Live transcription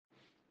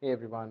Hey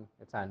everyone,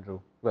 it's Andrew.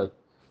 Well,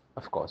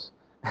 of course.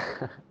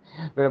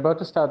 We're about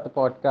to start the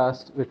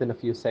podcast within a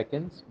few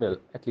seconds, well,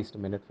 at least a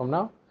minute from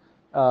now.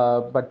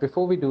 But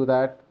before we do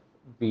that,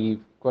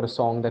 we've got a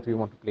song that we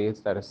want to play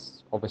that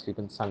has obviously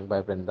been sung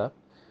by Vrinda.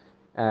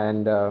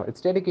 And it's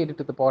dedicated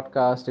to the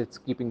podcast, it's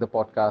keeping the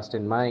podcast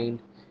in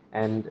mind.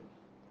 And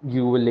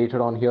you will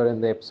later on hear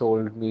in the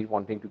episode me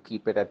wanting to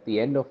keep it at the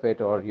end of it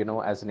or,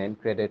 as an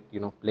end credit,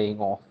 playing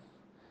off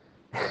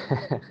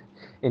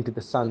into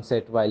the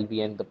sunset while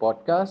we end the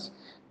podcast.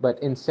 But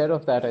instead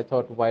of that, I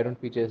thought, why don't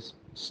we just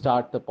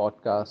start the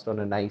podcast on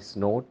a nice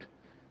note,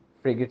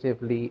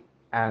 figuratively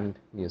and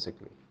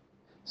musically?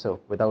 So,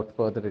 without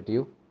further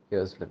ado,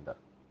 here's Vrinda.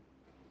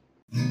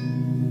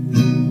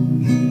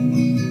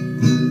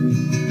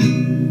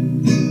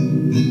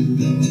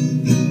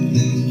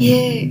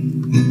 ये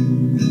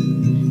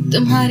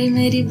तुम्हारी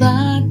मेरी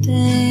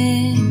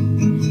बातें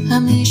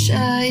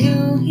हमेशा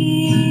यूं ही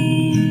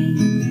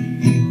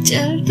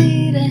चलती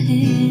रहे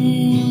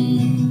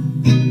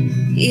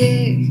ये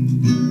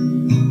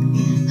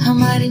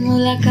हमारी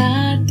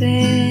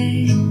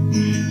मुलाकातें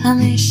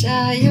हमेशा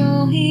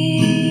यूं ही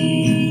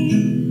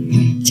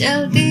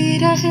चलती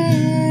रहे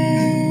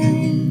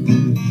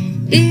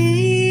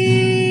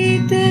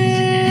बीते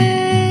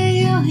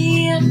यूं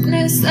ही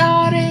अपने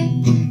सारे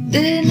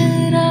दिन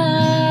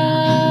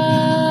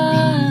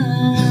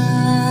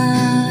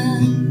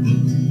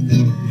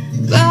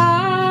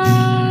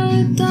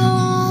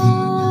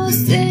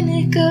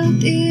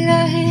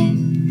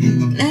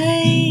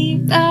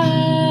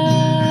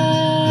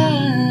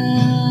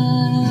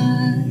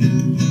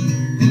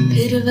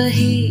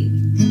वही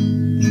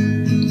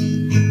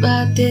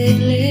बातें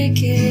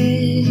लेके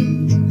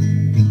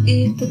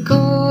गीत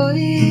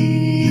कोई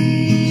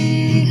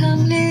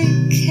हम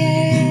लिखे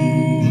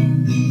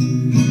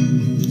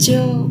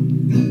जो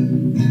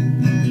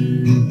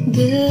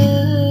दिल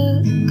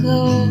को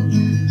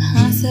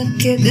हाँ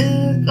सबके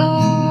दिल को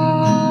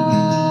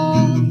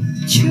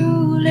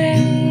छू ले.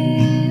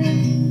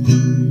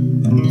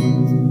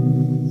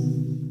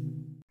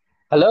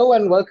 Hello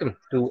and welcome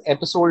to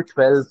episode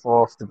 12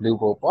 of the Blue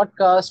Go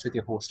podcast with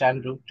your host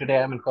Andrew. Today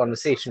I'm in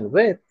conversation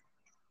with.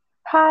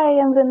 Hi,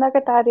 I'm Vrinda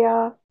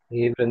Kataria.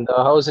 Hey Vrinda,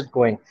 how's it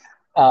going?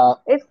 Uh,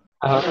 It's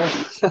I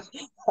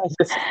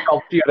just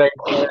stopped you right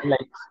there.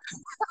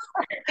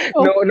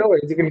 oh, No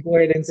worries. You can go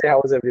ahead and say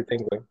how's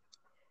everything going.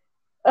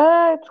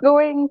 it's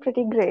going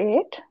pretty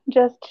great.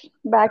 Just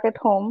back at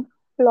home,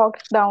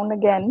 locked down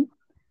again,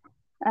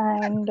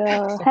 and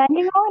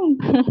hanging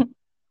on.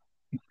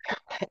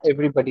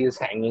 Everybody is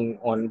hanging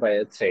on by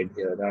a thread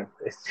here, aren't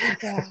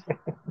Yeah,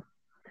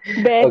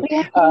 they? barely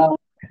Okay. hanging on.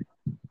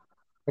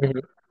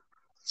 Mhm.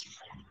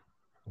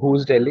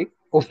 Who's Delhi?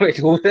 Oh wait,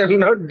 who's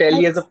not I,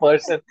 Delhi as a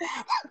person?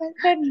 I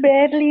said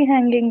barely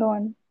hanging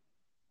on.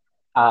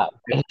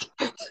 Right.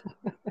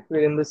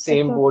 We're in the It's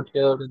same boat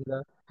here,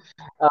 Vrinda.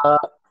 Uh,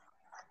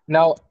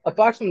 now,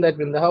 apart from that,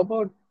 Vrinda, how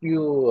about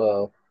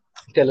you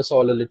tell us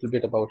all a little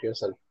bit about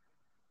yourself?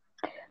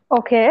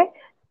 okay.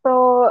 So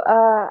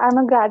I'm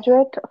a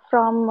graduate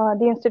from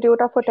the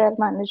Institute of Hotel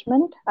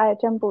Management,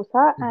 IHM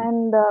Pusa, Mhm.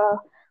 and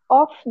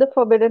of the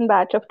Forbidden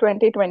Batch of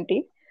 2020.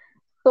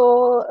 So,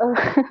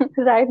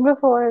 right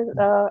before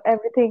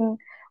everything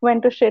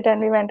went to shit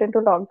and we went into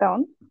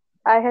lockdown,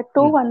 I had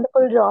two Mhm.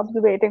 wonderful jobs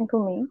waiting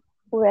for me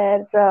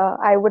where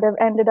I would have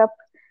ended up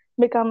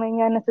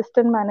becoming an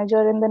assistant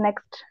manager in the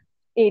next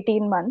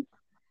 18 months.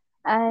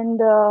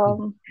 And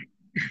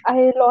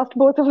I lost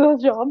both of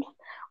those jobs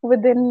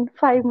within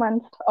 5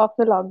 months of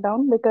the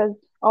lockdown because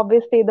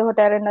obviously the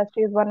hotel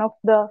industry is one of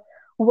the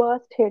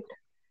worst hit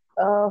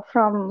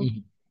from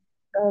Mhm.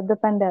 the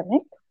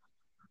pandemic.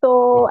 So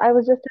Mhm. I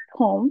was just at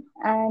home,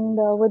 and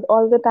with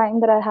all the time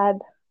that I had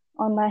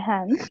on my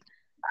hands,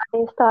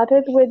 I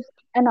started with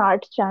an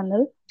art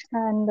channel.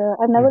 And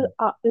I've never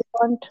Mhm.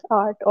 learned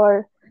art or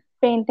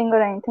painting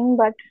or anything,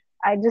 but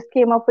I just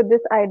came up with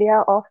this idea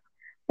of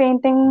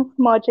painting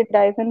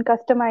merchandise and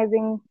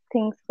customizing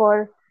things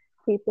for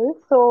people.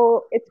 So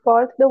it's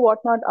called the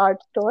Whatnot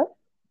Art Store.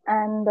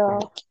 And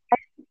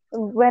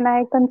when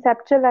I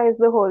conceptualized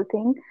the whole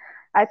thing,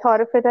 I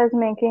thought of it as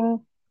making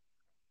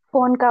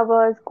phone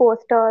covers,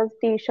 coasters,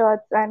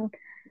 t-shirts, and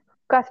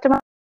customize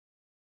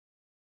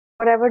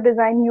whatever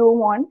design you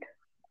want.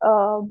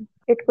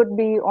 It could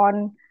be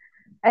on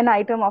an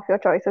item of your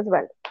choice as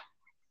well.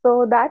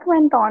 So that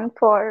went on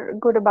for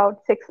good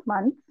about 6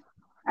 months.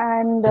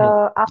 And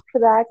Mhm. after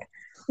that,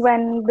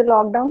 when the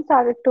lockdown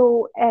started to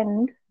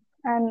end,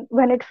 and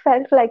when it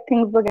felt like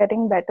things were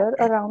getting better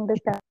around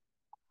this time,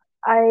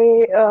 I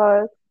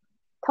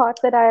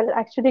thought that I'll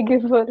actually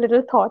give a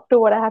little thought to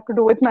what I have to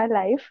do with my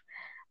life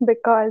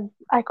because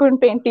I couldn't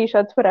paint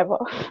t-shirts forever.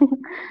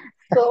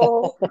 So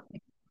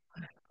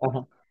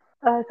Uh-huh.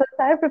 so I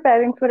started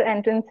preparing for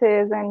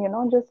entrances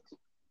and just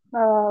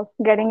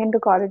getting into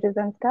colleges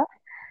and stuff.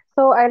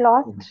 So I Mhm.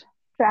 lost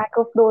track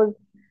of those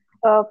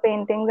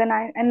paintings,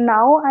 and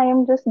now I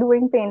am just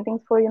doing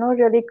paintings for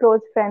really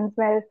close friends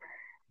where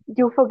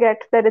you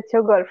forget that it's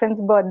your girlfriend's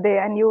birthday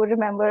and you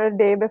remember a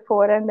day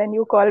before and then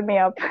you call me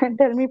up and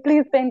tell me,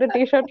 please paint a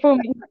t-shirt for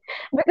me.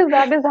 Because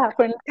that has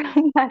happened.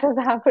 That has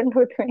happened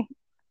with me.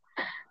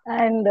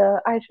 And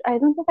I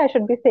don't think I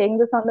should be saying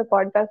this on the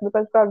podcast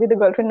because probably the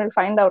girlfriend will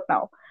find out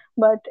now.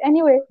 But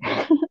anyway,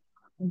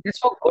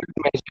 Just for good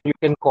measure, you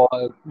can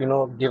call,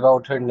 give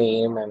out her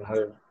name and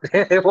her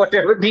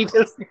whatever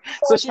details,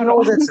 so she no, no,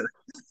 knows no. it's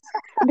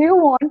Do you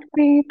want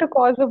me to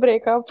cause a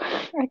breakup?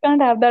 I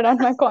can't have that on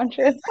my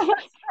conscience.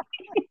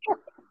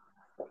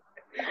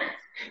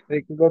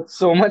 like you got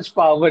so much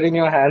power in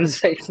your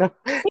hands right now.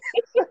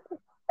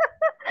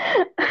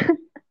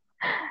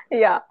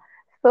 Yeah.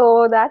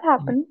 So that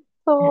happened.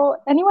 So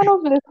anyone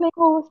who's listening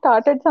who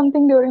started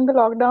something during the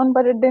lockdown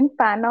but it didn't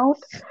pan out,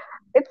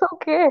 it's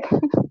okay.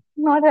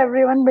 Not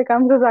everyone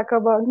becomes a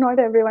Zuckerberg. Not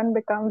everyone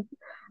becomes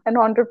an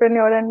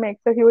entrepreneur and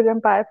makes a huge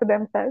empire for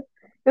themselves.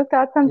 You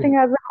start something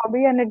Mhm, as a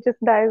hobby and it just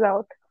dies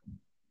out. mhm.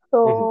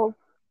 So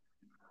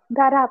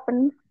that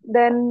happened.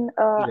 Then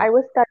I Right.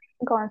 was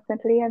studying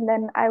constantly, and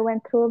then I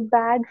went through a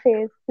bad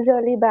phase,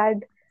 really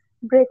bad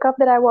breakup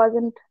that I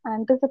wasn't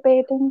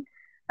anticipating,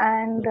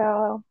 and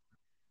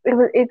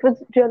it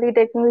was really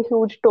taking a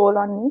huge toll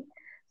on me.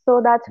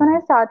 So that's when I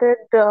Mhm. started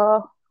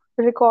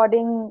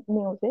recording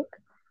music.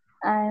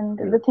 And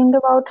the Right. thing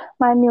about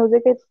my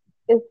music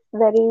is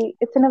very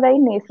it's in a very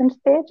nascent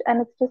stage,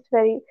 and it's just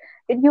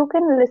you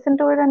can listen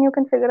to it and you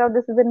can figure out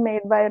this has been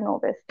made by a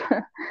novice.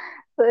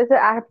 So it's an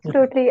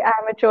absolutely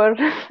amateur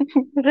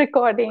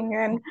recording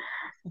and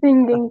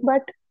singing,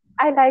 but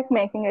I like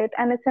making it,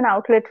 and it's an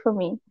outlet for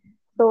me.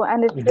 So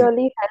and it Mhm.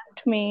 really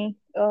helped me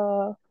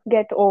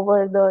get over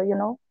the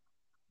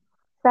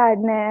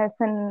sadness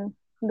and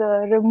the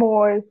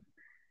remorse.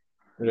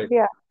 Right.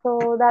 Yeah,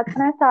 so that's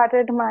when I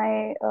started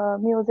my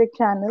music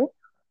channel,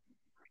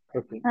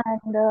 Okay.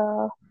 and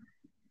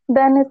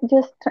then it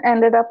just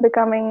ended up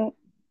becoming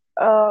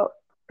a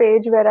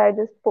page where I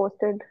just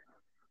posted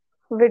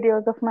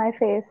videos of my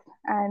face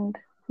and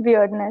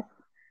weirdness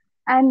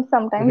and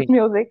sometimes Mhm.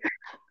 music.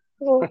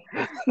 So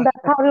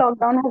that's how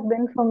lockdown has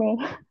been for me.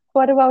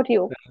 What about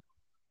you?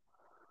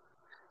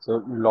 So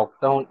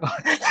lockdown.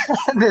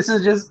 This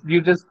is just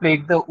you just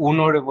played the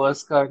Uno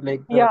reverse card,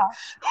 like the Yeah,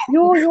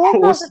 you also have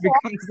to host talk.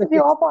 becomes This the is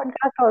your guest.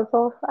 podcast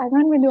also. I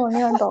can't be the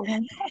only one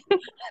talking.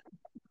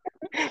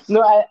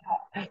 No,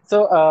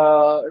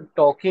 so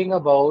talking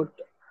about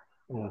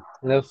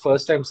the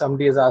first time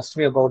somebody has asked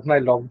me about my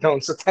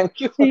lockdown, so thank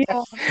you for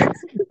that.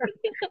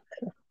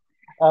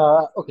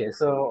 Yeah, Okay,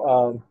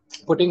 so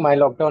putting my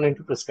lockdown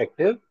into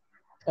perspective,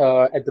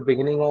 at the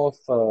beginning of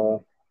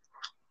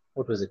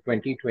what was it,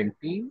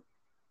 2020?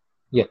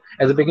 Yeah,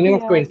 at the beginning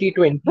of yeah. Which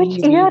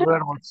 2020, we year?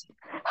 were also,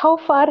 How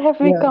far have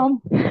we yeah,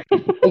 come?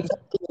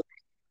 exactly.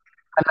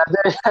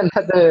 Another,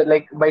 another,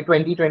 like by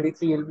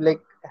 2023, you'll be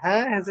like,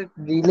 huh, has it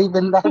really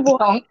been that What?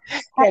 long?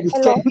 Have I Can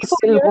lost we four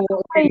still years go?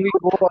 of my Can we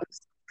youth? go?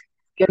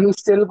 Can we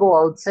still go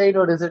outside,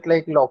 or is it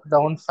like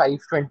lockdown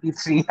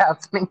 523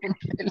 happening in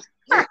Delhi?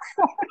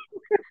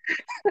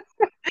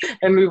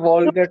 And we've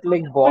all Lockdown got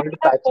like is going bald to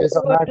have patches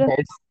on more our versions.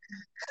 heads.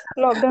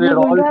 Lockdown is We're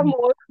going all to have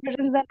more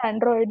versions than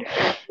Android.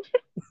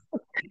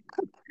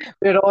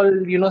 we're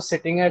all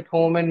sitting at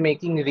home and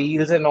making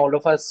reels, and all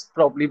of us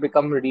probably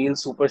become real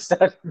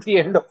superstars at the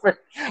end of it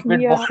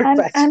with Yeah, bald and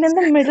in patches.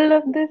 the middle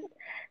of this,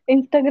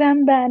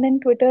 Instagram ban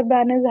and Twitter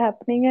ban is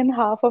happening, and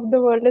half of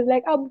the world is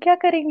like, अब क्या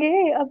करेंगे?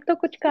 अब तो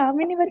कुछ काम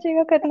ही नहीं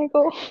बचेगा करने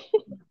को.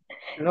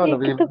 No, no,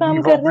 एक ही we've तो काम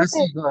we've कर रहे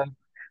थे.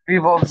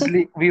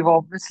 obviously got we've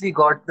obviously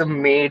got the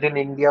made in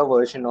India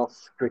version of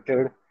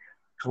Twitter,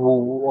 True,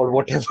 or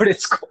whatever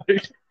it's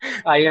called.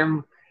 I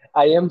am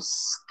I am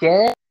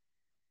scared.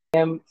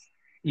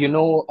 You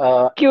know,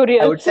 I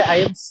Curious. would say I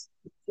am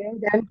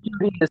scared and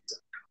curious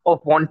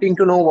of wanting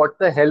to know what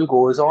the hell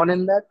goes on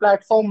in that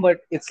platform,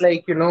 but it's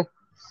like, Yeah,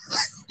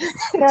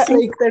 it's in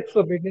like that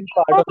forbidden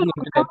part of fact, the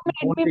lockdown internet. You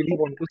made don't me really make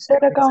want to a step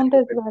Twitter account inside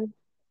of as it. well.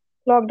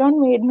 Lockdown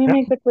made me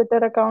make a Twitter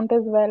account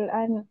as well,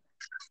 and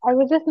I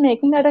was just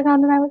making that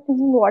account and I was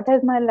thinking, what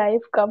has my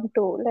life come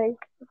to? Like,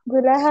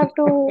 will I have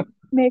to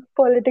make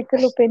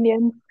political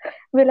opinions?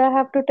 Will I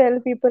have to tell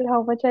people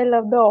how much I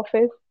love the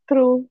office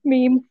through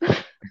memes?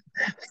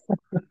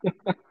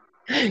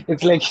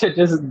 It's like you're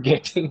just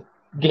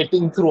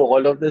getting through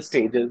all of the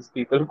stages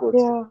people go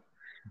through.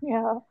 Yeah,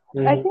 yeah.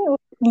 I Mhm.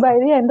 think by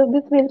the end of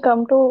this, we'll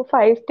come to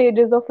 5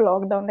 stages of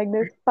lockdown. Like,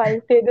 there's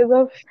 5 stages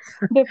of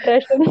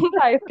depression,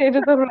 5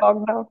 stages of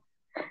lockdown.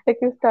 Like,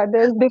 you start,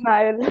 there's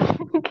denial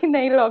कि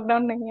नहीं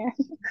lockdown नहीं है.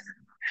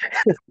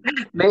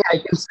 Like, I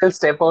can still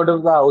step out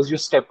of the house. You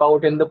step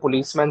out and the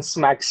policeman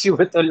smacks you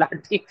with a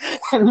lathi,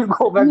 and you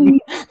go back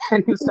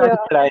and you start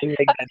Yeah. crying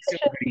like that's your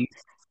Aggression. grief.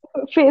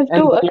 Phase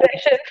And two, when your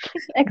aggression.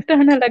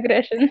 External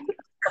aggression.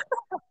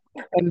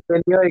 and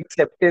when your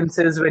acceptance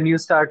is when you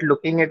start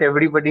looking at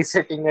everybody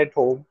sitting at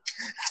home.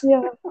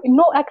 Yeah.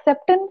 No,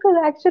 acceptance is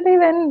actually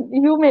when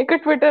you make a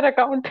Twitter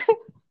account.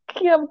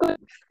 कि अब कुछ-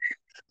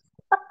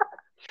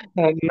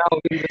 And now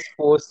we'll just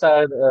post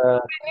our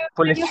when you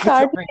political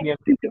start opinion.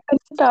 when you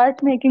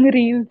start making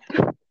reels,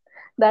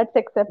 that's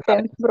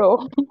acceptance, bro.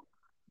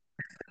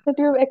 That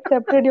you've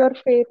accepted your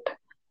fate.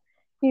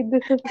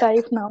 This is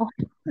life now.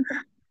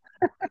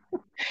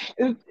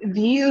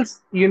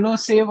 Reels,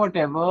 say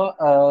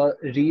whatever.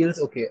 Reels,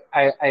 okay.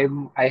 I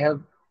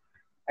have,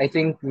 I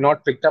think,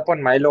 not picked up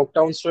on my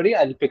lockdown story.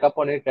 I'll pick up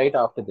on it right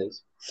after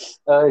this.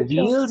 Sure.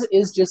 Reels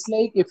is just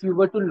like if you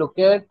were to look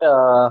at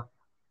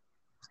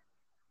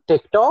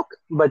TikTok,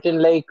 but in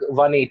like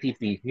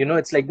 180p.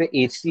 It's like the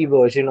HD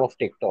version of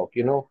TikTok.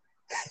 It's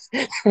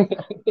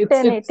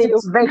 1080.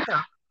 it's better.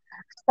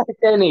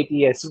 1080,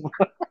 yes.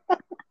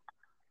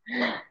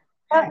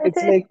 It's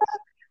It's like,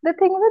 the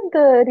thing with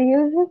the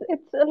reels is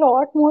it's a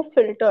lot more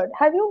filtered.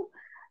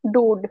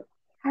 Dude,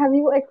 have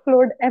you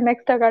explored MX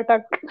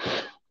Tagatak?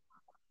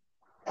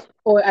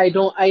 oh, I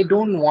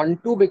don't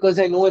want to because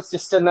I know it's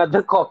just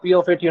another copy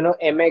of it.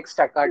 MX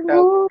Takata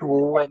Dude,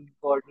 2 and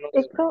God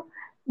knows. so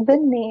the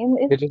name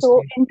is It is.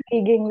 so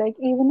intriguing. Like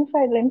even if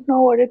I didn't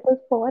know what it was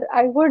for,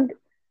 I would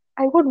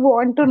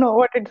want to know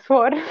what it's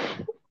for.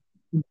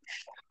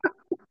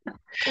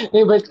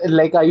 Hey, but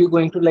like, are you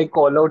going to like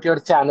call out your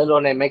channel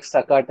on MX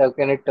Takata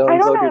and it I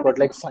turns don't out you have got an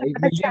like 5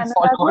 Instagram million channel.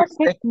 I've not followers?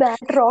 hit that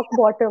rock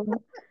bottom.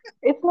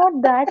 It's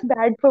not that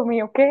bad for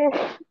me, okay?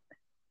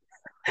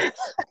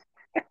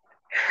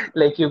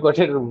 Like you got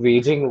a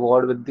waging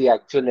war with the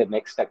actual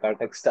MX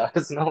Takata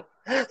stars now.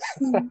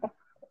 Hmm.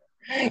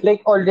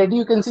 Like already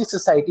you can see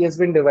society has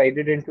been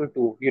divided into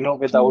two,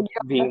 without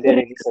Yeah, being there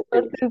any Reels such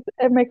division. versus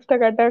MX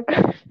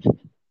Tagatak.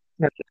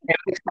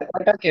 MX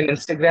Takata and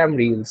Instagram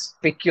Reels.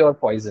 Pick your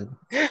poison.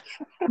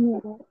 Hmm.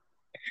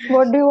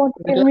 What do you want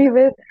to kill me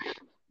with?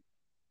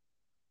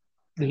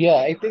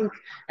 Yeah,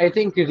 I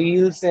think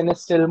Reels then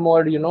is still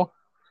more,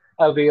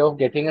 a way of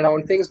getting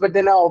around things. But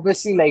then I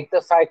obviously like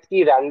the fact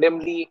that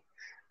randomly,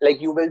 like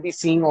you will be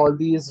seeing all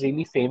these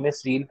really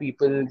famous real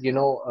people,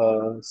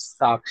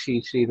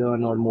 Sakshi,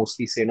 Sridhan, or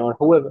mostly Sen, or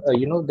whoever,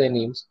 their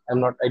names. I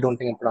don't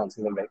think I'm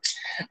pronouncing them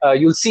right.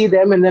 You'll see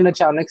them, and then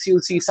Achanak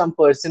you'll see some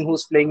person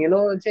who's playing,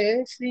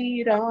 Jai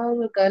Shri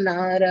Ram ka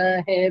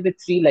Nara hai with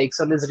 3 likes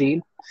on his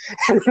reel.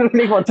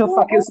 Like, what the No,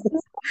 fuck is I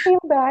this? feel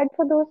bad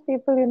for those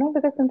people,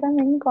 because since I'm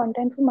making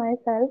content for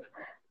myself,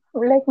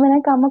 like when I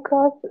come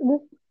across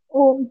this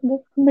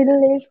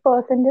middle-aged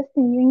person just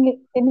singing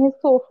in his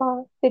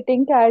sofa,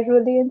 sitting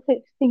casually and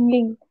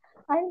singing,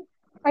 and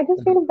I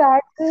just feel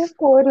bad to his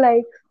 4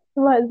 likes,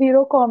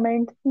 zero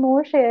comments,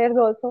 no shares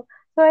also.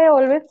 So I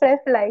always press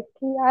like,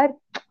 yaar,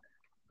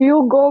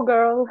 you go,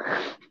 girl.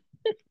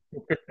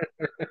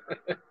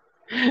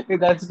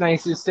 That's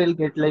nice. You still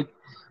get like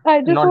I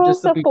just not want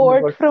just the people who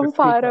support got from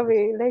far 50,000.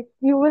 away. Like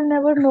you will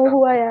never know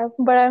who I am,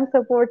 but I'm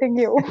supporting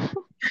you.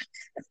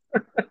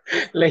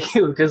 Like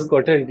you just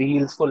got a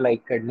reels for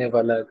like karne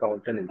wala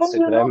account on And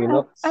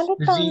Instagram, and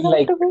it turns reel out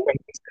like to be, 20.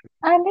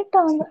 and it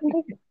turns out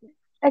like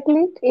at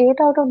least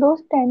 8 out of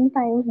those 10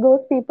 times,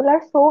 those people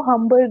are so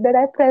humble that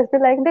I press the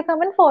like, they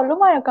come and follow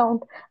my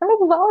account. I'm like,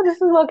 wow, this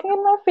is working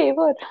in my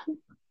favor.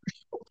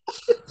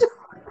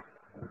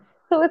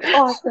 So it's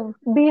awesome.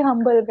 Be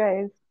humble,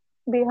 guys.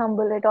 Be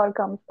humble. It all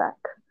comes back.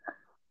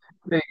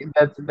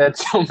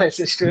 That's your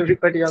message to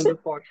everybody on the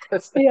podcast.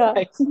 That's Yeah.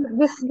 nice.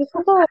 This is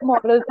a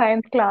moral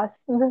science class.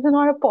 This is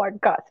not a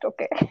podcast,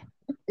 okay?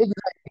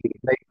 Exactly.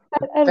 Like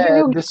I'll give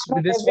you this gun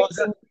on this was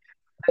a everything.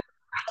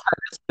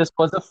 this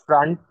was a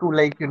front to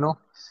like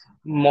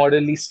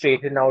morally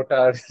straighten out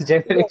our Yes,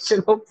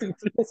 generation of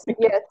people listening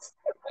to yes,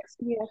 this.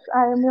 yes.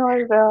 I am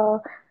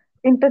your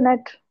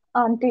internet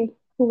auntie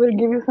who will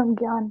give you some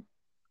gyan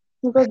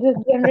because this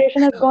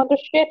generation has gone to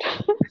shit.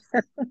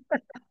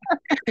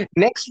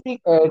 Next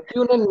week,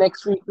 tune in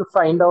next week to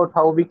find out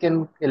how we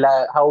can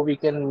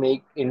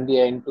make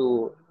India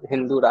into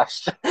Hindu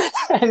Rashtra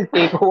and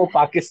take over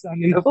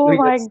Pakistan in a few Oh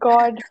my years.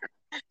 God.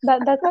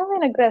 That's gonna be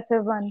an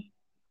aggressive one.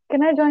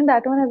 Can I join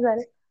that one as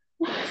well?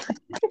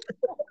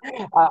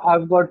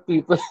 I've got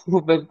people who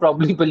will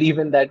probably believe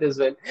in that as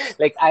well.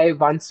 Like I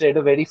once read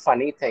a very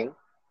funny thing.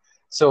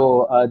 So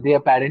they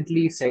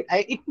apparently said,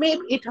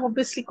 it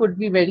obviously could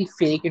be very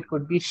fake, it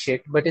could be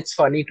shit, but it's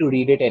funny to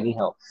read it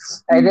anyhow.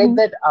 I read Mm-hmm.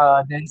 that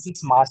there's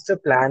this master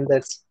plan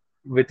that's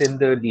within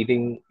the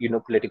leading,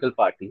 political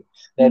party,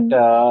 that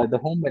the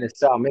Home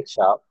Minister Amit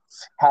Shah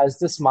has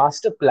this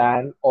master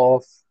plan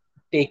of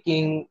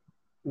taking,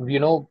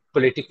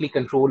 politically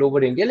control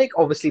over India, like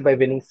obviously by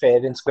winning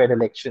fair and square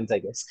elections, I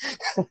guess.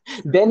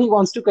 Then he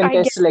wants to I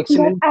guess contest election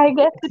that in I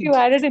guess that you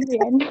added in the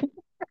end,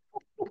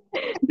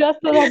 just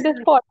so that this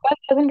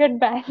podcast doesn't get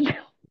banned.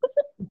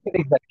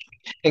 exactly,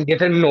 and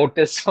get a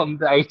notice from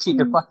the IT Hmm.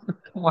 department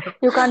tomorrow.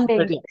 You can't make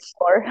But that yes,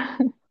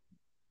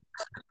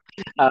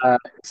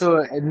 anymore.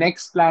 so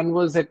next plan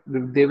was that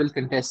they will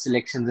contest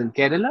elections in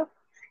Kerala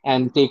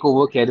and take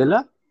over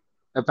Kerala.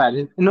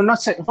 Apparently, no, not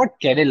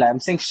Kerala. I'm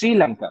saying Sri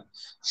Lanka.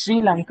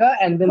 Sri Lanka,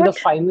 and then the What?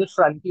 final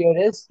frontier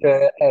is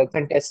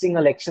contesting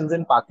elections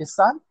in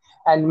Pakistan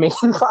and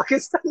making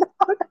Pakistan.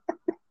 What?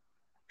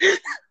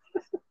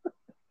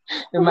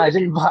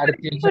 Imagine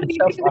Bharatiya You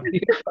Janata really-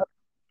 Party.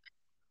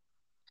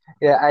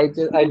 Yeah, I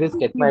just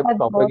get my that joke.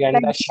 Like propaganda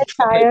the shit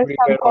from entire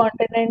everywhere.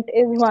 subcontinent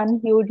is one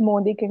huge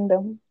Modi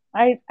kingdom.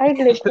 I'd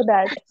live for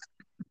that.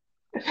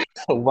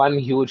 One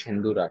huge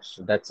Hindu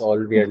Rashtra. That's all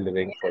we are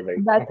living for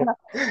right That's now.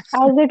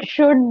 as it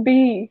should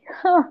be.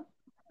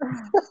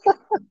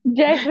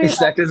 Jai Shri Ram.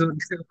 That is what.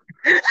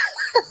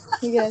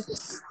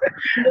 Yes.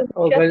 Look,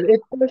 Oh, just well,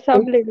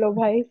 सब ले लो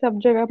भाई सब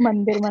जगह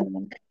मंदिर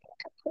मंदिर.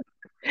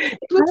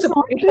 it was I'm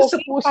not it is joking.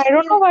 supposed I to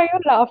don't be. know why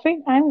you're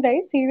laughing. I'm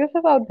very serious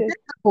about this.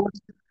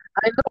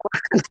 I know.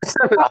 I'm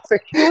I'm laughing.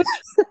 huge.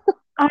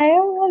 I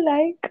am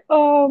like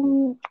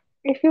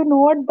if you know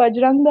what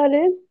Bajrang Dal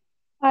is,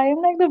 I am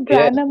like the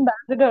Yeah, brand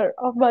ambassador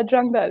of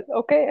Bajrang Dal.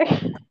 Okay.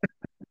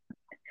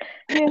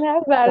 You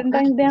have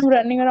Valentine's Day. I'm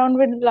running around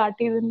with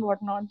latis and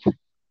whatnot.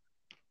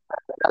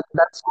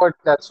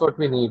 that's what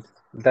we need.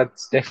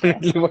 That's Yes,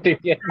 definitely what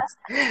India needs.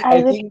 as I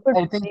it think should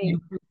I think be. you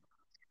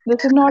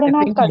This is not I in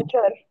our think you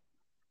culture.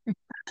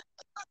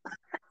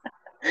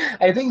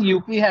 I think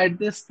UP had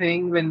this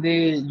thing when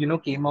they,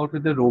 came out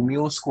with the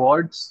Romeo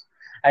squads.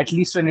 At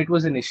least when it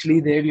was initially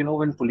there,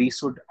 when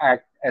police would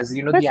act as,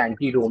 But the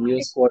anti-Romeo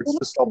you squads to know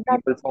stop that,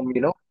 people from,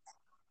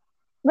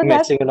 but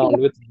messing around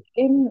with.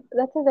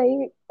 that's a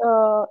very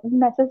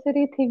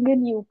necessary thing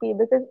in UP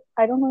because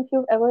I don't know if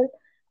you've ever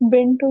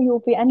been to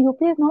UP and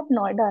UP is not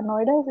Noida.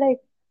 Noida is like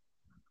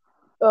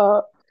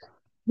uh,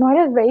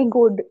 Noida is very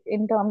good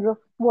in terms of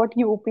what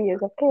UP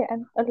is, okay?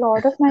 And a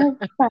lot of my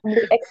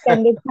family,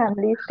 extended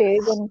family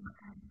stays in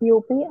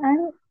UP,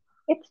 and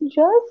it's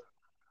just,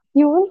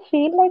 you will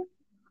feel like,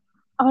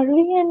 are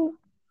we in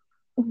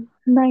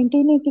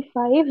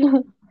 1985?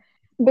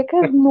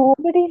 Because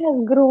nobody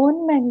has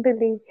grown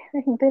mentally.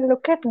 They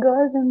look at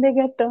girls and they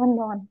get turned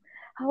on.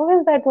 How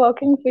is that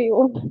working for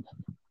you?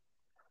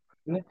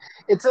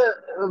 It's a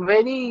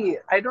very,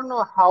 I don't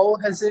know how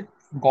has it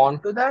gone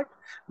to that,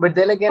 but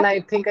then again,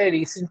 I think I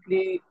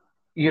recently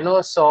had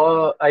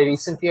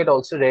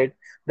also read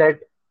that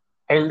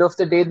end of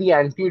the day, the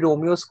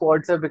anti-Romeo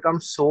squads have become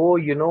so,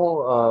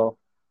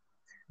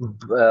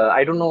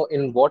 I don't know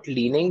in what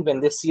leaning when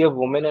they see a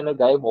woman and a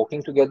guy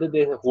walking together,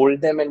 they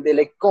hold them and they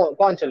like,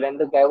 "कौन चल रहा है?" And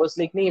the guy was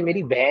like, "नहीं, ये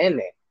मेरी बहन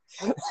है."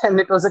 And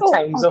it was a Oh,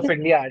 Times of obviously,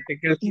 India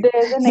article.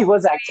 there's an He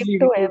was extreme actually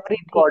to with his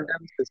everything.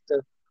 goddamn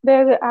sister.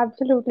 There's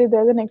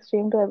an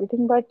extreme to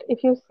everything, but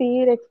if you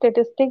see like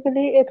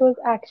statistically, it was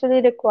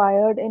actually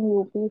required in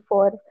UP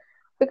for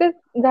because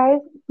guys,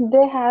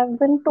 there have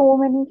been too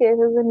many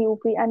cases in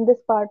UP and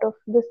this part of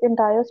this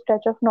entire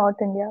stretch of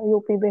North India,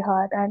 UP,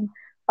 Bihar, and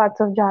parts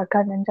of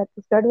Jharkhand and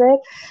Chhattisgarh, where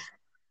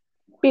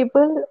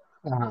people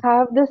Uh-huh.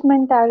 have this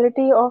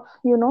mentality of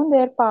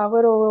their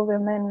power over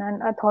women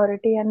and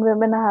authority, and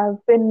women have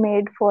been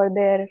made for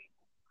their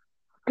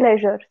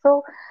pleasure.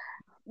 So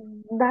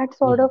that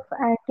sort of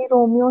Mhm.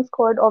 anti-Romeo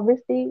squad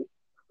obviously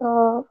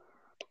uh,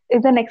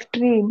 is an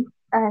extreme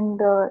and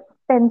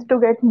tends to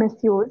get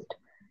misused.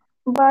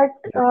 But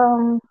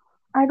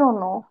I don't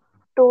know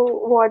to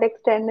what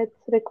extent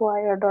it's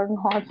required or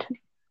not.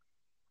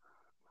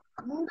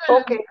 Well,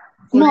 Okay,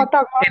 like not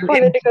talk about in,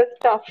 political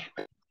stuff.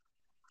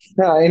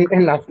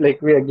 enough,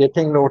 like we are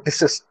getting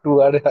notices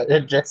to our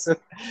addresses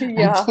at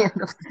Yeah, the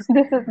end of this.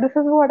 this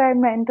is what I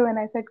meant when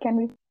I said, can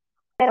we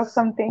of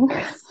something?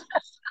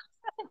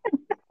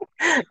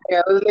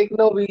 Yeah, I was like,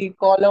 no, we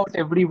call out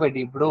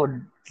everybody, bro.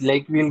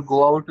 Like we'll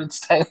go out with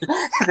style.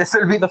 This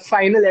will be the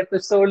final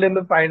episode and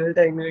the final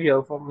time you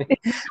hear from me.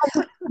 Is this how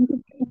you plan to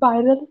get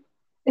viral?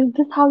 Is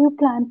this how you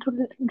plan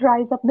to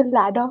rise up the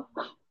ladder?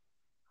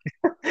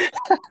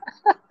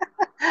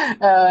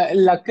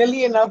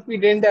 Luckily enough, we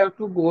didn't have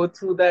to go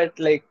through that.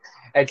 Like,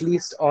 at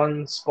least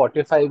on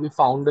Spotify, we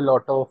found a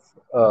lot of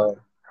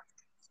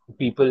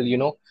people,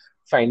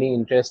 finding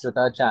interest with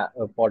our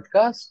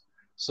podcast.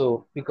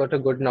 So we got a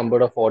good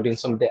number of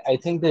audience from there. I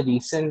think the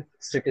recent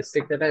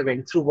statistic that I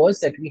went through was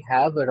that we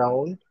have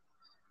around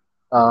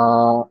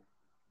uh,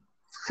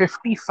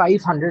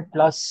 5,500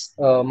 plus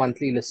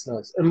monthly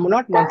listeners.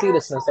 Not monthly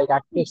listeners, like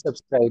active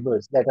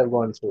subscribers that have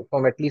gone through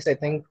from at least, I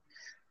think,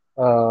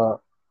 uh,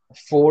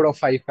 4 or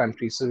 5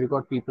 countries. So we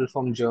got people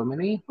from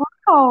Germany,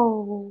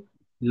 Oh,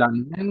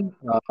 London,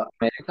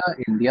 America,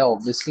 India,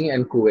 obviously,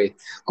 and Kuwait.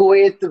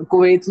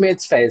 Kuwait में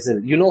it's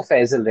Faisal. You know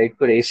Faisal, right?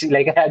 Qureshi.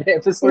 Like I had an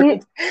episode he,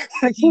 with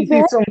is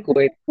there he's from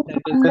Kuwait.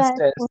 That is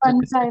the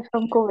one statistic. guy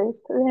from Kuwait?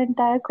 The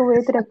entire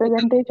Kuwait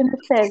representation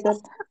is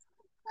Faisal.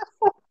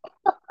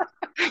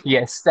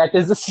 Yes, that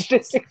is the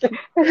statistic.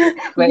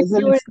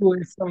 Faisal You is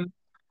Kuwait from.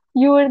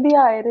 You were the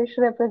Irish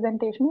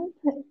representation.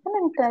 It's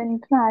an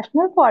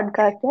international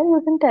podcast, yeah.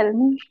 You can tell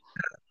me.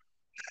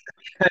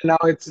 Now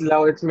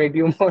it's made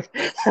you more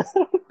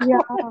Yeah.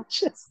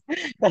 conscious.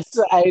 That's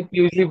I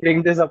usually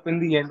bring this up in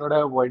the end, what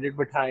I avoided,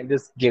 but I'm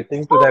just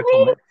getting to Oh, that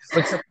moment.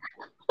 But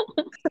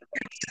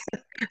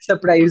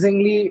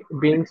surprisingly,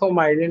 being from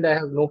Ireland, I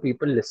have no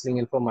people listening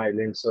in from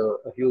Ireland, so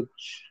a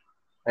huge.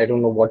 I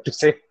don't know what to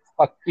say.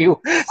 Fuck you.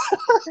 me.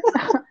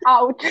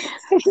 Ouch.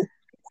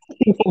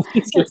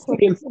 Nobody's It's listening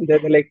in okay. from there.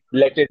 They're like,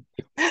 let it.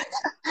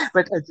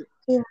 But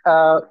Yeah.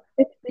 uh,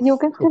 You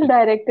can still okay.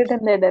 direct it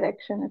in their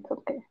direction. It's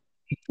okay.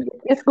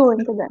 It's going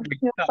to them.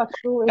 Your Ta-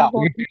 Pakru is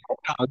going targeted,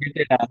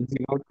 targeted ads,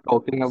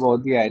 talking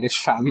about the Irish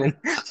famine.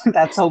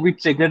 That's how we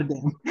trigger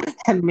them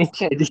and make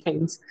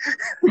headlines.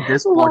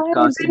 This why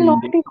podcast they in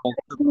not India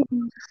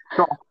interested?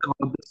 talks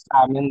about the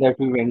famine that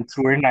we went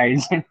through in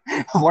Ireland.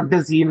 What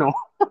does he know?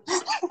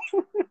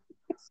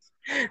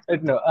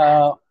 But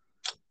no,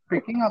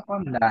 picking up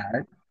on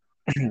that,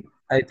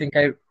 I think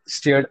I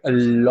steered a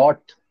lot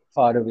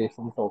far away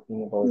from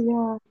talking about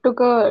Yeah, took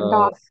a uh,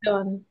 dark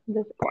turn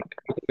this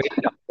podcast.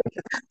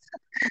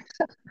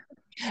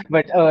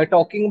 but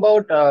talking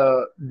about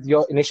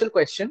your initial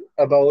question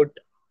about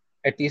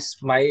at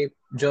least my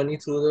journey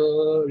through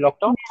the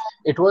lockdown,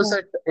 it was Yeah.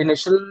 at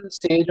initial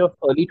stage of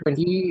early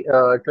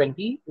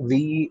 2020.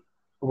 We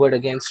were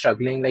again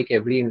struggling like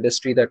every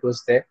industry that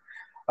was there.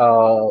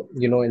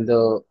 In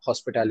the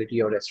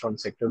hospitality or restaurant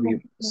sector, Yeah.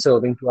 we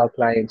serving to our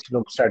clients,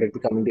 started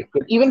becoming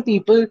difficult. Even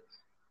people,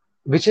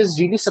 which has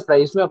really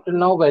surprised me up till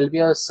now, while we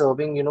are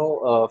serving,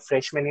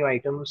 fresh menu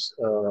items,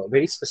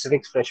 very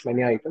specific fresh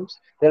menu items,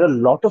 there are a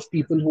lot of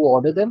people who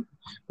order them,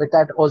 but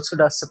that also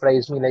does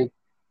surprise me. Like,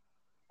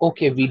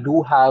 okay, we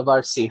do have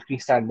our safety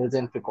standards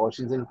and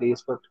precautions in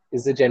place, but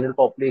is the general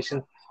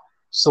population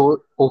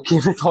so okay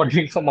with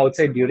ordering from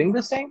outside during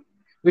this time?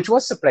 Which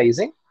was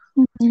surprising.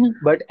 Mhm.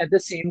 But at the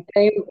same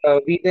time,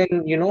 we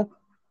then,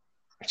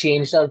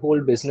 changed our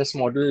whole business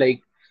model.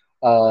 Like,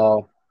 uh,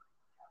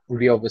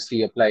 we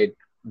obviously applied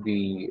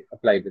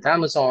with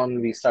Amazon.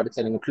 We started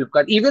selling with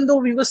Flipkart. Even though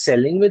we were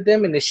selling with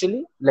them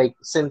initially, like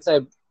since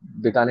I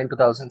began in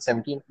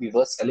 2017, we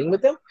were selling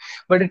with them,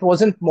 but it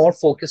wasn't more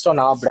focused on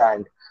our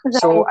brand.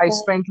 So Right, I right.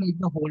 spent like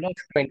the whole of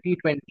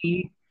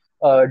 2020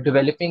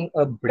 developing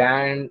a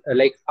brand,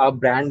 like our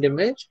brand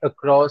image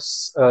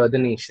across the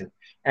nation.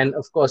 And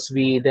of course,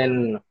 we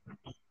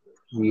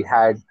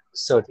had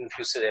certain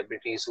few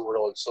celebrities who were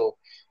also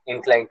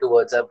inclined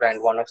towards our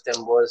brand. One of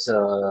them was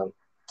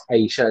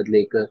Aisha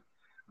Adlekar.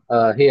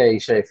 Hey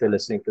Aisha, if you're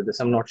listening to this,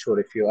 I'm not sure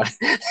if you are.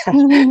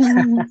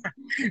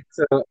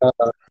 So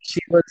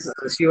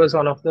she was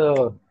one of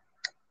the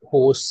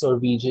hosts or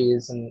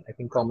VJs in I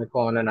think Comic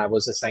Con, and I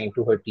was assigned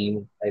to her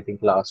team. I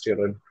think last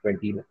year in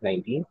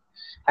 2019,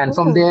 and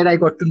from Oh, there I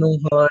got to know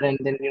her, and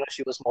then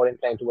she was more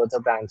inclined towards her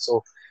brand.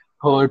 So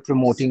her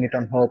promoting it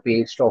on her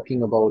page,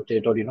 talking about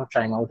it, or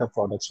trying out her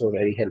products were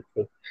very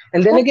helpful.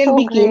 And then that's again, so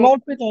we came great.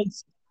 out with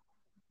also.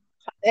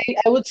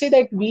 I would say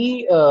that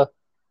we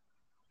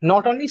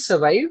not only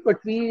survived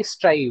but we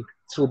strived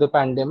through the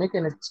pandemic,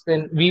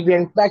 and we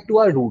went back to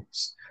our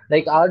roots.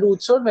 Like our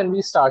roots were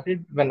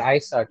when I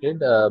started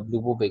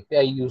Blue Bo Bakery.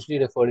 I usually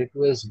refer it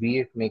to as we.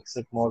 It makes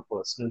it more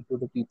personal to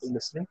the people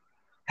listening.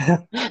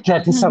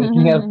 That is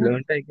something I've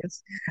learned, I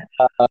guess.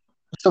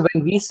 So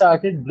when we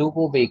started Blue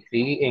Bo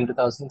Bakery in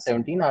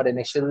 2017, our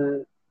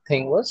initial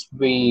thing was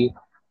we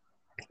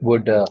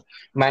would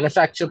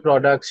manufacture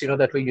products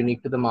that were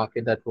unique to the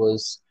market. That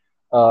was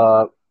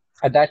uh,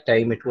 at that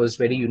time it was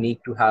very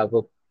unique to have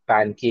a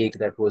pancake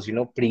that was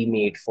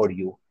pre-made for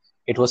you.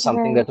 It was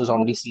something Right, that was right.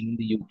 only seen in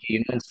the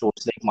UK, in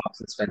stores like Marks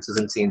and Spencers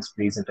and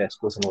Sainsbury's and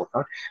Tesco's and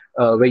whatnot,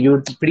 where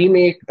you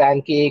pre-make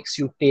pancakes.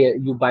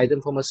 You buy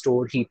them from a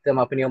store, heat them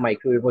up in your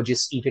microwave, or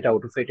just eat it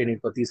out of it, and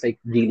you've got these like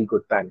really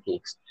good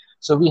pancakes.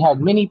 So we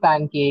had mini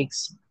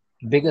pancakes,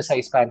 bigger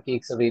size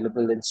pancakes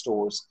available in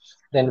stores.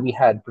 Then we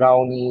had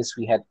brownies,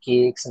 we had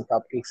cakes and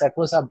cupcakes. That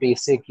was our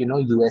basic,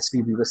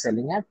 USP we were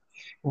selling at.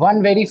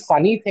 One very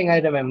funny thing I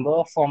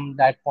remember from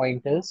that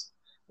point is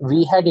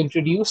we had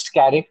introduced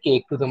carrot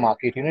cake to the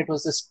market. It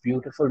was this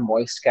beautiful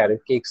moist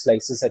carrot cake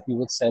slices that we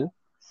would sell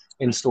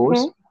in Okay.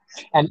 stores.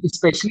 And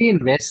especially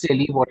in West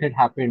Delhi, what had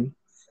happened,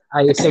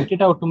 I sent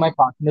it out to my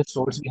partner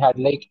stores. We had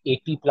like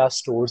 80 plus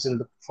stores in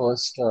the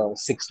first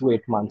 6 to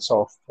 8 months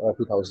of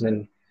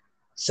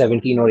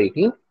 2017 or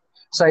 18.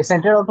 So I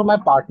sent it out to my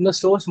partner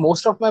stores.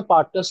 Most of my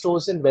partner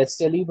stores in West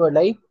Delhi were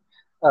like,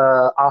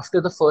 after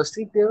the first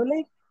week, they were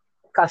like,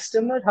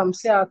 customer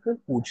हमसे आकर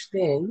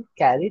पूछते हैं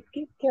carrot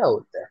cake क्या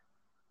होता है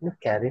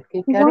carat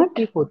What?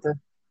 Cake होता है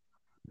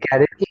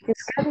carrot cake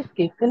is carrot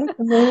cake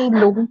नहीं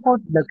लोगों को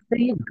लगता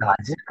है ये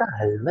गाजर का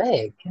हलवा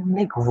है क्या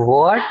like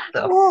what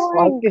the Oh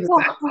fuck is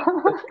my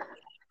that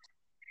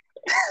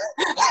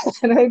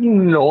God. like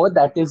no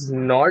that is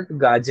not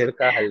gajar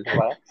ka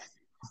halwa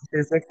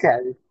is a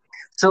carrot.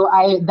 So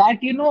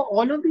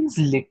all of these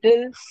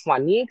little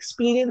funny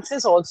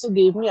experiences also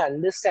gave me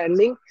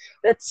understanding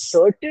that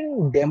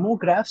certain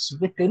demographics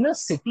within a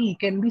city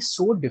can be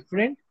so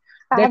different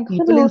that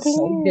Absolutely,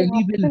 know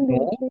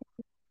absolutely.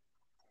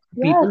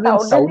 Yeah, people in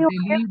South South Delhi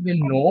Delhi only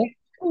will know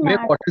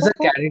what is a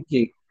matter. carrot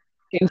cake.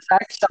 In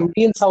fact,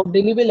 somebody in South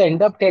Delhi will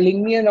end up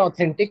telling me an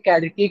authentic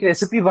carrot cake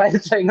recipe while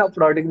trying our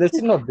product. They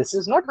say, no, this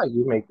is not how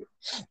you make it.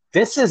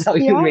 This is how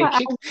you Yeah,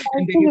 make it.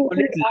 And then you call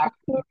absolutely, it luck.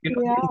 absolutely.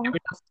 Then Yeah. give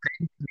it a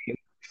French name.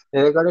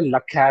 They got a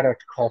luck carrot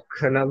cock.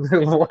 And I'm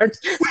like, what?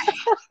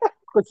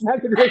 कुछ ना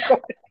कुछ like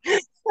that.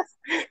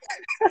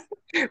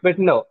 But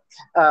no.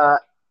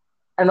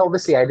 And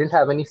obviously, I didn't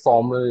have any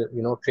formal,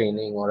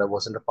 training, or I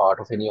wasn't a part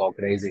of any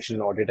organization,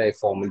 nor did I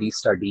formally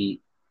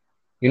study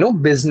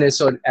business, or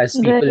as Right,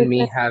 people may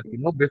right. have,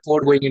 before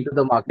going into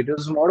the market. It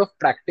was more of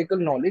practical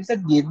knowledge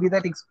that gave me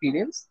that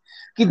experience.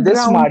 Ki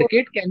this Groundwork.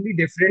 market can be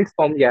different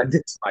from, yeah,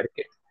 this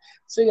market.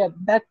 So yeah,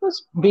 that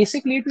was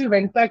basically it. We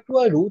went back to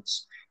our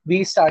roots.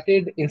 We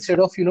started, instead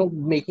of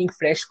making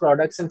fresh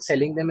products and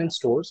selling them in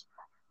stores,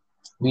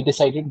 we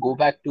decided go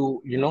back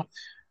to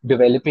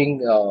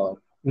developing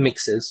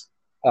mixes,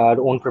 our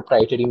own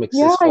proprietary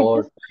Yeah, mixes I for.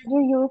 just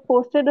you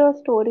posted a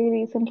story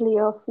recently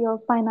of your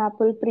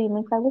pineapple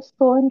premix. I was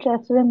so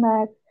interested in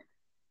that.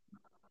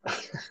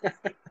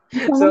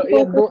 Someone So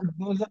yeah, posted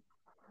those are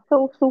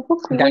so super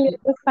cool that.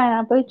 with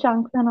pineapple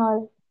chunks and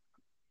all.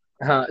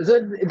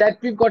 That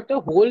we've got a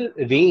whole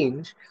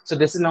range. So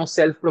this is now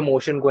self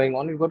promotion going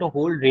on. We've got a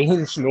whole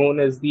range known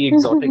as the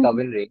exotic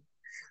oven range.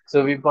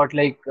 So we've got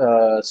like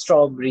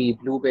strawberry,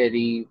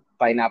 blueberry,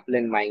 pineapple,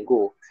 and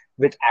mango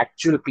with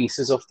actual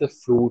pieces of the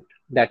fruit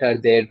that are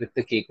there with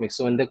the cake mix.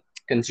 So when the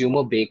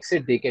consumer bakes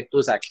it, they get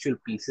those actual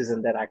pieces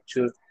and their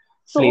actual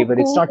So flavor.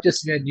 It's cool. not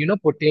just when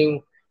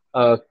putting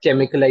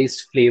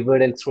chemicalized flavor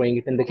and throwing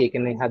it in the cake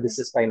and like, this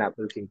is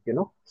pineapple cake.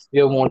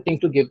 You're wanting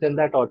to give them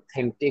that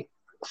authentic,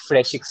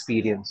 fresh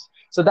experience.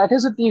 So that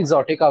is with the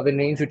exotic oven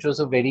range, which was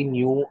a very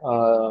new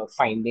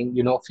finding,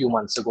 a few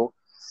months ago.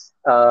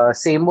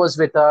 Same was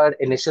with our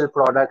initial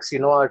products,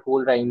 our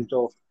whole range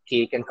of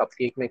cake and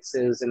cupcake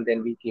mixes, and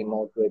then we came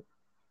out with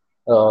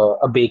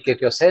a bake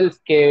it yourself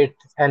kit,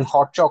 and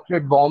hot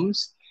chocolate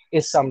bombs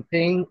is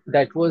something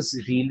that was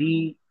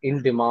really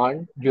in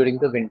demand during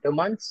the winter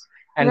months,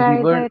 and we Right,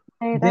 were right,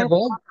 right. I there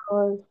were. saw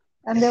those.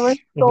 And they were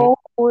Mhm. so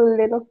cool.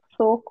 They looked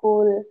so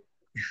cool.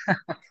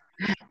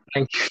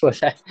 Thank you for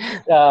that.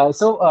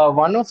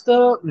 One of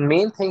the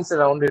main things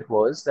around it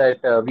was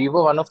that we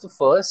were one of the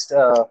first.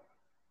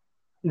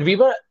 We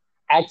were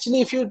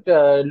actually, if you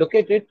look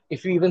at it,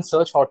 if you even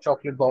search hot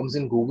chocolate bombs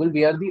in Google,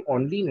 we are the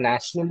only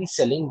nationally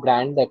selling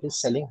brand that is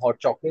selling hot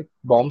chocolate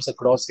bombs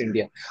across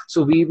India.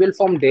 So we will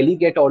from Delhi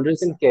get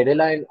orders in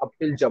Kerala and up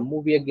till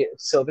Jammu. We are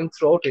serving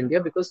throughout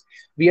India because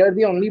we are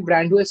the only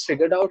brand who has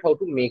figured out how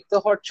to make the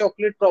hot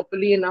chocolate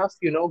properly enough,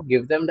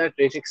 give them that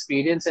rich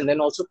experience, and then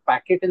also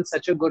pack it in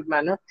such a good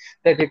manner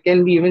that it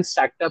can be even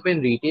stacked up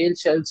in retail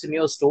shelves in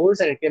your stores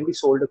and it can be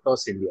sold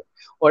across India.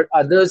 Or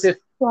others, if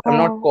I'm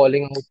not Wow.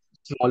 calling out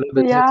smaller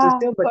businesses Yeah,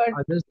 here, but but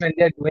others when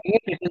they're doing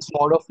it, it is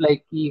more of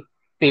like कि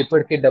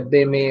paper के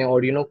डब्बे में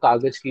और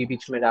कागज के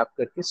बीच में wrap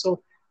करके.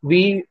 So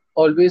we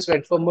always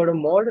went for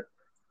more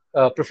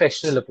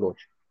professional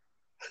approach.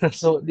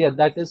 So yeah,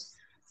 that is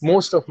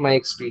most of my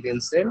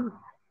experience then.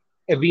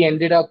 We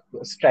ended up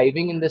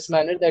striving in this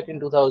manner that in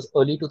 2000,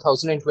 early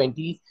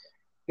 2020,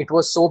 it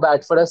was so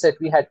bad for us that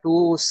we had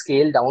to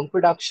scale down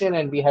production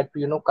and we had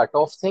to cut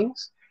off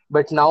things.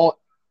 But now,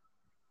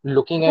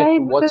 looking at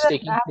right, because what's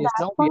taking at place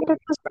that now, we point have it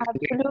was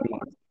expanded absolutely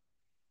the.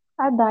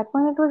 at that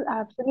point it was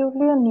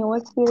absolutely a new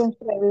experience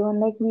for everyone.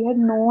 Like we had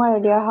no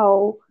idea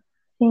how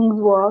things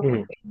work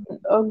Hmm. in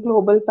a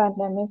global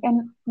pandemic.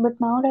 And but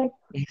now like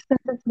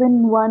since it's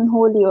been one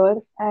whole year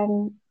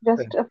and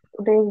just a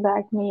few days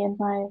back me and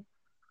my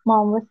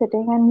mom was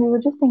sitting and we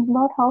were just thinking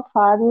about how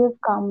far we have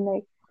come.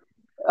 Like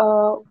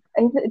uh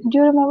do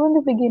you remember in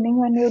the beginning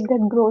when we would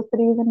get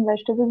groceries and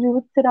vegetables, we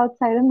would sit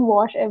outside and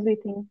wash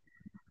everything.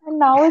 And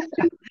now it's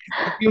just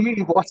What do you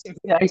mean watch it?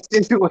 I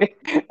still do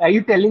it. Are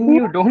you telling me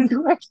you don't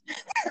do it?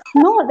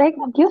 no, like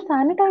you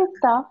sanitize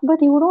stuff,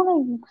 but you don't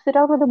like sit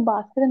out with a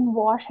basket and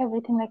wash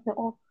everything like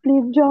oh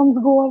please germs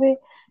go away.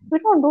 We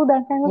don't do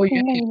that kind Oh of yeah,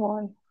 thing yeah,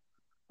 anymore.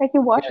 Like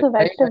you wash yeah. the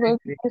I vegetables,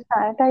 agree. you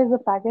sanitize the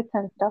packets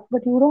and stuff,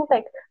 but you don't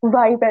like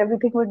wipe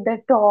everything with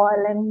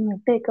Dettol and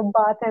take a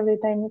bath every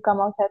time you come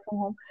outside from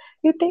home.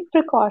 You take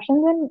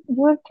precautions and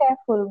you're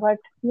careful, but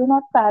you're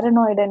not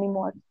paranoid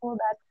anymore. So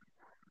that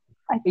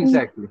I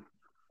think Exactly.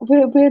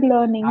 we're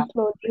learning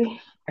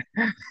slowly.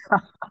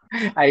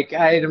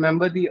 I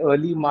remember the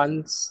early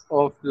months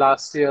of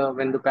last year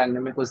when the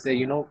pandemic was there,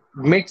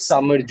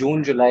 mid-summer,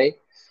 June, July.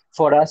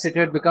 For us, it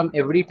had become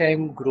every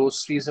time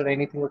groceries or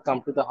anything would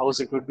come to the house,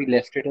 it would be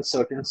left at a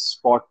certain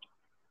spot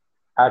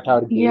at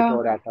our gate Yeah,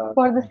 or at our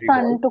for the laundry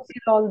sun wall. to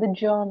kill all the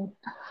germs.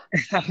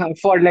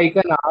 For like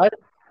an hour,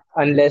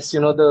 unless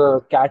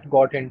the cat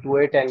got into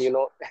it and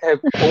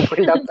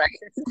opened up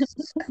packets.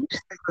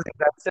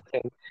 That's the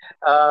thing.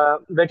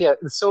 But yeah,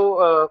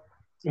 so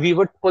we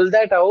would pull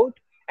that out,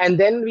 and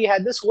then we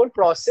had this whole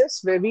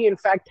process where we in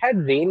fact had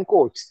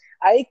raincoats.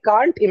 I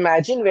can't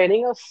imagine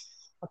wearing a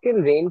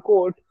fucking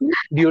raincoat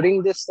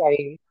during this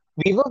time.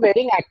 We were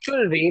wearing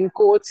actual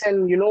raincoats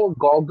and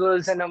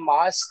goggles and a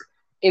mask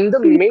in the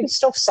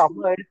midst of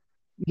summer.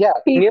 Yeah,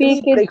 PP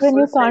nearly kids like when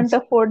full you can't fledged.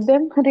 afford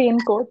them,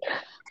 raincoat.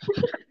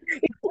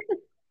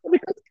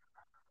 Because,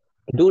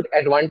 dude,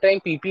 at one time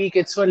PPE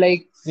kits were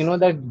like,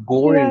 that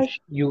gold. Yeah,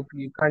 You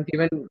can't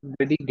even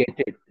really get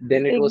it.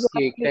 Then it was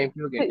the exactly. time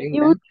you were getting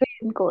Use them.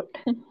 raincoat.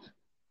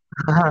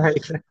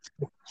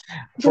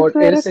 For Just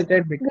wear a else it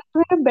had become. just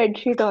wear a bed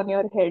sheet on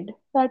your head.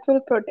 That will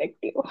protect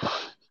you.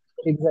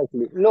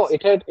 Exactly. No,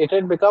 it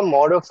had become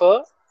more of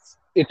a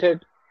it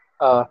had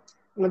uh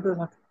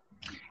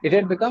it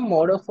had become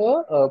more of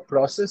a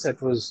process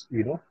that was,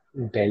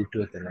 dealt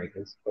with it, I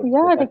guess.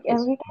 Yeah, But like that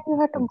was every time you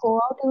had to go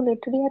out, you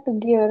literally had to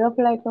gear up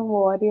like a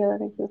warrior.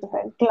 Like you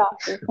had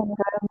glasses and you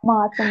had a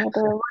mask and you had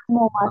to wear one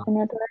more mask and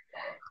you had to wear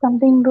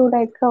something to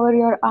like cover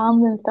your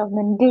arms and stuff,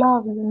 then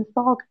gloves and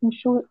socks and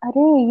shoes.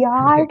 Arey,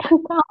 yaar,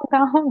 calm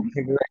down.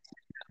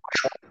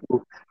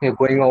 you're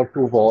going out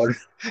to war.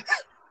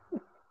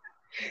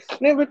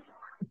 No, but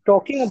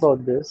talking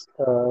about this,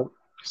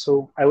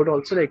 so I would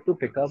also like to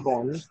pick up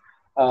on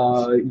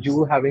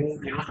you having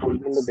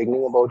told me in the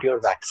beginning about your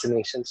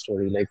vaccination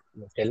story. Like,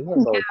 tell me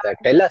about that.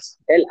 Tell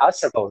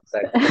us about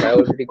that because I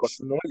already got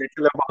to know a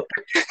little about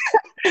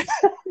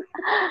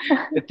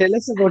it. Tell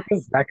us about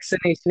your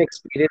vaccination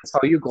experience,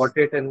 how you got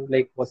it, and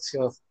like, what's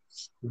your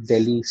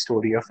Delhi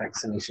story of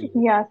vaccination?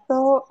 Yeah,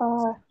 so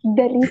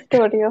Delhi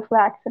story of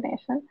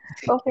vaccination.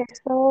 Okay,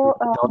 so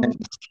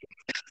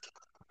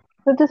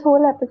this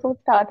whole episode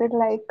started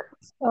like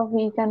a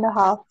week and a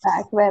half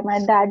back, where my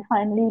dad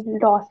finally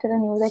lost it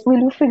and he was like, "Will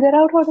you figure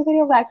out how to get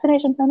your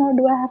vaccination done, or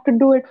do I have to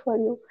do it for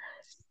you?"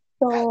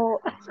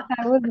 So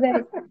I was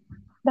like,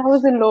 that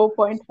was a low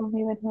point for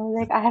me when he was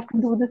like, "I have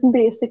to do this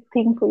basic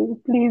thing for you.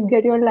 Please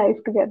get your life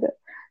together."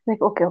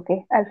 Like, okay,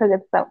 okay, I'll figure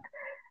this out.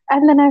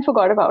 And then I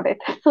forgot about it.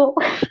 So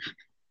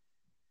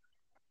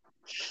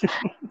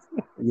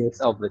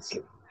Yes,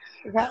 obviously.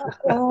 yeah,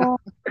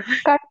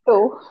 cut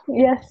to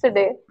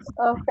yesterday.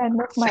 A friend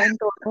of mine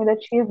told me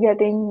that she's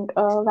getting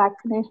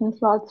vaccination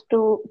slots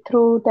to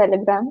through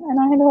Telegram, and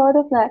I had heard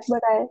of that,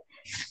 but I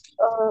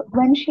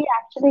when she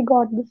actually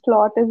got the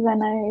slot is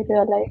when I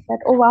realized that,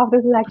 oh wow,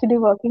 this is actually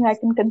working. I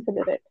can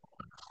consider it.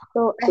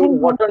 So I So, had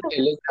what gone on to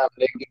Telegram?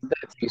 Like, give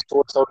that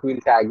resource out.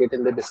 We'll tag it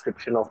in the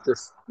description of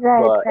this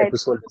right, right.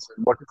 episode as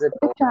well. What is it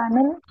The about?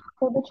 channel,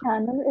 so the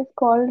channel is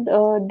called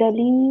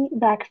Delhi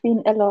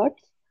Vaccine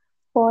Alerts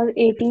for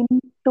 18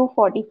 to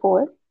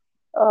 44.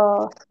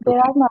 There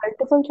are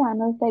multiple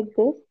channels like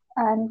this,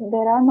 and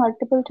there are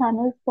multiple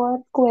channels for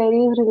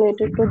queries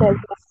related to Delhi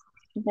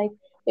vaccination. Like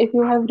if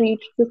you have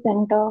reached the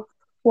center,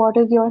 what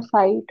is your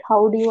site?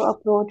 How do you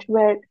approach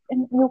where?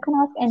 And you can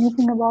ask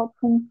anything about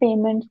from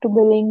payments to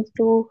billings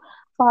to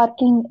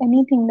parking,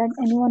 anything that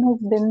anyone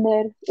who's been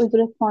there is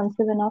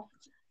responsive enough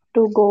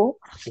to go.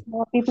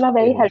 People are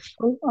very Mhm.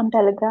 helpful on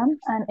Telegram,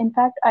 and in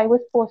fact, I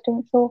was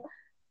posting. So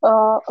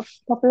a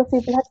couple of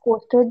people had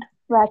posted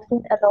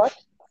vaccine alerts.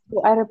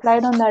 So I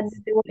replied on that.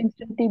 They were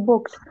instantly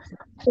booked.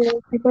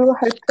 So people were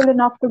helpful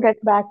enough to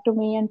get back to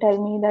me and tell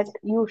me that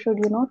you should,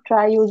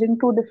 try using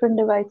two different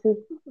devices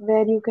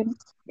where you can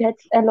get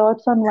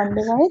alerts on one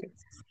device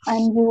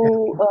and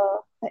you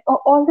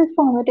all this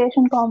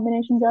permutation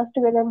combination just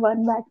to get a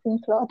one vaccine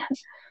slot.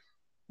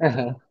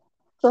 Uh-huh.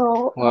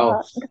 So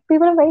Wow.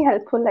 people are very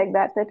helpful like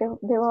that. That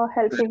they were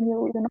helping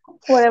you,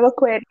 whatever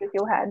queries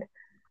you had.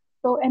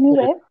 So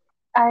anyway,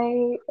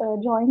 I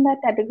joined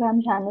that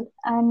Telegram channel,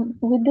 and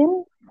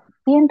within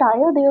the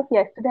entire day of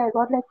yesterday, I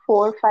got like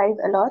 4 or 5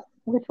 alerts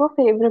which were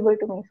favorable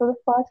to me. So the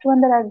first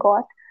one that I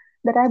got,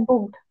 that I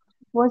booked,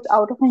 was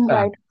out of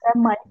Uh-huh. anxiety. I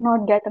might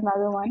not get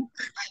another one.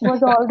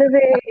 Was all the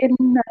way in.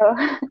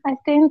 I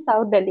stay in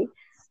South Delhi,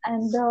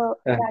 and the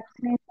Uh-huh.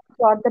 vaccination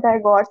slot that I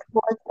got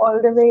was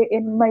all the way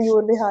in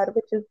Mayur Vihar,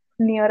 which is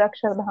near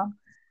Akshardham,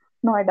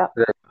 Noida.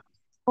 Right.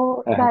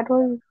 So Uh-huh. that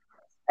was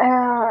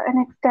an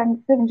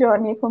extensive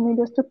journey for me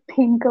just to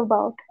think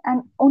about.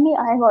 And only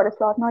I got a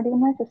slot, not even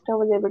my sister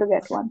was able to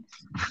get one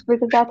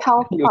because that's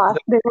how You were fast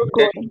the they were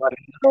dead going. one.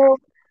 So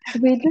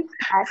we just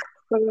sat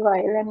for a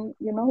while and,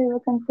 we were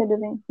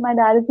considering. My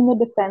dad is in the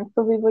defense,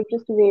 so we were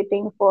just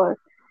waiting for,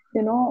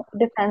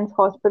 defense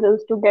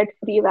hospitals to get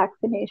free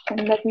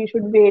vaccination, that we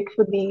should wait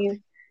for these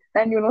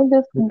and,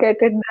 just get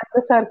it done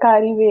the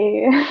Sarkari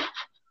way.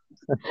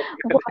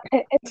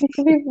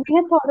 We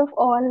had thought of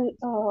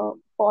all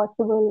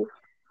possible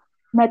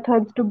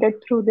methods to get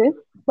through this.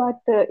 But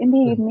in the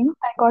evening,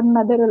 I got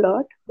another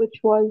alert, which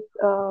was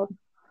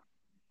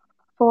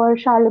for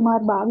Shalimar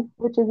Bagh,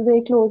 which is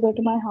way closer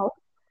to my house.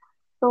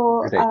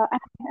 So, Right.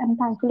 and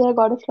thankfully, I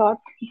got a slot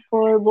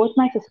for both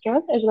my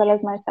sisters as well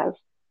as myself.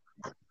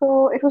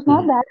 So it was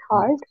not Mhm. that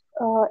hard.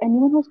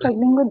 Anyone who's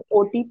struggling with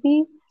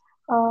OTP,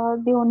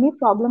 the only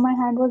problem I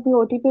had was the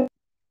OTP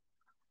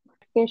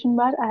notification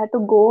bar. I had to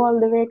go all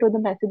the way to the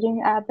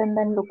messaging app and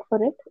then look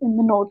for it in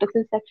the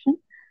notices section.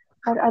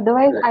 But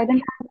otherwise, Right. I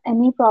didn't have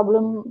any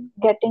problem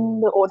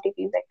getting the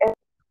OTPs. Like every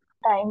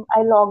time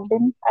I logged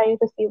in, I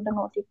received an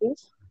OTP,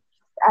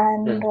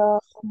 and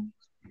Mhm.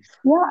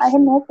 yeah, I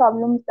had no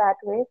problems that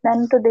way.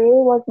 Then today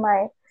was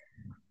my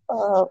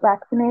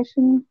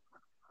vaccination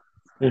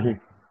Mhm.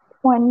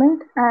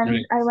 appointment, and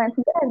Right. I went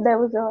there. There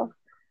was a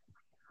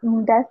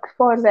desk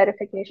for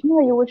verification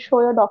where you would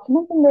show your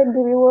documents and they'd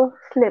give you a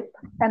slip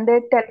and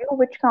they'd tell you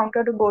which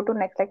counter to go to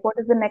next, like what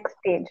is the next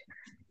stage.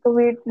 So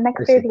we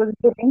next I stage see. was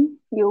billing.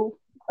 You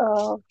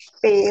uh,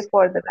 pay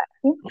for the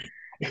vaccine.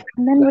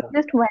 And then we Uh-huh.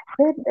 just went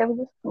there. There was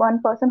just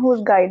one person who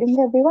was guiding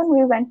everyone.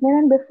 We went there,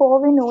 and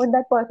before we knew it,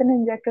 that person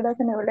injected us,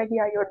 and they were like,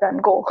 "Yeah, you're done.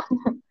 Go."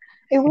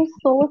 It was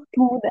so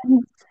smooth,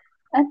 and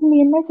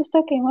me and my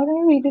sister came out,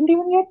 and we didn't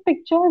even get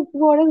pictures.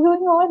 What is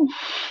going on?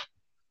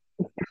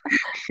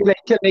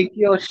 like,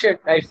 yo,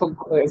 shit, I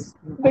forgot. Because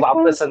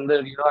Vapas andar,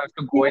 I have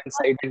to you go know what?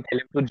 inside and tell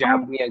him to I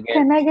jab me again.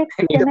 can I get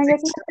I need a can I get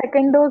my picture.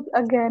 second dose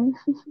again?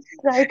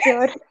 Right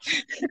here.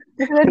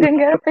 Because I didn't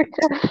get a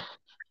picture.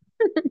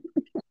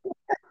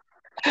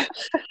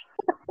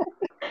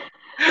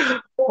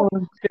 Oh,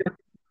 shit.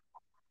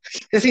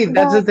 You see,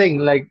 that's the But thing.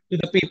 Like, to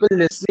the people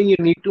listening, you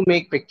need to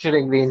make picture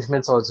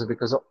arrangements also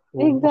because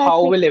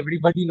how exactly. will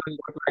everybody know you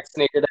got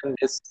vaccinated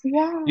unless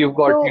Yeah. you've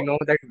got, So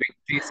that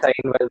victory sign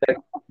where that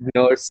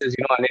nurse is,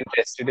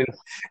 uninterested in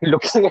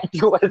looking at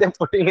you while they're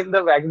putting in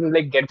the vaccine,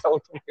 like, get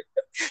out of here.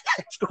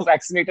 I have to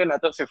vaccinate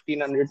another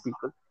 1,500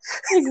 people.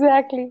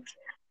 exactly.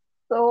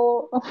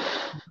 So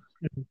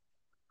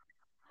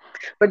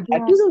But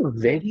that yeah, is a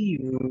very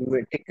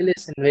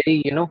meticulous and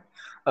very,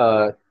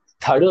 uh,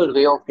 thorough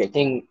way of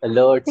getting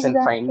alerts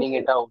and finding exactly.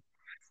 it out.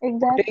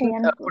 Exactly.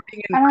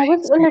 Putting in And I my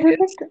was a little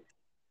experience. bit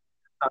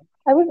uh,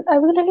 I was a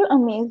little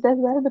amazed as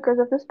well because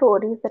of the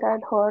stories that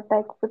I'd heard,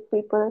 like with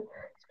people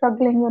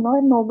struggling,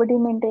 and nobody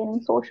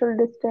maintaining social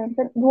distance.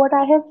 And what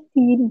I have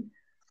seen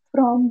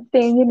from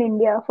staying in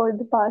India for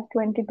the past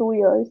 22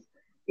 years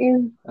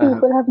is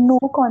uh, people have no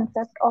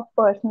concept of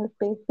personal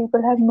space.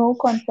 People have no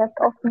concept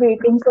of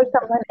waiting for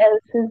someone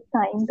else's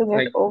time to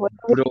get like, over,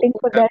 bro, waiting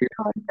for have their you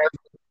turn. ever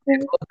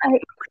been I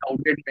in a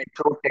crowded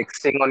metro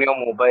texting on your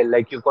mobile?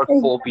 Like, you've got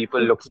four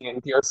people exactly. looking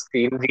into your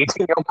screen,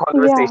 reading your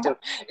Yeah, conversation.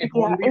 It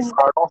yeah, won't be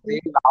far off. They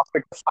exactly. laugh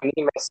at a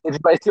funny message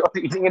while you're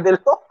reading it. They'll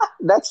go,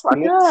 that's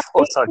funny. Yeah,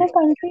 Oh, sorry.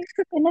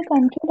 in a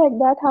country like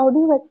that, how do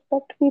you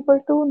expect people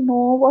to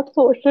know what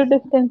social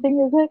distancing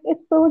is? Like,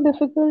 it's so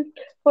difficult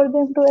for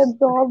them to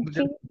absorb. Bro,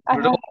 Ki, I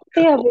bro, have to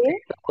stay away in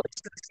the from.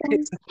 person's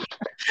face.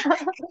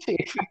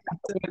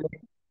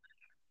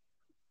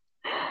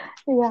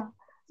 Yeah,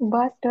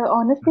 but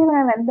honestly, when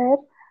I went there,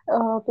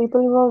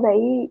 people were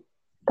very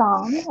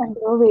calm and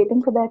they were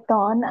waiting for their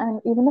turn,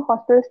 and even the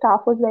hospital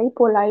staff was very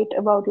polite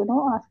about,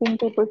 asking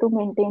people to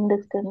maintain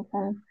distance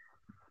and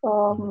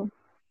um,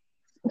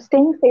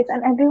 staying safe.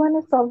 And everyone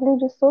is probably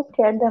just so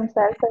scared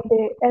themselves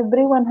that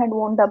everyone had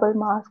worn double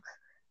masks.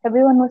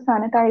 Everyone was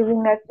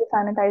sanitizing at the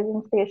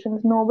sanitizing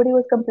stations. Nobody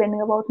was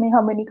complaining about me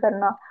how many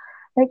karna.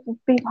 Like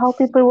how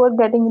people were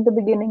getting in the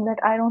beginning that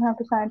I don't have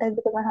to sanitize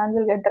because my hands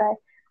will get dry.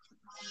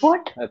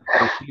 What?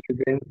 Thankfully, you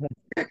didn't.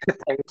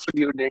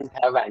 Thankfully, you didn't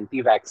have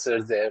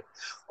anti-vaxxers there,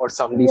 or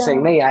somebody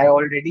saying, Yeah, "No, I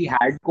already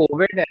had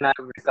COVID and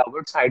I've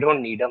recovered, so I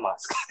don't need a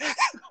mask."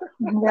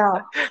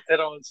 yeah. There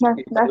are also That's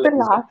people that's the like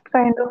that. last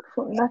kind of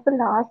that's the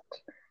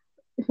last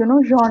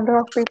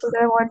genre of people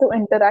that I want to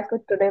interact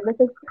with today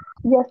because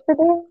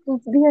yesterday,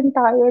 the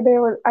entire day,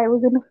 I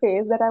was in a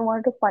phase that I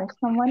wanted to punch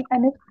someone,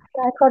 and if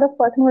that sort of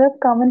person would have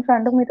come in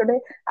front of me today,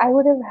 I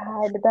would have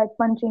had that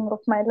punching of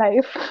my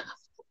life.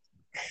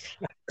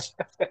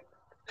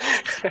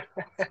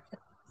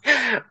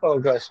 Oh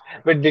gosh.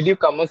 But did you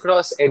come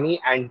across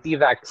any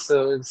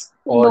anti-vaxxers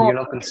or, No,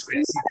 India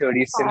conspiracy doesn't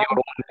theories in have your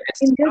own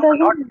list? India No,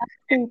 not doesn't have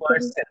in people.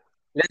 person.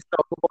 Let's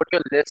talk about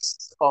your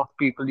list of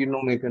people,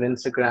 maybe on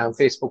Instagram,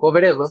 Facebook, or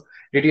wherever.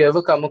 Did you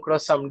ever come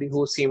across somebody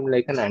who seemed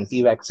like an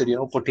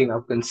anti-vaxxer, putting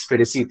up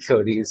conspiracy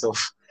theories of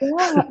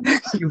Yeah,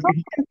 you not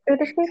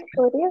conspiracy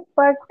theories,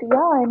 but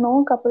yeah, I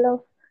know a couple of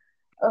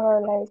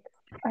like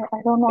I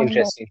don't want names.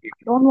 interesting I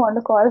people? don't want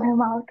to call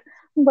them out,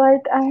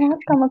 but I have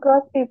come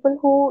across people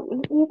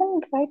who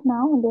even right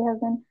now they have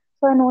been.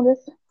 So I know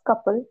this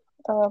couple,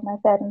 my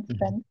parents'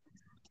 friends.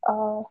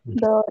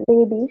 The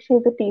lady,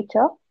 she's a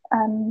teacher,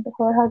 and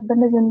her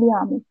husband is in the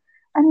army,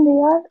 and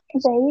they're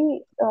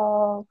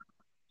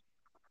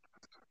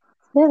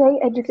very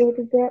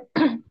educated.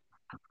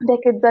 Their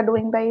kids are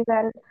doing very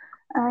well,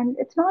 and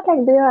it's not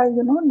like they are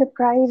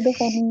deprived of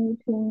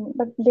anything,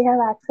 but they have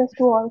access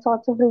to all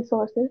sorts of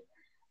resources,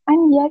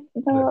 and yet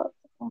the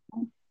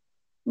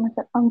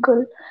मतलब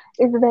uncle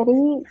is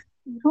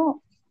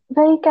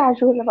very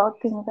casual about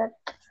things that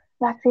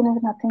vaccine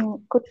is nothing,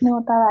 कुछ नहीं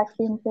होता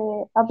vaccine से,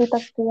 अभी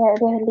तक तो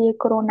रह लिए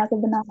कोरोना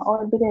के बिना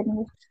और भी रह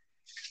लेंगे.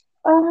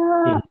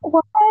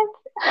 What?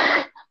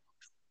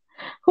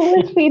 Who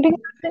is feeding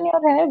this in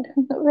your head?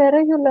 Where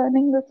are you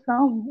learning this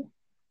from?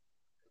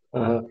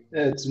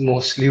 It's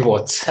mostly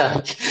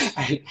WhatsApp.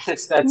 I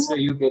guess that's No, where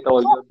you get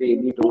all no, your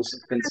daily maybe dose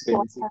of it's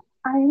conspiracy. WhatsApp.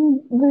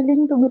 I'm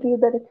willing to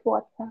believe that it's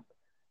WhatsApp.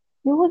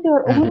 Use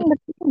your own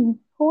brain.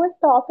 Who is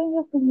stopping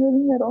you from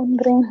using your own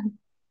brain?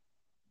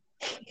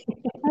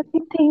 That's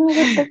the thing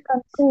with this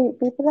country.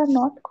 People are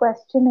not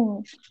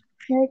questioning.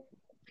 Like,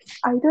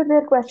 either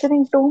they're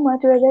questioning too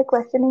much or they're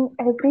questioning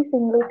every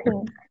single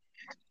thing.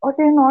 Or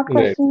they're not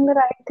Right. questioning the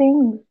right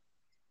things.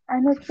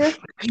 And it's just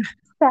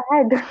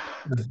sad.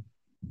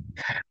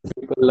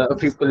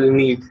 People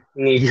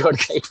need your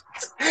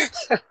guidance.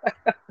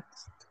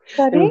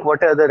 Sorry? And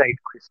what are the right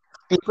questions?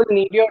 People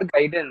need your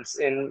guidance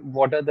in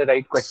what are the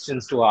right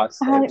questions to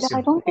ask, I I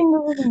assume. don't think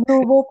this is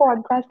Bruvo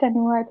podcast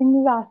anymore. I think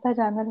this is Asta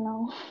channel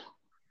now.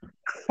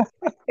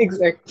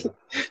 Exactly.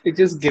 It's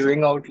just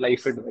giving out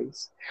life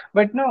advice.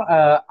 But no,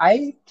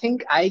 I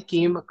think I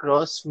came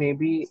across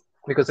maybe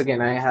because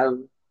again, I have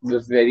a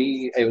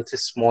very, I would say,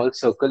 small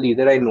circle.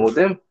 Either I know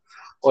them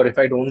or if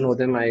I don't know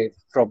them, I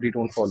probably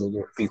don't follow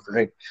those people,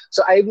 right?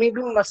 So I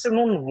maybe must have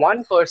known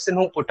one person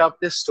who put up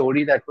this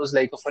story that was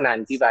like of an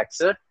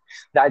anti-vaxxer,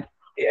 that,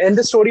 and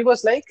the story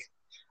was like,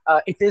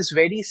 it is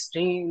very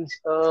strange.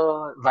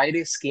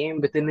 Virus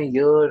came within a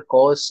year,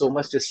 caused so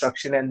much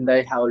destruction, and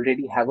I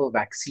already have a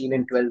vaccine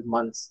in 12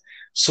 months.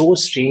 So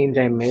strange.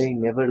 I may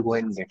never go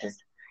and get it.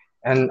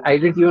 And I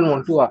didn't even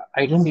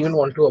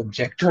want to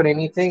object or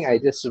anything. I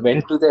just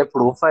went to their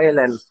profile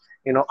and,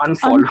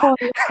 unfollowed. Unfollow.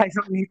 I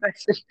don't need that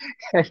shit.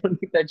 I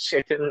don't need that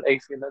shit in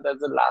life. That's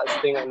the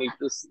last thing I need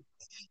to see.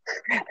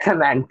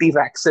 An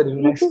anti-vaxxer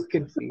in my This is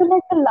fucking this feed. is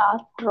like the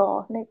last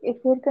straw. Like if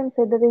you're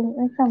considering,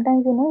 like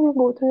sometimes you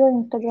go through your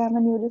Instagram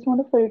and you just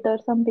want to filter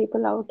some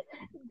people out.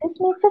 This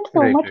makes it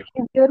so Right, much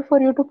right. easier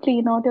for you to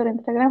clean out your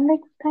Instagram.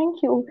 Like,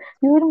 thank you.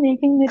 You are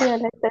making me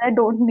realize that I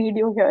don't need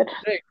you here.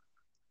 Right.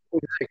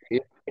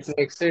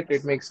 Exactly.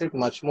 It makes it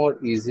much more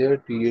easier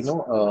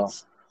to,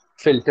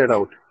 filter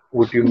out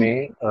what you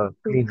may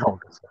clean out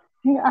as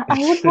Yeah, I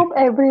would well. hope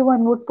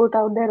everyone would put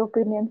out their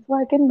opinions so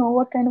I can know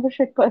what kind of a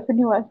shit person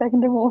you are so I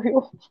can remove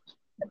you.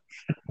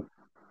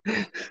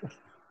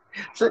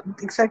 So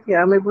exactly,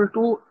 I'm able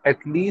to at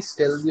least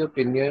tell the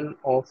opinion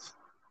of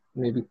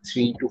maybe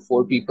 3 to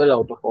 4 people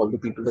out of all the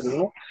people that I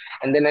know,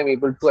 and then I'm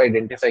able to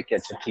identify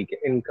कैसे ठीक है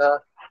इनका,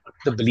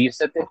 the beliefs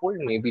that they hold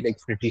may be like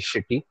pretty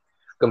shitty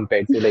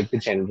compared to like the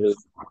general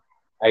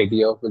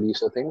idea of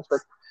beliefs or things, but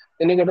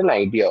then you get an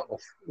idea of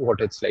what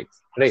it's like,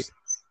 right?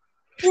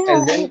 Yeah,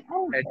 And then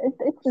and at,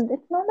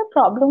 it's not a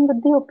problem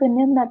with the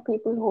opinion that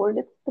people hold.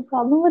 It's the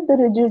problem with the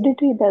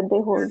rigidity that they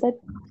hold. That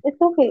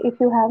it's okay if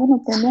you have an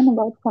opinion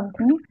about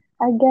something.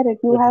 I get it.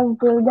 You have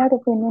built that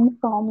opinion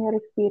from your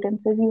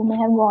experiences. You may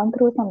have gone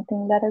through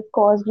something that has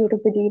caused you to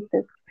believe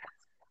this.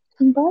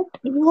 But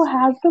you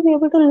have to be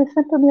able to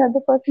listen to the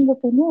other person's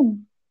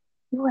opinion.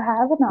 You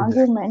have an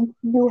argument,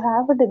 you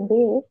have a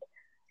debate,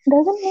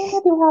 doesn't mean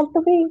that you have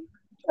to be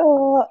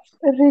uh,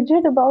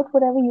 rigid about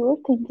whatever you're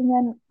thinking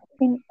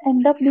and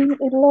end up being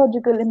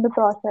illogical in the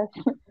process.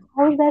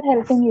 How is that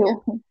helping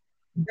you?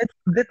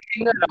 the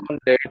thing around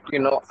it,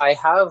 I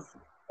have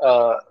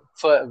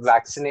for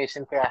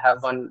vaccination, I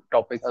have one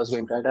topic I was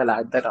going to add. I'll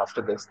add that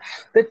after this.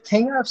 The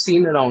thing I've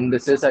seen around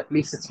this is, at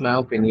least it's my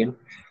opinion,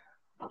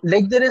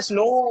 like there is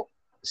no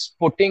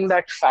putting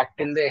that fact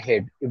in their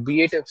head,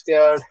 be it if they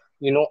are,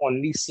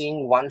 only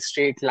seeing one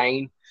straight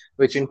line,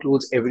 which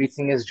includes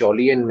everything is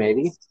jolly and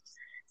merry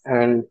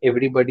and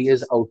everybody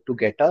is out to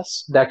get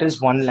us. That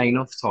is one line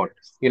of thought.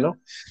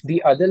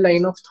 The other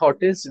line of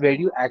thought is where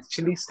you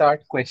actually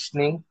start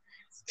questioning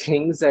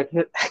things that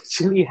are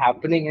actually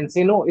happening and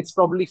say, no, it's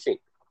probably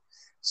fake.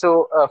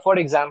 So, for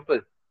example,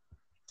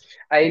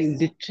 I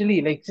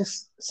literally, like,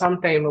 just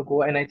some time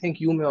ago, and I think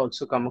you may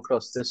also come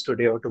across this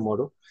today or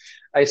tomorrow.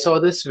 I saw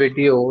this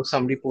video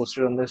somebody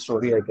posted on their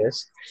story, I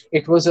guess.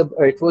 It was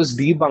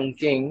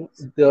debunking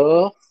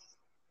the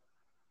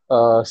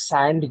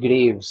sand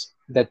graves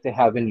that they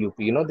have in UP.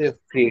 They've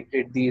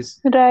created these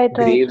Right, right,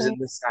 graves in right.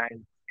 the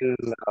sand near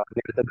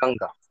the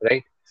Ganga,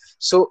 right?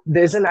 So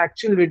there's an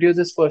actual video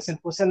this person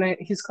posted, and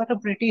he's got a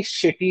pretty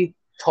shitty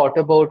thought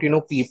about,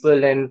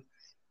 people and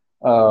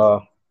uh,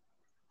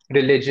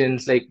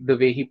 religions, like the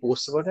way he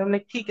posts about it. I'm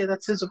like, okay,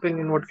 that's his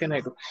opinion. What can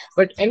I do?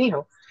 But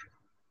anyhow,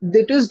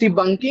 that is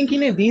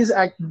debunking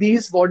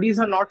these bodies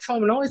are not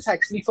from now. It's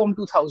actually from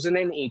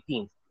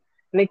 2018.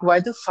 Like, why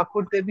the fuck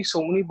would there be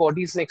so many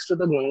bodies next to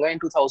the Ganga in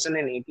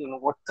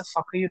 2018? What the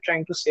fuck are you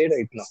trying to say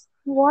right now?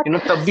 What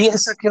तब भी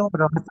ऐसा क्यों हो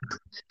रहा था?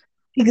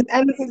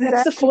 And that's the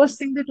exactly? first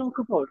thing they talk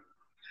about.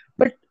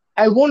 But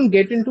I won't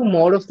get into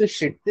more of the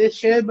shit they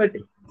share. But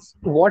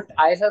what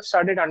I have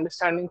started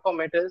understanding from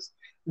it is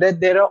that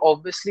there are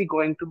obviously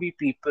going to be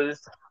people.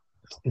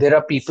 There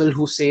are people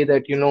who say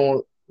that,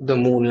 the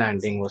moon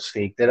landing was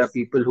fake. There are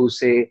people who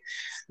say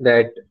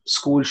that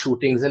school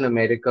shootings in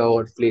America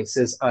or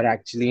places are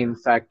actually, in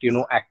fact,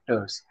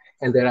 actors,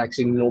 and there are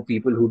actually no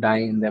people who die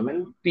in them,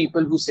 and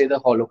people who say the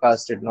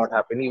Holocaust did not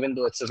happen, even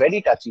though it's a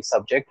very touchy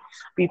subject.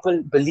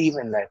 People believe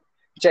in that.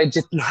 चाहे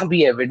जितना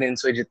भी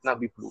evidence हो, जितना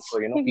भी proof हो,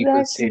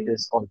 people say it Exactly.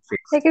 is all fake.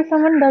 Like if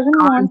someone doesn't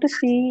want Can't. to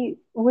see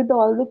with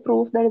all the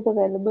proof that is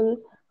available,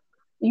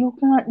 you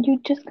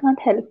just can't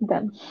help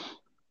them.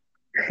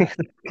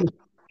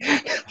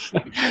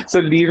 So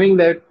leaving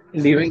them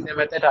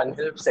at that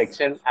unhelped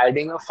section,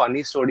 adding a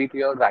funny story to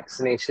your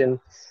vaccination,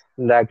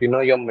 that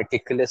your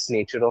meticulous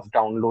nature of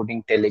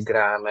downloading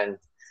Telegram and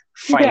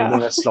Yeah.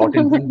 finding a slot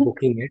and then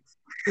booking it.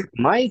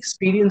 My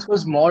experience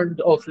was more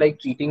of like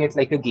treating it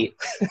like a game.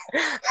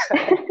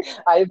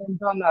 I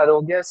went on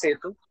Arogya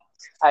Setu.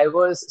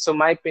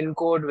 My PIN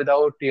code,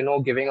 without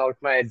giving out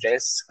my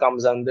address,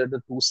 comes under the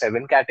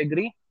 27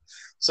 category.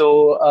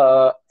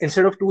 So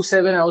instead of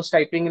 27, I was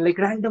typing in like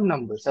random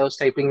numbers. I was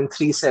typing in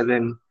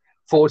 37,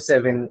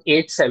 47,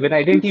 87.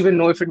 I didn't even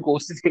know if it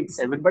goes to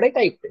 87, but I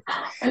typed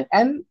it.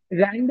 And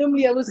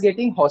randomly, I was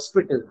getting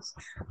hospitals.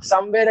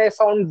 Somewhere I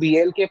found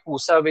BLK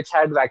Pusa, which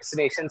had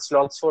vaccination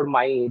slots for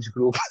my age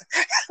group.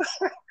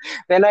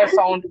 Then I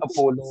found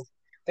Apollo.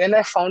 Then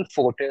I found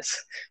photos.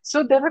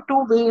 So there are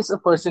two ways a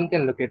person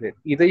can look at it.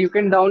 Either you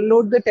can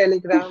download the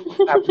Telegram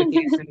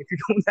application if you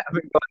don't have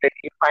it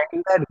already,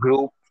 find that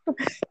group,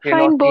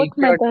 Find both take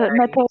your time,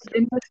 methods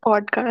in this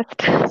podcast.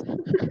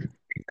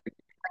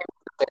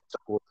 best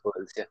of both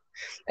worlds. Yeah.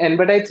 And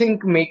but I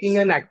think making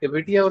an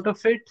activity out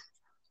of it,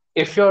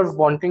 if you're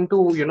wanting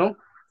to,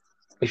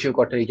 if you've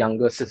got a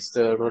younger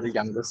sister or a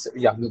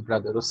younger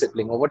brother or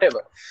sibling or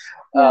whatever,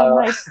 Yeah, uh,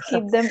 might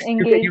keep them you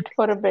engaged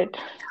for a bit.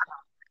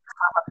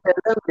 tell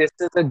them this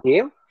is a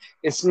game.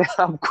 इसमें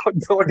आपको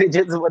दो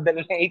digits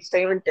बदलने हैं each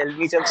time and tell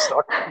me जब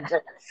slot बन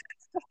जाए.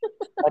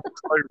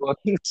 That's called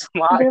working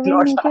smart, जब वो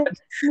not नीचे hard.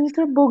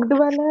 नीचे बुक्ड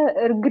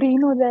वाला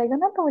ग्रीन हो जाएगा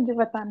ना तो मुझे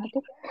बताना,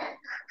 ठीक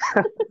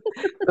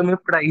तुम्हें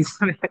प्राइस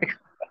मिलेगा.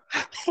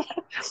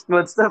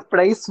 What's the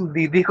price?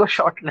 दीदी को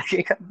शॉट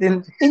लगेगा है?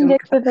 इंजेक्शन.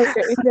 इंजेक्शन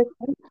लेके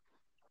injection.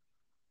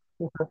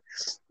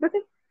 But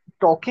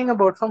talking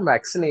about from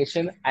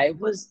vaccination, I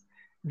was.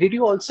 Did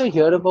you also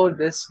hear about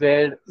this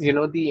where,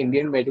 the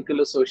Indian Medical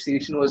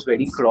Association was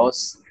very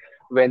cross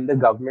when the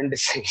government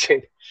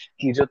decided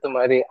कि जो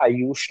तुम्हारे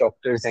Ayush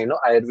doctors हैं,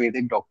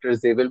 Ayurvedic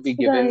doctors, they will be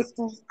given Right,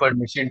 right,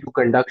 permission to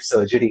conduct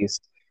surgeries.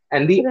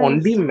 And the right.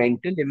 only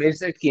mental image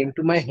that came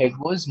to my head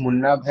was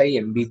Munna Bhai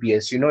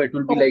MBBS. It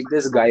will be Oh, like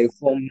this guy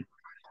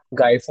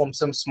from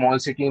some small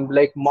city and be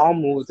like,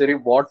 Mamu,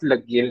 तेरी what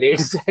लगी है, late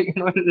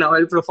जा, now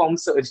I'll perform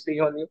surgery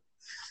on you.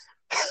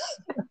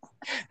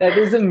 That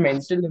is the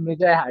mental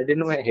image I had in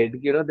my head.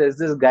 There's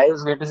this guy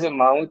who's going to say,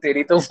 Mamu,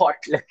 teri to what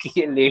lucky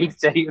hai, late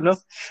chai,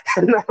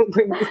 and I'm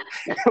going to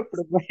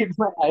provide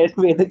my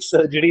Ayurvedic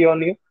surgery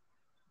on you.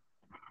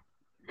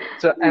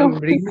 So no. I'm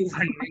really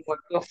wondering what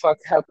the fuck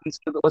happens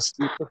to those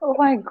people. Oh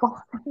my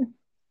God.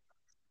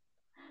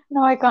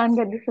 Now I can't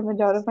get this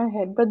image out of my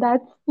head, but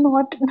that's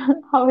not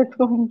how it's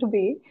going to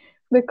be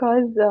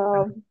because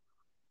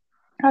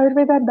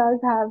Ayurveda does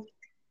have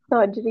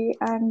surgery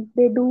and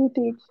they do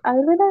teach.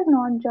 Ayurveda is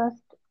not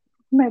just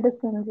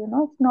medicines,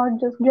 it's not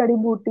just jadi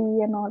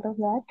booty and all of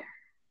that.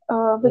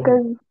 Mhm.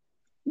 Because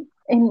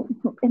in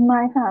in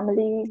my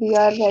family, we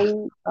are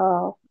very,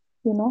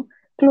 you know,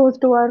 close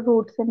to our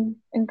roots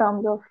in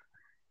terms of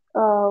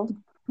uh,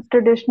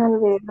 traditional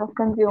ways of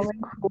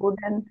consuming food,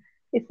 and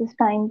it's just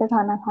time pe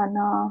khana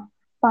khana,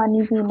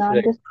 pani peena,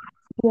 Right. just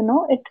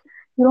it.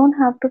 You don't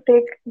have to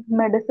take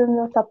medicines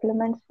or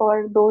supplements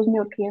for those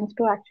nutrients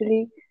to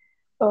actually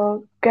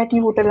get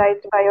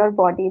utilized by your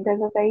body. Right.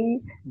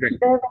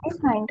 There are very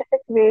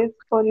scientific ways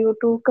for you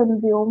to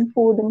consume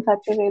food in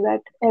such a way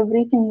that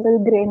every single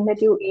grain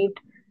that you eat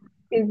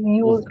is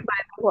used Mhm. by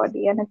the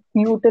body and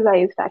it's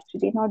utilized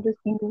actually, not just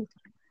used.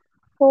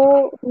 So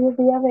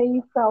we are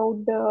very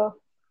proud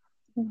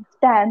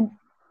stands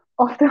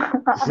of the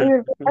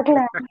Ayurveda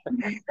clan.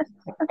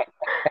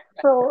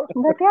 So,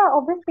 but yeah,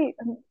 obviously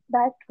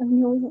that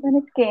news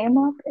when it came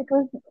up, it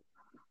was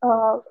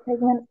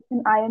like when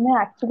IMA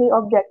actually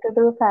objected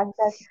to the fact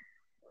that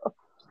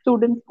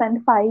students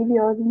spend 5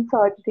 years in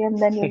surgery and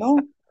then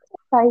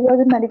 5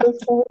 years in medical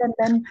school and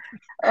then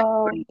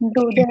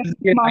do their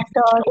Indian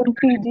masters and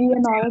PG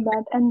and all of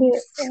that, and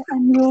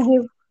you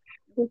give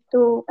this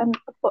to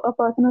a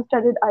person who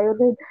studied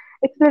Ayurveda.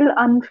 It's a little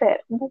unfair.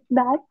 But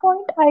that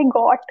point I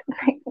got.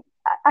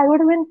 I would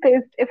have been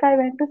pissed if I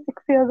went to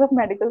 6 years of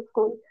medical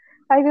school,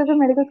 5 years of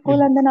medical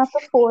school, and then after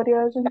 4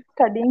 years in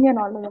studying and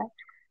all of that.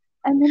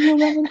 And then you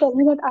come and tell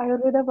me that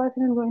Ayurveda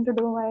person is going to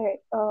do my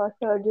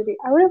surgery.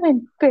 I would have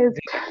been pissed.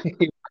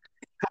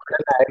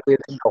 an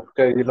Ayurvedic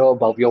doctor,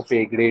 above your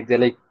pay grade. They're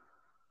like,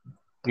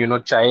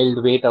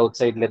 child, wait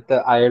outside. Let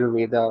the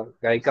Ayurveda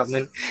guy come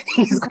in.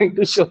 He's going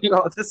to show you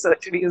how the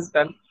surgery is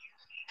done.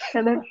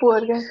 And that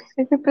poor guy.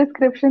 If a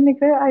prescription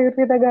लिख रहे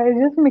Ayurveda guy is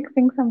just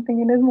mixing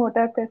something in his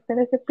मोटा pestle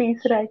ऐसे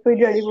piece रहा है कोई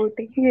जड़ी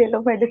बूटी ये लो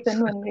medicine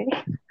बन गई.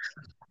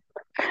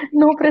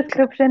 No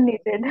prescription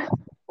needed.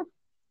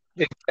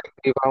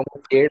 Exactly, वहाँ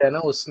वो पेड़ है ना,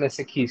 उसमें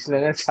से खींच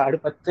लेना चार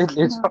पत्ते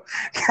ले हाँ. जाओ.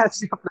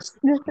 That's your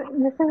prescription. जैसे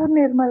जैसे वो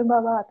निर्मल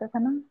बाबा आता था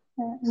ना,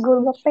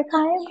 गोलगप्पे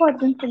खाए बहुत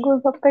दिन से,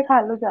 गोलगप्पे खा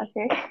लो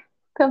जाके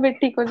तबीयत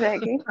ठीक हो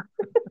जाएगी.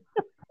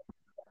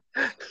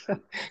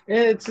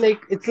 Yeah, it's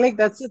like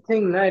that's the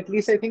thing. Now, at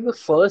least I think the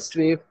first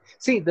wave.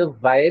 See, the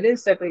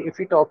virus that if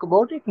we talk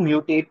about it,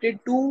 mutated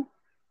to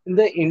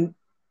the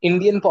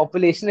Indian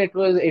population.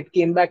 It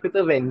came back with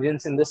a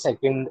vengeance in the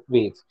second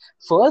wave.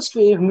 First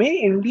wave, may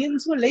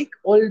Indians were like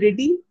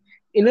already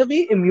in a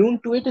way immune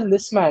to it in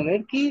this manner.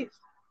 Ki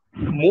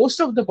most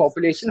of the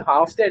population,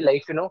 half their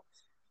life,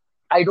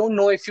 I don't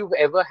know if you've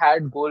ever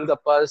had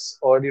golgappas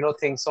or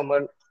things from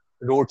a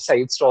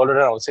roadside stall or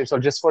an outside or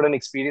just for an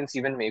experience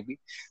even maybe.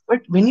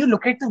 But when you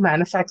look at the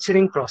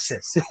manufacturing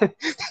process,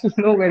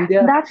 when they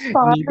are That's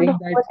part of the kneading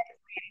that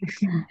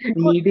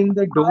whole kneading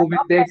the dough part with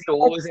of their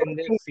medical toes and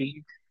their school.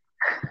 feet,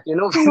 when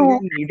they're No,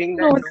 kneading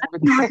no, that dough that's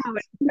with not their how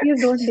it.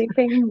 Please don't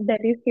defame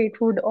Delhi street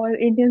food or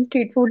Indian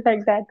street food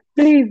like that.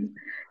 Please,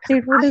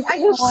 street food is I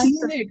have seen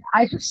awesome. it.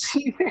 I have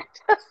seen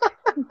it.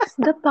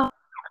 The power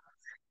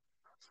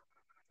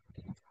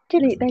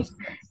actually, like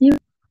you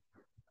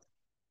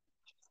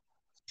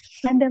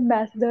brand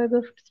ambassadors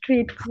of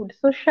street food.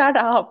 So shut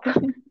up.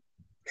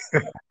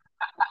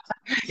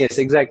 Yes,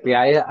 exactly.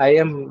 I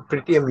am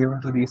pretty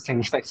immune to these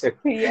things myself.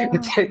 Yeah.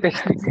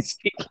 Technically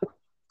speaking,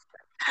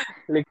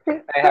 like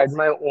I So had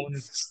my own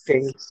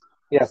things.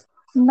 Yeah.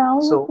 now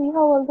you So see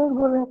how all those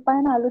Golgappa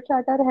and Aloo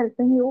Chaat are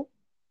helping you.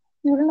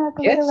 You didn't have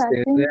to get a yes,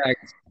 vaccine.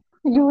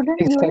 You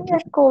didn't exactly.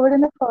 get COVID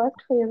in the first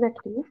phase at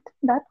least.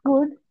 That's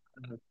good.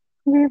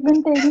 We've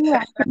been taking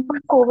vaccine for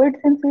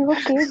COVID since we were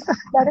kids.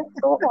 That is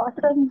so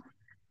awesome.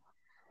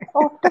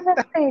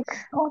 Optimistic.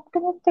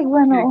 Optimistic,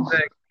 Vano.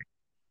 Exactly.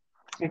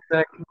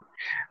 Exactly.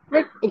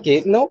 But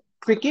okay, now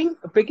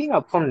picking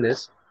up from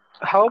this,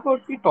 how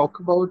about we talk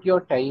about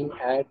your time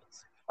at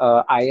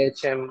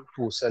IHM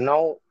Pusa?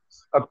 Now,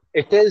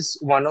 it is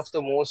one of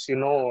the most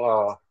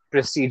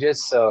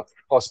prestigious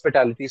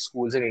hospitality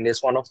schools in India.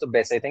 It's one of the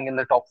best, I think, in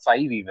the top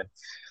five even.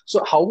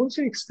 So, how was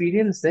your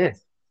experience there?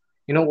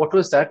 What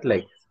was that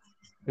like?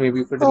 Maybe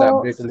you could So,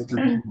 elaborate a little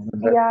bit yeah, more on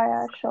that.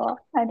 yeah, sure.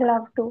 I'd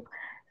love to.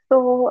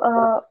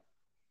 So,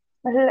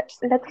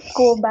 let's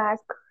go back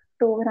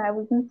to when I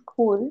was in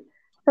school.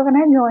 So, when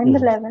I joined the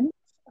Mhm. 11th,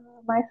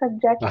 my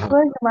subjects Uh-huh.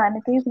 were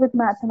humanities with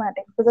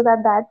mathematics because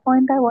at that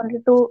point I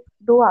wanted to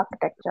do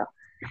architecture.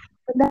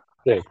 But then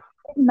Right.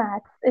 in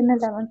maths in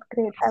 11th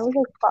grade, I was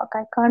like, fuck,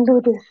 I can't do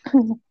this.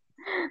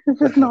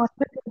 This is not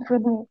the thing for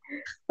me.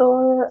 So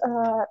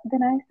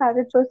then I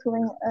started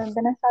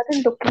then I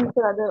started looking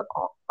for other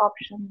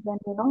options.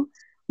 And,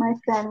 my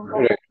friends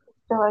and Right.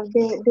 my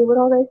sisters, they were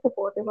all very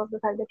supportive of the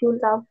fact that you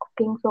love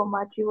cooking so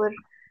much. You were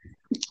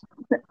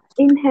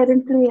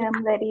inherently,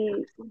 I'm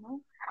very,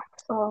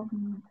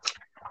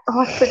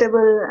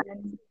 hospitable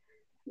and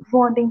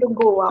wanting to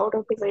go out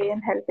of the way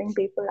and helping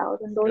people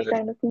out, and those Right.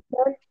 kind of things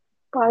are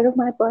part of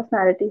my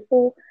personality. So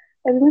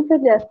everyone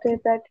suggested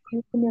that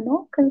you can,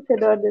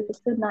 consider this.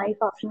 It's a nice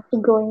option. It's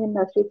a growing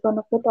industry. It's one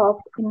of the top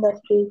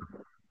industries.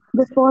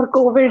 Before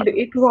COVID,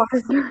 it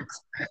was.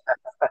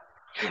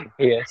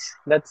 Yes,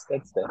 that's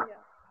there.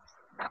 Yeah.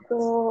 So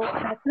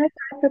that's when I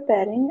started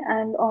preparing,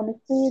 and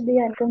honestly, the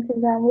entrance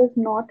exam was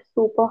not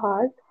super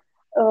hard.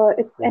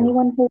 If Mhm.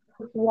 anyone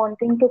who's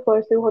wanting to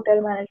pursue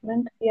hotel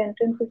management, the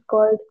entrance is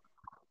called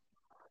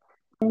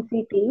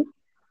NCT,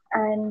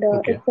 and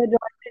Okay. it's a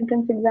joint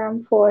entrance exam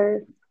for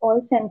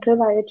all central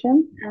IHM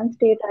and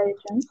state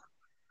IHM.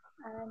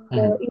 And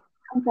Mhm. even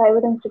some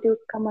private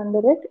institutes come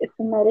under it. It's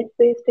a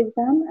merit-based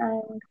exam,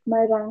 and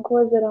my rank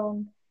was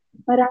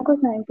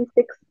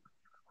 96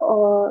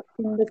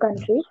 in the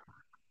country.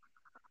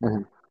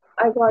 Mhm.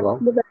 I got Wow.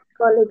 the best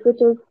college,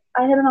 which is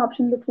I had an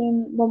option between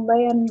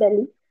Mumbai and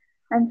Delhi.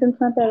 And since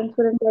my parents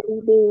were in Delhi,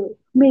 they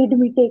made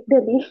me take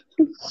Delhi.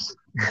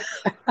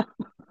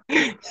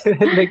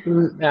 Like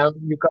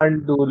you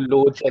can't do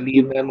low chali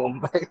in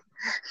Mumbai.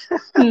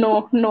 No,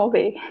 no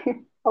way.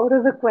 Out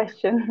of the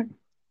question.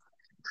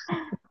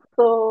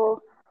 So,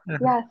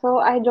 yeah, so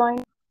I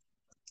joined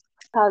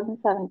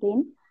 2017,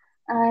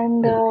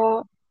 and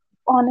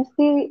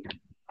honestly,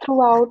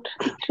 throughout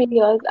 3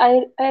 years,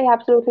 I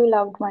absolutely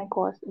loved my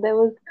course. There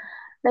was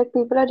like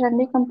people are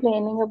generally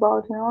complaining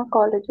about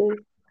colleges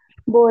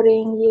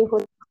boring, ye ho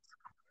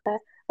jata hai.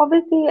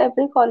 Obviously,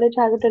 every college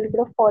has a little bit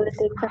of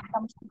politics, and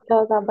some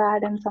teachers are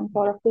bad, and some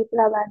sort of people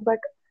are bad. But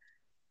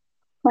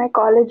my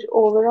college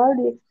overall,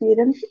 the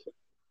experience,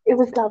 it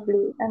was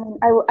lovely. I mean,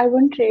 I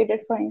wouldn't trade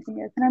it for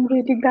anything else, and I'm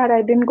really glad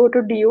I didn't go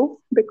to DU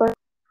because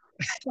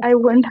I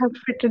wouldn't have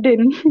fitted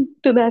in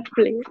to that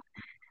place.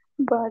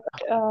 But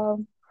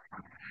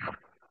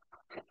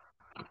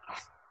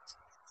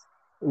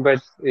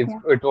But yeah,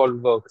 it all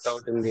worked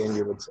out in the end,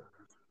 you would say.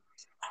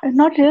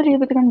 not really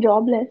because I'm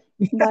jobless.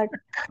 But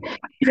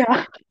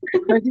yeah,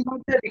 But you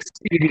got that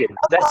experience.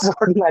 That's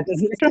what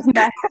matters. from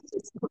that,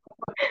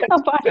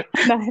 apart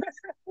from that,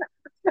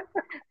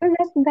 well,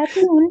 that's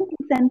the only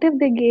incentive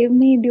they gave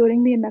me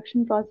during the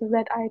induction process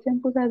that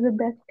IHM has the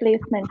best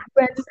placement.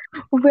 Well,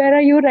 where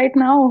are you right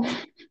now?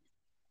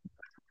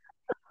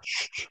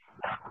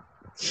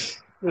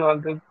 No,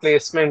 the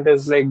placement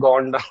is like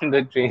gone down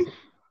the drain.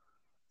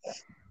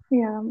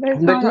 Yeah, but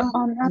it's But not no,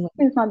 on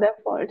it's not their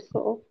fault,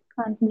 so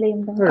can't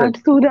blame them. right. Can't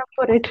sue them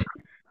for it.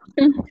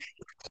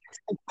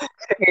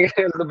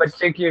 the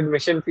बच्चे की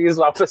admission fees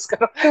वापस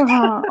करो. तो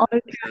हाँ और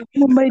क्या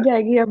मुंबई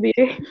जाएगी अब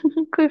ये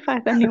कोई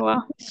फायदा नहीं हुआ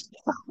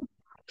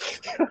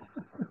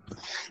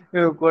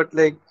You've got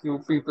like few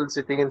people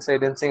sitting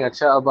inside and saying,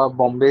 "अच्छा अब आप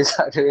बॉम्बे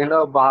जा रहे हो ना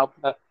अब वहाँ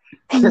अपना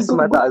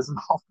किस्मत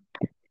आजमाओ."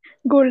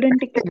 गोल्डन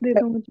टिकट दे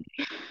दो मुझे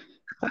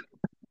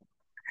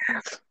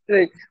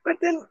Right. But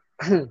then,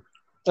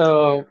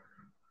 uh,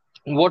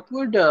 what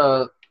would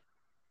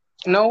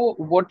now,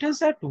 what is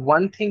that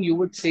one thing you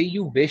would say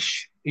you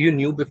wish you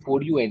knew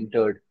before you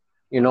entered,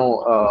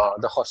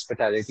 the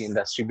hospitality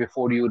industry,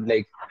 before you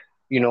like,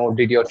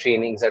 did your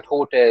trainings at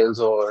hotels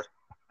or,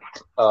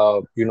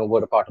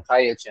 were a part of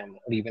IHM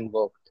or even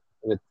worked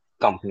with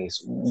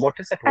companies? What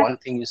is that one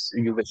thing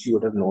you wish you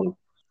would have known?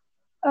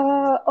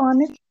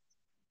 honestly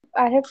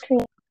I have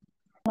trained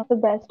one of the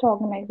best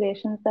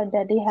organizations that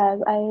Delhi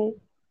has. I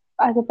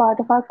as a part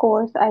of our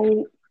course I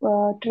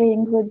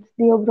trained with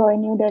the Oberoi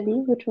New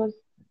Delhi, which was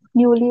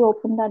newly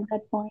opened at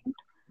that point.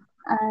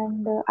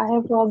 And I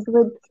have worked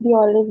with the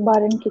Olive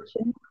Bar and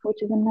Kitchen,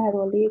 which is in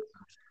Nairobi. It's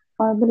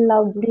one of the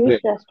loveliest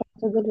Great.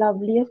 restaurants with the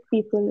loveliest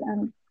people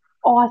and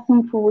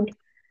awesome food.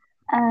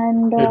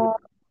 And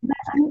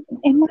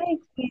in my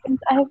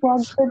experience, I have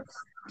worked with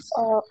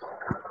uh,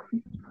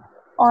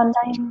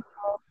 online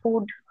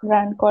food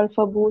brand called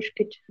Fabush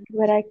Kitchen,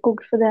 where I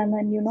cooked for them.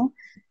 And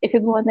if you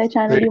go on their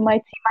channel, Great. you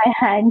might see my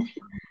hands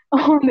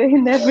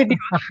in their video.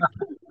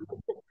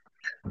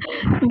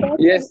 But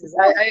Yes, yes,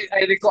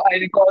 I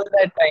recall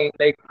that time.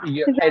 Like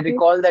I right,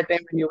 recall that time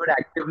when you were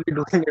actively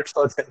doing it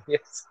for them.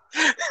 Yes.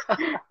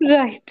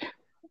 right.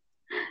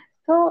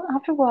 So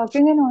after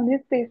working in all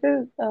these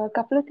places, a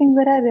couple of things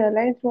that I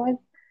realized was,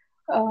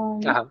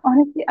 Uh-huh.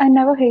 honestly, I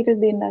never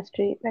hated the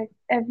industry. Like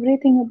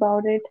everything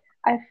about it,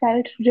 I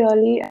felt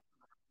really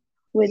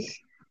with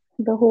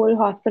the whole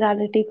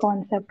hospitality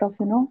concept of,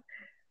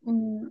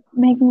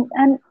 making.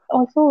 And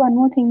also one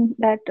more thing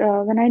that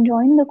when I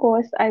joined the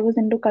course, I was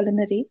into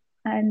culinary,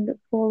 and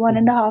for one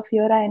and a Mhm. half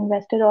year, I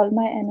invested all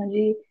my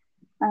energy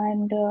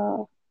and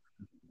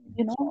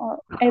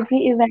every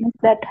event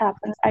that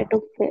happened, I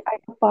took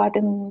part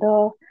in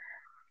the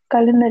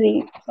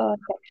culinary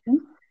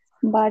section.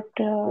 But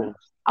Great.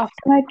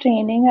 after my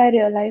training, I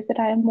realized that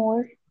I am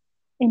more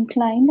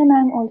inclined and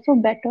I'm also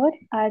better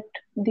at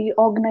the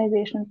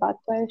organization part.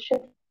 So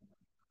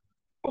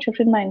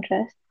shifted my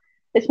interest.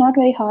 It's not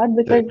very hard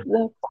because Great.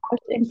 the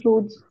course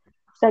includes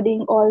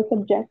studying all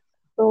subjects.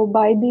 So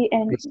by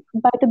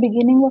the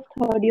beginning of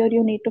third year,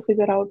 you need to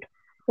figure out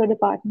your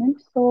department.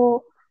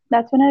 So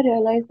that's when I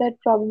realized that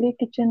probably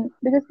kitchen,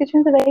 because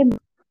kitchen is a very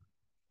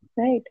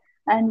right,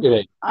 and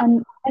Right.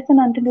 unless and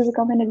until you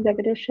become an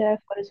executive chef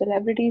or a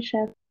celebrity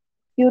chef,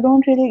 you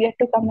don't really get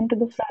to come into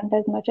the front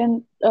as much,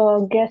 and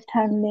guest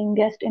handling,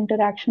 guest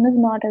interaction is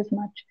not as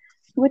much,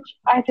 which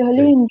I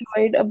really Right.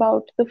 enjoyed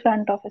about the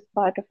front office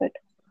part of it.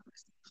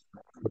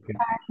 Okay.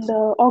 And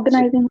So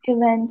organizing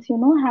events,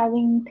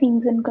 having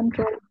things in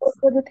control, those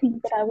were the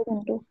things that I was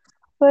into.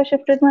 So I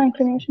shifted my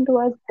inclination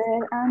towards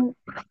there, and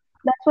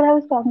that's what I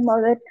was talking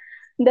about. That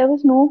there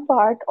was no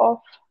part of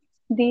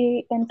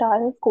the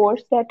entire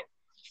course that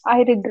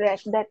I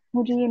regret that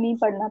मुझे ये नहीं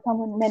पढ़ना था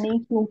मैंने ये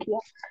क्यों किया.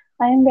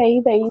 I am very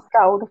very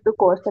proud of the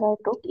course that I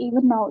took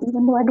even now,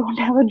 even though I don't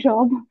have a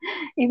job,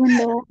 even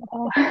though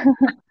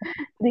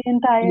the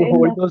entire you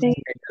hold those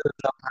industry. medals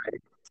up high.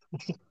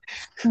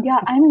 Yeah,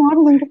 I'm not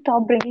going to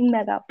stop bringing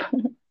that up.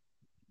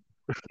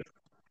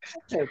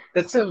 Yeah,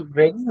 that's a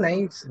very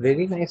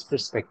nice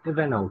perspective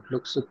and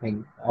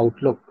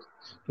outlook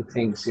to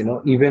things.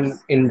 Even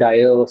in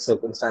dire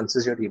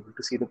circumstances, you're able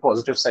to see the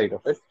positive side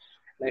of it.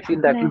 And I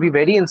feel that will Right. be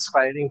very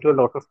inspiring to a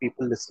lot of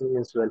people listening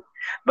as well.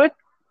 But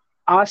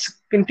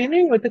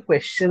continuing with the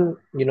question,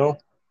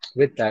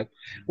 with that,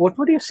 what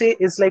would you say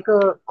is like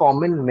a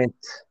common myth,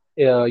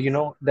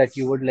 that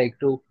you would like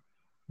to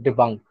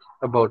debunk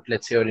about,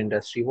 let's say, your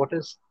industry?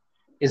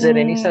 Is there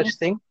any Mm, such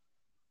thing?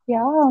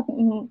 yeah,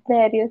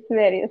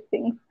 various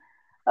things.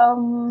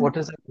 Um, What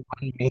is that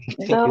one main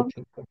thing you the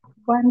think of?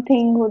 one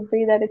thing would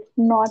be that it's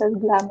not as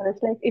glamorous.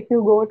 Like if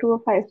you go to a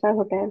five-star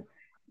hotel,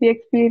 the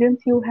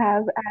experience you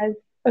have as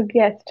a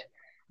guest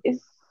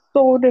is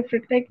so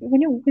different. Like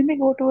when we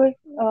go to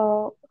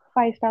a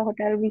five-star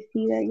hotel, we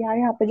see that यार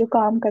यहाँ पे जो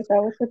काम करता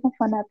है उसको इतना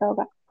fun आता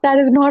होगा. That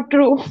is not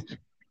true.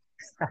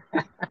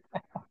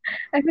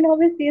 I mean,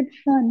 obviously it's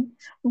fun,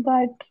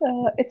 but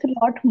it's a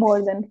lot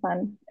more than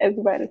fun as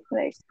well.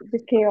 Like the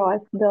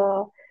chaos,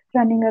 the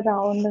running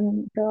around,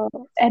 and the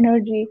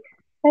energy,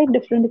 quite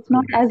different. It's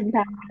not as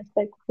glamorous.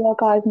 Like work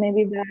hours may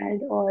be bad,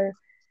 or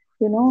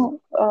you know,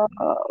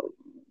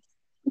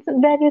 it's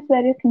various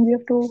things. You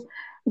have to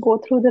go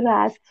through the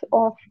rats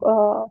of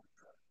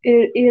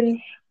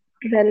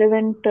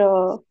irrelevant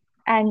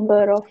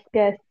anger of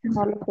guests and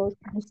all of those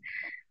things,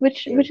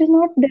 Right. which is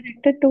not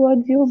directed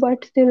towards you,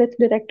 but still it's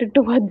directed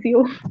towards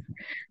you.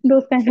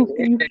 Those kind of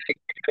things,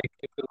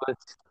 Indirectly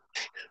towards.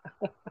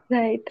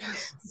 right?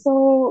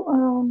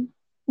 So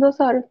those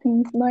sort of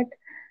things. But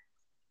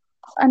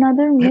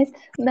another myth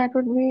that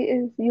would be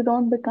is you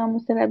don't become a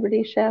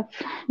celebrity chef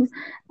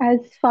as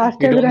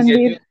fast You as don't get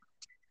Ranveer, your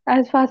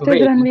as fast as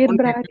wait. You Ranveer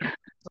don't get Brat.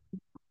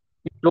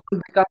 you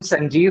don't become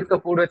Sanjeev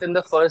Kapoor within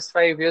the first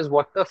 5 years.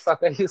 What the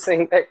fuck are you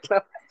saying right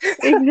now?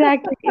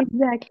 Exactly.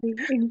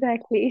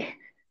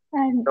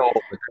 And No,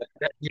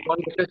 you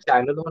don't get a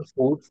channel on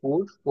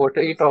food. What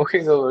are you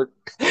talking about?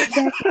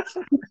 exactly,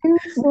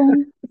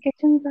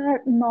 kitchens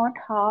are not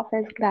half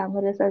as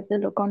glamorous as they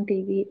look on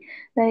TV.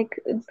 Like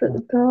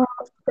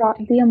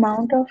the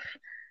amount of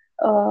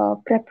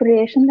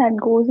preparation that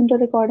goes into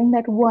recording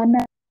that one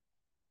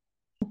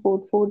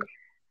food,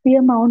 the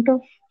amount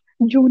of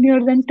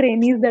juniors and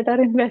trainees that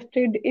are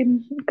invested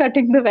in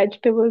cutting the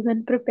vegetables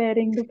and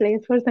preparing the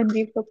place for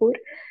Sanjeev Kapoor.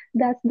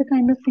 That's the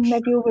kind of thing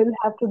that you will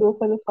have to do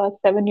for the first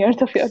 7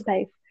 years of your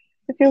life.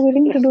 If you're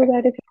willing to do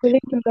that, if you're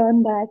willing to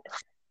learn that,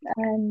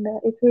 and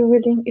if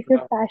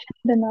you're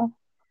passionate enough,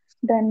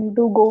 then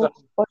do So, go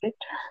for it.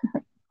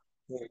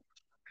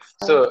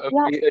 so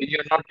Yeah,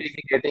 you're not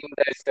really getting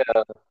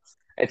that.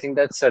 I think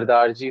that's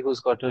Sardarji who's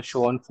got a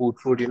show on food,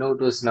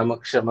 those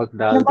namak shamak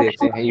dal Namak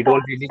dete hain. Shamak You Dal.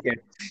 don't really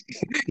get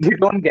you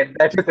don't get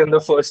that within the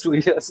first 2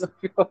 years of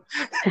your life.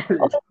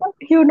 Also,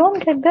 you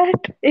don't get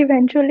that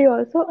eventually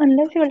also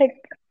unless you're like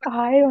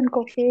high on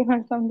cocaine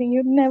or something.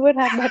 You never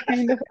have that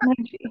kind of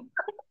energy.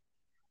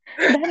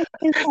 That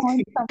is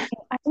on something.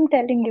 I'm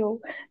telling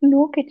you,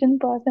 no kitchen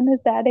person is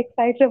that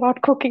excited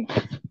about cooking.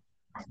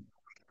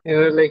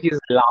 Like he's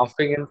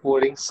laughing and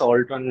pouring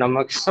salt on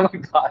namak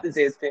shamak dal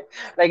dete.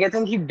 Like I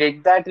think he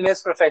did that in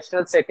his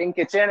professional setting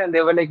kitchen, and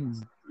they were like,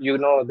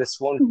 this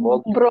won't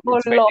work. Bro,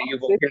 It's better love you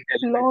this. work in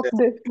Love television.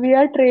 this. We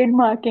are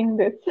trademarking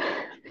this.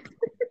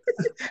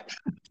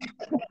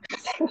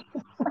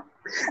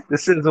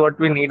 This is what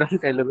we need on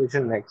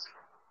television next.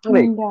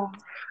 Right. Yeah.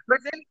 But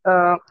then,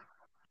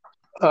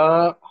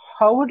 uh,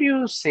 how would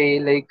you say,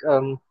 like,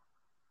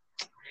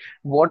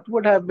 what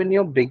would have been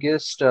your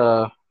biggest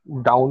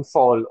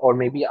downfall or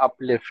maybe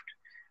uplift?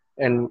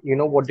 And,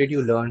 what did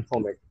you learn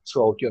from it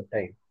throughout your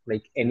time?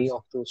 Like any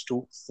of those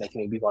two, like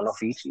maybe one of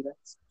each, even?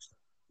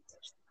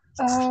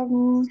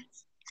 Um,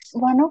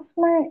 One of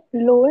my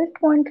lowest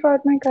points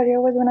throughout my career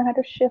was when I had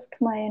to shift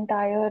my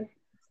entire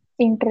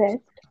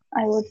interest,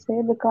 I would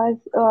say, because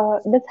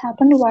this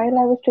happened while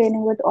I was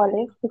training with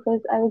Olive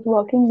because I was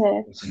working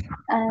there.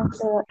 And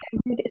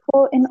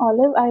so in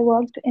Olive, I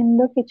worked in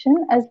the kitchen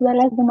as well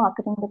as the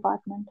marketing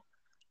department.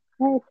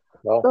 Right.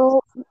 Wow.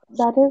 So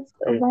that is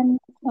Mm,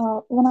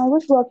 when I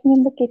was working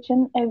in the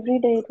kitchen every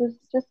day, it was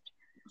just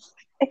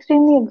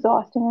extremely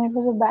exhausting, and it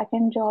was a back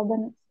end job,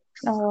 and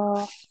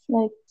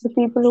like the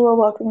people who were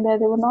working there,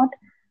 they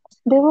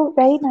were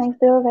very nice.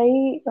 They were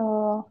very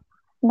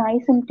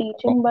nice in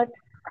teaching, but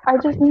I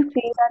just didn't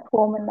feel at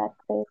home in that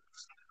place.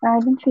 And I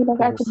didn't feel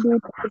like I could do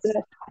that for the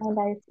rest of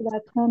my life. So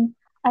that's when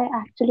I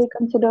actually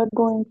considered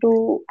going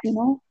to,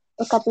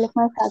 a couple of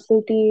my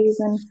faculties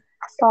and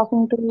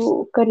talking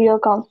to career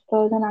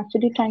counselors and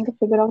actually trying to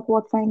figure out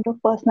what kind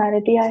of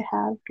personality I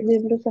have to be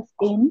able to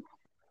sustain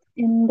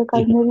in the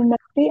culinary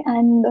industry.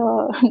 And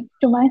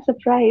to my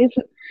surprise,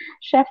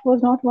 chef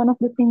was not one of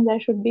the things I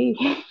should be.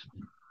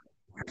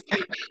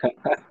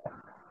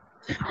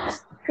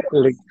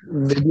 Like,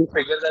 did you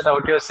figure that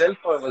out yourself,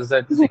 or was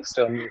that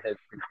external help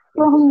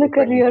From the to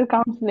find career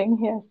counseling,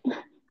 yes.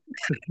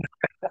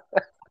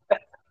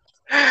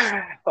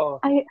 out? Oh,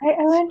 I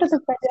went to the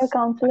career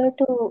counselor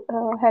to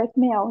help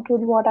me out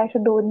with what I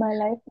should do with my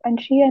life, and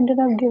she ended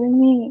up giving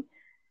me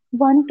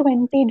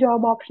 120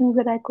 job options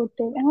that I could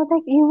take. And I was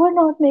like, you were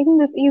not making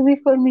this easy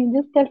for me.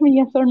 Just tell me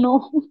yes or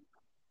no.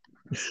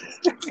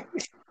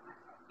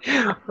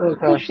 oh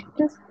So gosh.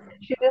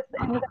 she just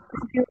ended up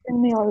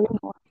confusing me all the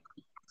more.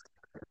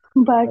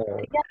 But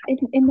Uh, yeah,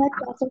 in that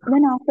process,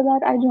 then after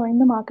that, I joined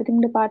the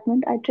marketing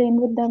department. I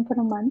trained with them for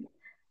a month.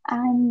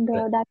 And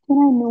right. that's when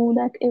I knew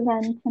that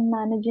events and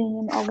managing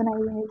and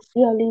organizing is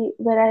really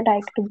where I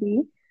like to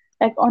be,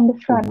 like on the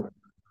front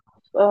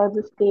of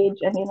the stage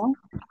and,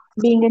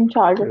 being in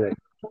charge of Right. things.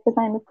 That's the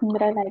kind of thing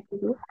that I like to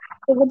do.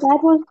 So, but that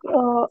was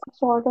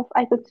sort of,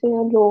 I could say,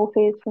 a low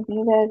phase for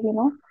me where,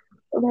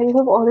 where you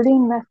have already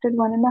invested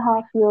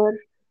 1.5 year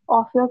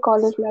of your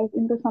college life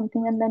into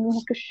something and then you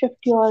have to shift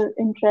your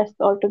interests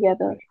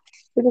altogether.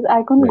 Because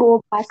I couldn't Right.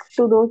 go back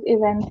to those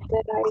events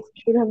where I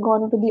should have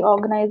gone into the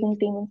organizing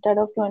team instead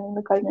of joining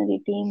the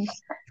culinary teams.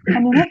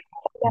 And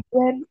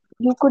where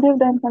you could have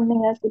done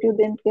something else but you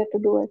didn't get to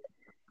do it.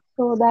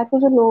 So that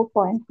was a low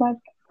point. But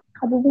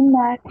other than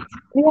that,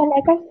 yeah,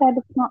 like I said,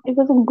 it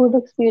was a good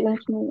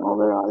experience for me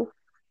overall,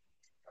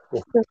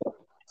 Yeah. the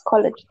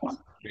college thing.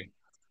 Right.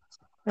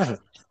 Mhm.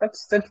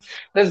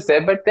 That's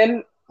there. But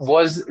then,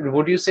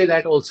 would you say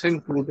that also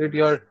included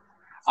your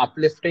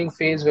uplifting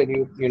phase where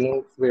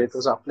where it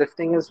was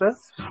uplifting as well,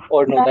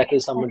 or no? Right, That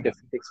is right. somewhat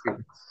different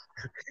experience.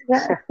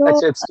 Yeah, Actually,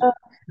 so it's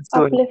it's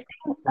doing.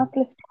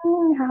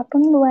 uplifting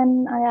happened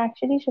when I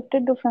actually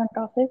shifted to front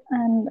office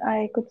and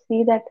I could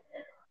see that,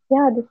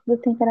 yeah, this is the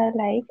thing that I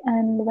like.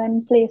 And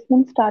when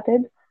placement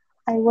started,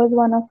 I was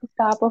one of the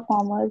star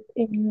performers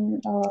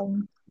in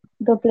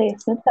the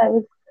placements. I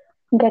was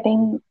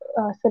getting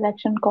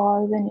selection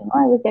calls and,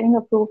 I was getting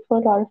approved for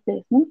a lot of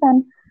placements.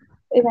 And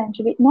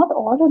eventually, not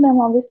all of them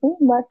obviously,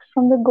 but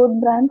from the good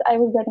brands, I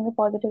was getting a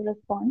positive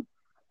response.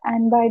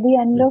 And by the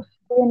end of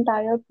the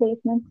entire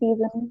placement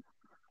season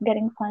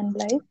getting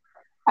finalized,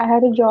 I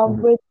had a job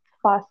Mhm. with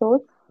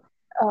Pasos,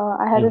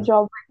 I had a Mhm.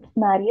 job with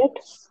Marriott,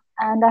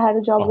 and I had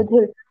a job Oh, with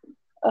Hilton.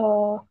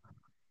 Uh,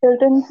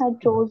 Hilton had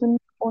chosen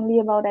only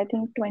about, I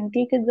think,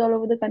 20 kids all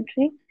over the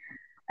country,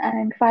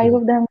 and five mhm.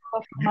 of them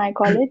were from my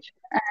college.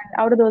 And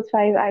out of those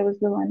five, I was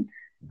the one.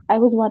 I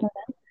was one of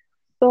them.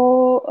 So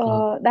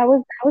Mhm. that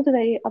was a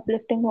very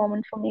uplifting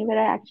moment for me where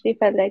I actually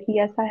felt like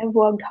yes, I have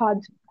worked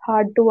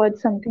hard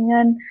towards something,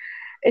 and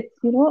it's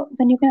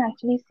when you can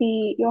actually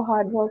see your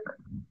hard work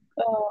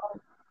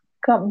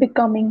uh,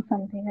 becoming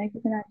something, like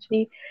you can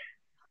actually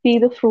see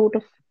the fruit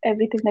of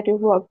everything that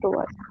you've worked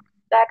towards.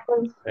 That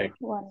was Right.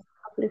 one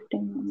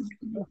uplifting moment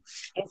for me.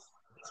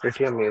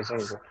 Pretty amazing,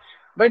 bro.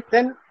 But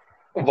then,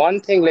 One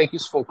thing, like you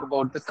spoke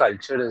about the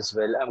culture as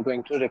well. I'm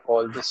going to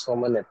recall this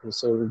from an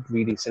episode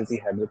we recently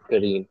had with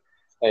Kareen.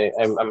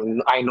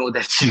 I know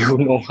that you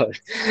know her.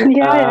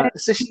 Yeah, yeah.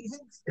 So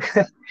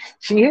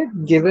she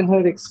had given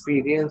her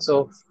experience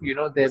of,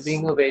 there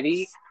being a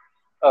very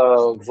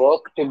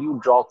work till you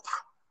drop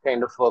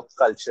kind of work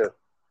culture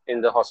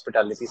in the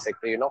hospitality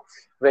sector,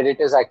 where it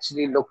is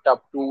actually looked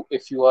up to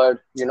if you are,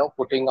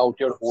 putting out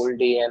your whole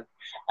day and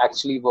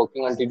actually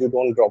working until you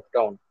don't drop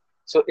down.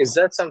 So is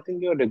that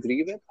something you would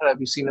agree with, or have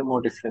you seen a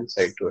more different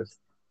side to it?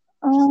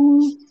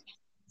 Um,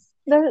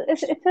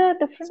 it's a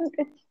different,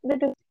 it's the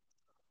different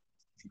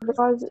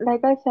because,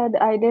 like I said,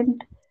 I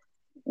didn't,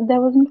 there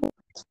wasn't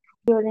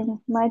during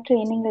my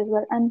training as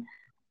well, and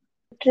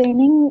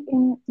training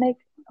in like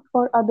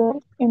for other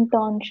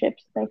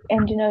internships, like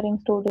engineering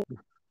students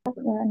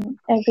and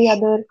every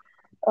other,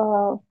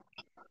 uh,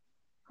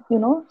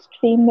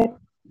 stream that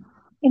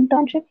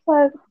internships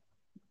are,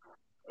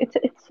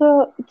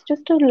 it's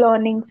just a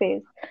learning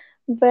phase.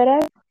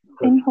 Whereas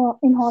Good.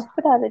 in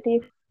hospitality,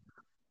 if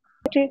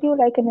they treat you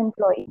like an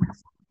employee,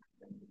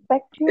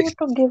 expect you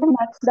to give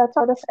that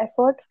sort of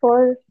effort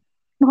for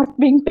not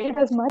being paid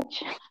as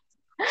much,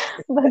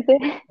 but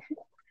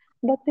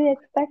they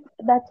expect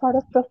that sort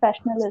of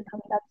professionalism,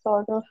 that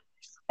sort of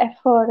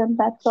effort, and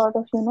that sort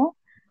of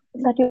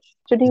that you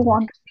actually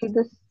want to see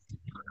this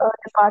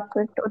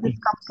department or this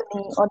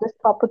company or this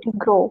property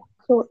grow.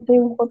 So they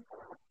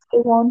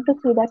want to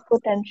see that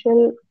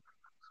potential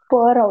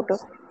pour out of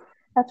you.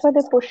 That's why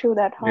they push you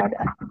that hard.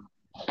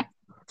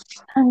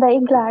 I'm very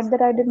glad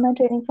that I did my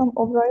training from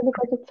Oberoi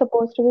because it's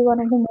supposed to be one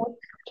of the most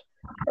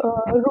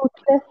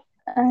ruthless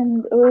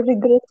and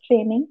rigorous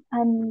training,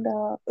 and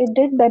it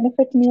did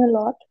benefit me a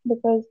lot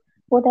because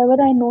whatever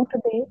I know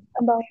today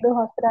about the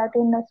hospitality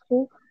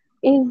industry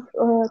is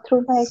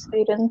through my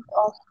experience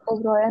of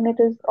Oberoi, and it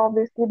is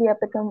obviously the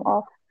epitome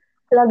of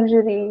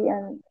luxury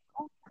and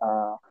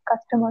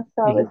customer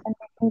service Mhm. and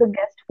making the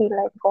guest feel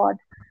like God.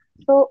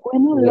 So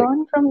when you Right.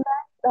 learn from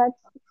that,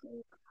 that's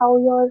how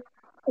your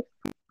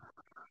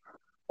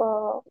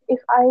if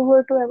I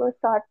were to ever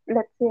start,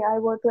 let's say I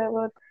were to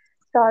ever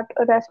start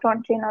a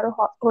restaurant chain or a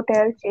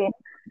hotel chain,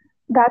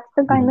 that's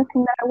the kind Mhm. of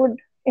thing that I would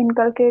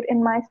inculcate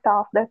in my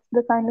staff. That's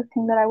the kind of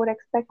thing that I would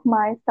expect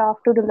my staff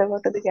to deliver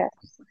to the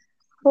guests.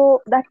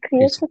 So that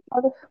creates Ex- a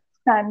sort of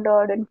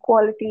standard and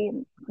quality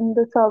in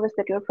the service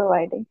that you're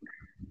providing.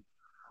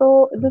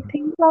 So the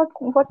thing about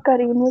what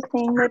Kareem was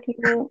saying that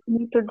you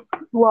need to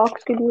work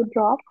till you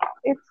drop,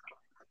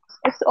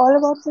 it's all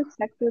about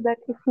perspective that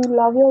if you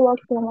love your work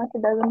so much,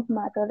 it doesn't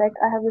matter. Like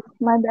I have this,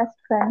 my best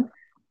friend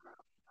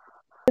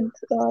with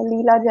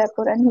Leela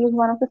Jaipur, and he is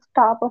one of the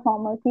star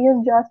performers. He has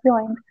just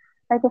joined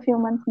like a few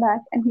months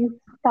back, and he's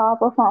star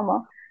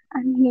performer,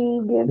 and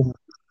he gives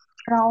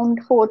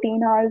around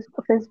 14 hours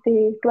of his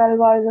day, 12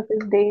 hours of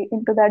his day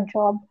into that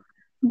job.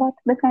 But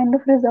the kind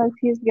of results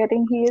he is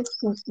getting, he is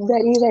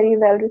very, very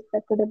well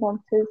respected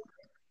amongst his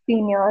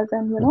seniors,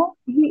 and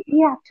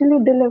he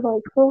actually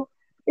delivers. So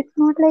it's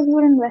not like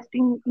you're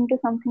investing into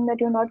something that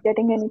you're not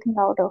getting anything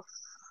out of.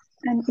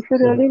 And if you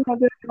Mhm. really love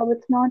your job,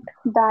 it's not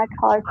that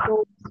hard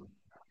to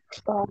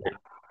uh,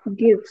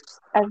 give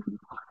as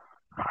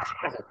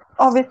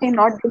obviously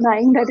not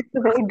denying that it's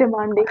a very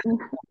demanding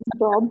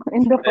job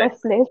in the Right.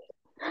 first place.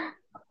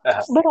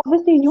 Uh-huh. But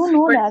obviously, you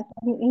know But that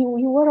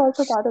you were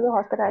also part of the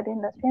hospitality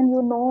industry, and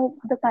you know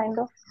the kind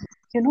of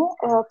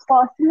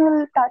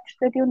personal touch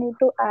that you need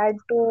to add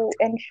to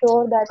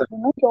ensure that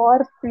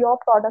your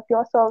product,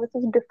 your service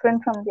is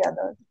different from the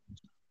others.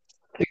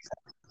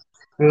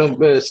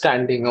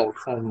 standing out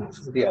from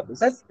the others.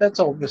 That's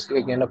obviously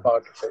again a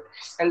part of it.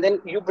 And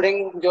then you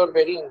bring your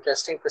very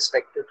interesting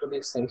perspective to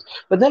these things.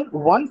 But then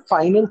one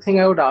final thing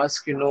I would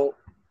ask,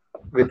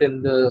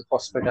 within the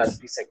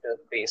hospitality sector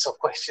base of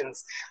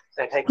questions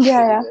that I Yeah,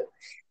 came yeah. with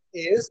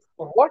is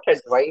what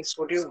advice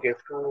would you give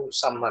to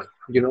someone,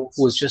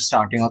 who's just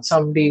starting out,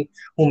 somebody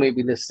who may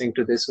be listening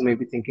to this, who may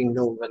be thinking,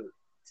 no, well,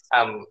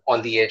 I'm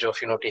on the edge of,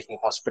 taking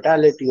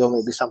hospitality or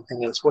maybe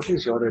something else. What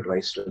is your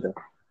advice to them,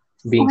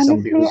 being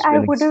somebody Honestly, who's I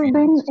been would have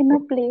been experienced? in a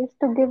place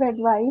to give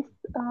advice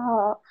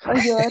a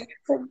year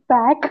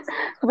back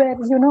where, I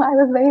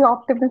was very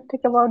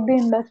optimistic about the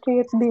industry,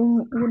 it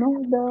being,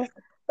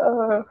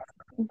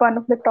 one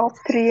of the top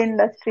three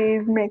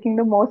industries making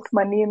the most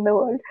money in the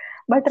world.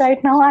 But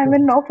right now, I'm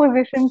in no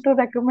position to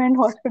recommend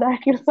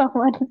hospitality to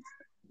someone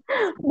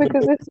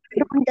because if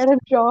they don't get a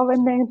job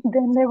and then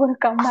they're going to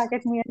come back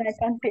at me and I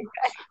can't take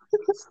that.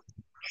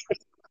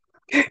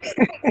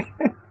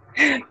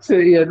 So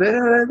yeah,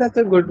 that's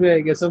a good way, I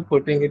guess, of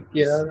putting it.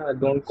 Yeah,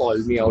 don't call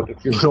me out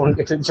if you don't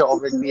get a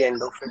job at the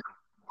end of it.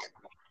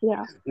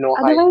 Yeah. No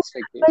high Otherwise,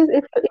 expectation.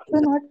 if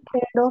you're not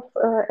scared of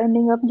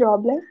ending up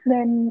jobless,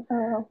 then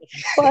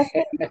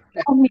personally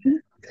for me,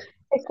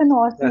 it's an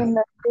awesome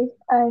industry.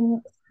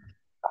 And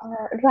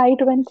right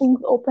when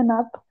things open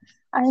up,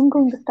 I am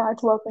going to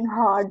start working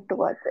hard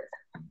towards it.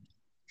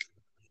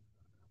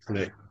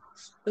 Right.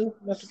 Well,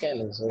 that again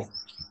is a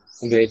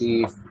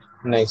very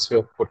nice way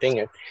of putting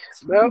it.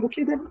 Well,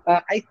 okay, then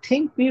I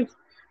think we've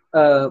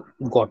uh,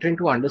 gotten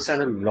to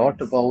understand a lot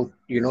about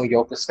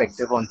your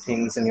perspective on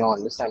things and your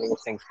understanding of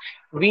things.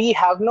 We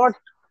have not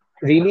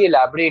really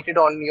elaborated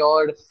on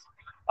your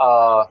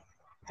uh,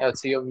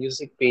 let's say your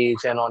music page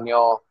and on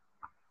your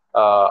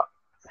uh,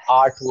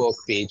 artwork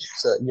page.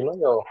 So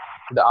your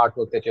the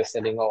artwork that you're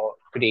selling or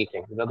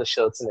creating, the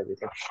shirts and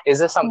everything. Is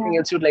there something Yeah.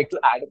 else you'd like to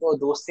add about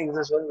those things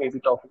as well? Maybe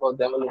talk about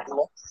them a little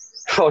more,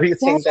 or you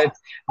Yeah, think that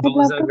I'd those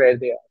love are to. where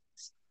they are?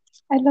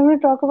 I'd love to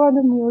talk about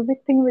the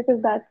music thing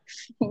because that's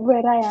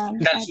where I am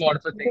That's at more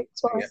of a thing. this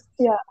So yeah. point.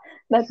 Yeah,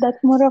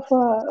 that's more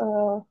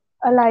of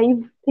a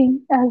live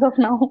thing as of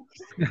now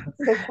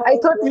I because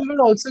thought we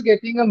were also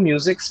getting a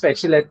music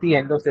special at the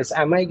end of this.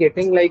 Am I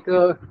getting like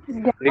a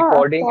yeah, of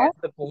recording course. and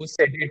the post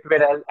edit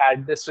where I'll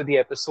add this to the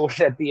episode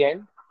at the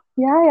end?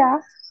 Yeah, yeah.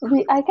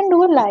 I can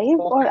do a live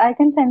So, or I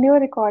can send you a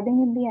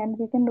recording in the end.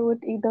 We can do it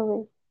either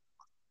way.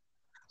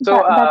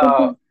 so That would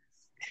be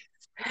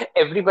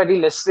everybody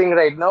listening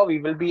right now, we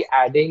will be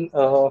adding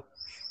a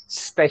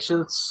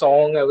special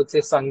song, I would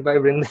say, sung by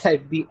Vrinda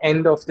at the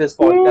end of this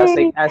podcast.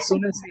 Like yay. as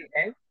soon as we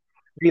end,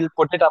 we'll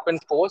put it up in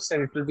post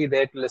and it will be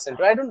there to listen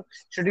to. I don't know.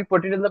 Should we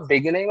put it in the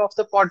beginning of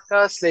the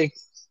podcast? Like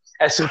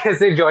as soon as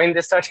they join,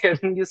 they start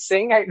hearing you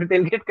sing,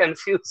 they'll get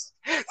confused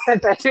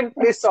that I didn't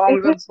play Is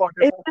songs this on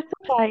is Spotify. this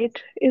a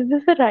right? Is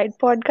this a right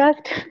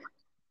podcast?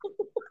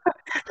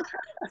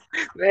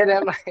 Where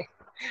am I?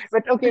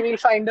 But okay, we'll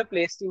find a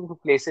place to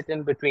place it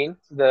in between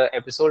the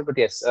episode. But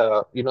yes,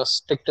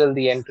 stick till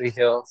the end to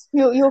hear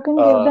You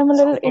can give them a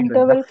little about Vrinda.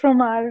 interval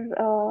from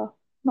our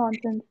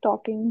nonsense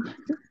talking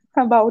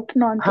about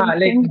nonsense Like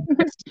things.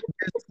 just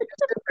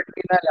in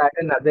between, I'll add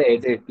another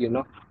edit.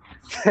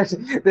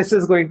 This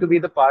is going to be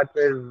the part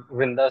where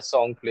Vrinda's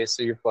song plays.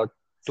 So you've got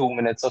 2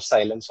 minutes of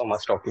silence from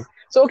us talking.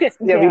 So okay,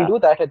 yeah, we'll Yeah. do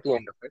that at the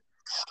end of it.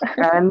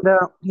 And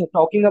yeah,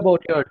 talking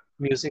about your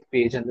music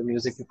page and the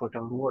music you put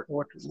on,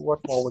 what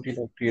more would you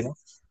like to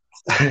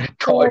tell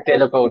So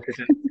about it?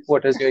 And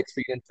what is your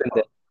experience in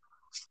there?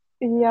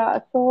 yeah.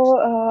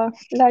 So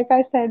like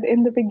I said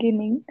in the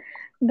beginning,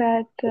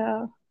 that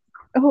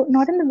oh,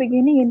 not in the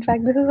beginning. In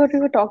fact, this is what we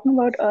were talking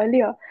about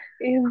earlier.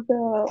 Is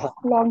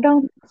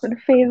lockdown, the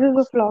phases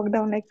of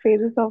lockdown, like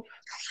phases of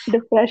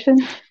depression.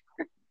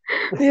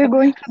 We are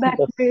going through that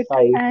The bit,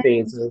 five and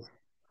phases.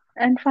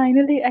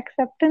 finally,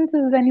 acceptance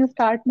is when you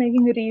start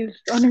making reels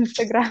on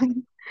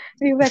Instagram.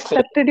 You've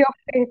accepted your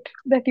fate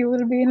that you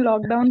will be in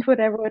lockdown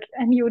forever,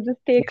 and you just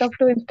take up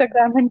to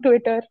Instagram and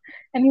Twitter,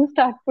 and you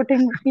start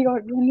putting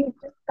when you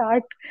just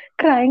start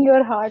crying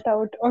your heart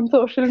out on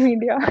social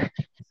media.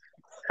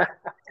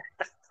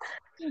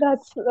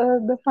 That's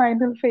the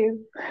final phase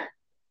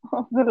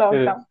of the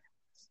Uh, lockdown.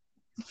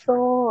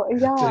 So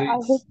yeah,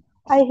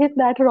 I hit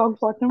that rock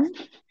bottom,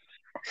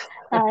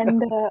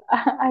 and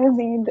I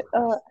made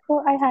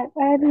I had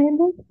made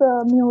this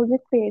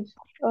music page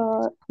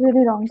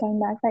really long time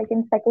back, like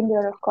in second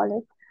year of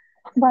college.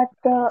 But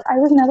I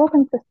was never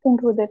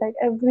consistent with it. Like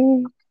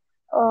every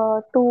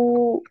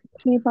 2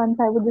 3 months,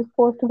 I would just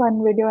post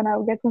one video and I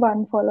would get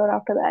one follower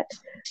after that.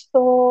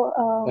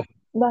 So,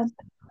 but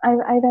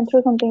I went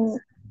through something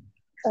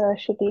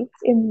shitty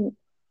in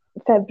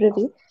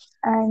February,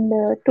 and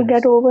to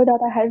get over that,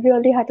 I had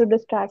really had to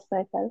distract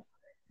myself.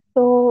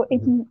 So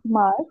in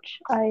March,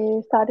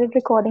 I started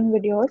recording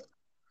videos,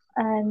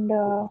 and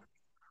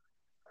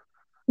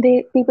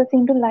they people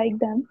seem to like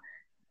them,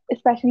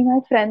 especially my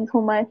friends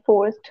whom I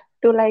forced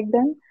to like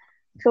them.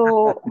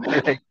 So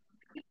like,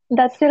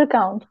 that still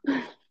counts.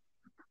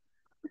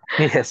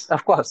 yes,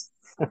 of course.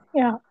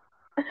 Yeah.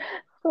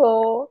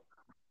 So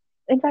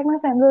in fact, my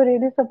friends were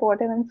really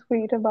supportive and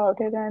sweet about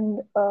it, and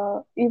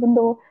even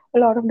though a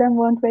lot of them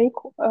weren't very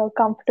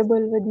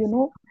comfortable with,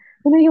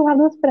 you have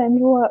those friends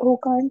who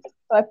can't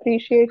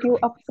appreciate you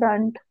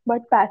upfront,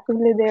 but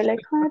passively they're like,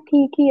 "हाँ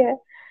ठीक ही है,"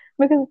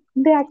 because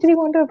they actually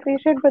want to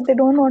appreciate, but they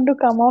don't want to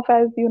come off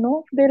as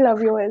they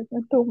love you as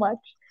too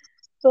much.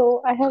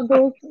 So I have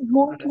those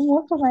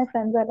most of my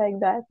friends are like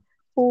that,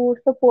 who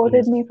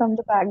supported me from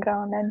the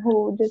background and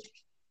who just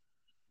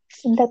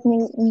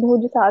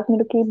asked me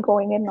to keep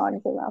going and not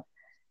give up.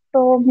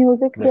 So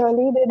music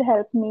really did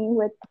help me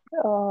with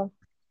uh,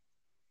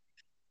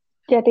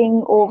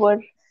 getting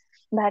over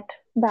that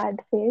bad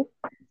phase.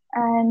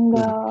 And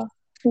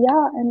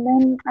yeah, and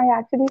then I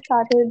actually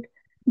started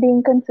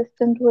being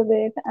consistent with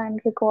it and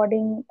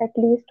recording at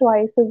least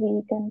twice a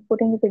week and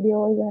putting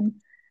videos and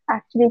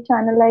actually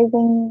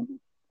channelizing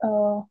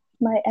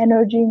my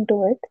energy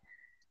into it.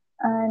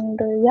 And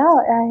yeah,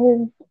 I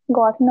have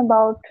gotten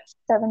about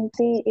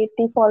 70,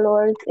 80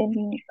 followers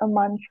in a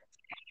month.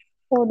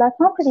 So that's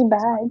not pretty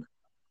bad.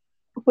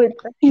 With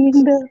Pretty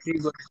good.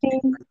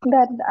 seeing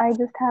that I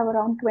just have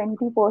around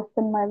 20 posts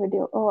in my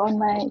video on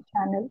my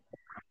channel.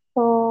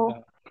 So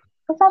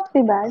it's not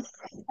too bad,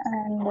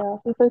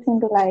 and people seem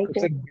to like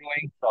It's a it.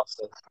 growing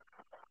process.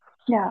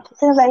 Yeah,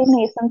 it's a very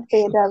nascent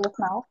stage as of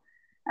now,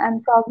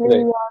 and probably Right.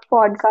 your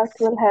podcast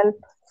will help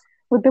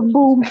with the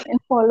boom in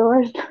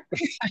followers.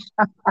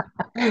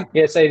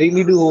 Yes, I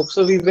really do hope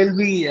so. We will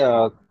be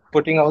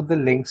putting out the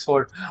links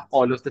for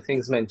all of the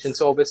things mentioned.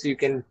 So obviously you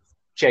can.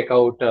 check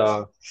out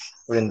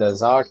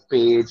Vrinda's art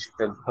page,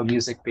 her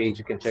music page.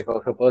 You can check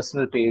out her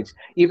personal page,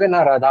 even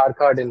her Aadhaar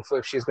card info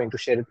if she's going to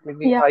share it with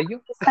me. Yeah, Are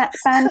you?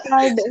 PAN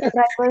card,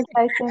 driver's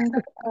license,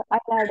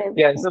 I'll add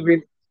Yeah, everything. so we'll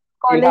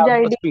College have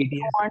ID those if you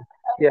PDF. want.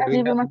 Yeah, I'll we'll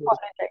give you have my those.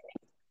 college ID.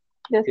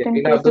 Just Yeah, in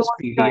we'll case have you those want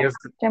to join PDF.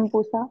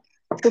 Champusa,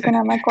 you can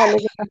have my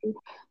college ID.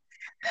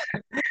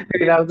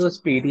 We'll have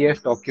those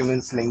PDF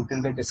documents linked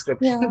in the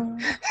description.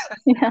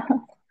 Yeah,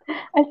 yeah.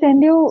 I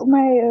send you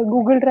my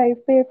Google Drive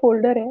पे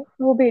folder है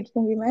वो भेज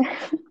दूंगी मैं.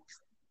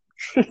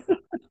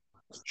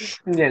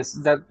 Yes,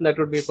 that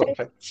would be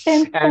perfect.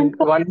 10th And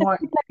का one more,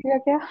 certificate लगेगा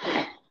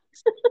क्या?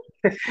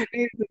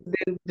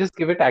 then just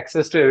give it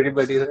access to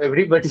everybody. So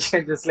everybody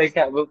can just like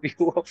have a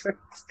view of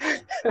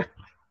it.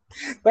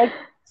 But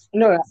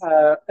no,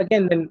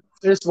 again, then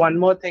there's one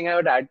more thing I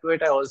would add to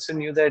it. I also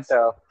knew that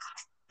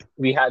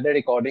we had a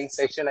recording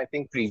session, I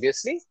think,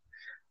 previously,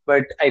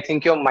 but I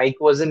think your mic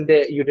wasn't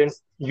there. You didn't.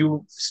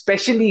 You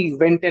specially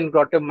went and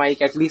got a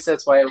mic. At least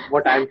that's why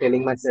what I'm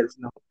telling myself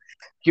now.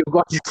 You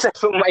got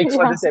yourself a mic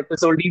for Yeah. this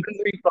episode, even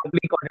though you probably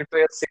got it for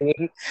your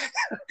singing.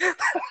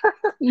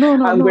 No,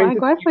 no, I'm no. going I to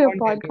got it keep for your on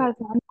telling. podcast,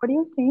 man. What are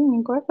you saying?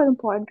 I got it for the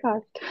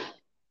podcast.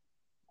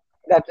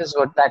 That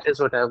is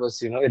what I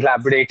was,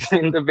 elaborating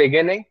in the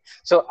beginning.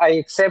 So I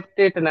accept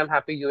it, and I'm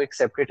happy you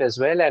accept it as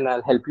well. And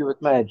I'll help you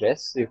with my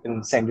address. You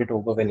can send it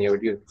over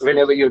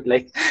whenever you'd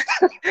like.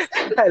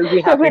 I'll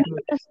be happy to Whenever,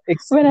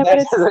 accept whenever that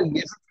it's as a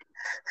gift.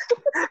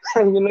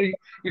 And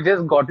you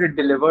just got it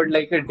delivered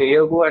like a day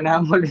ago, and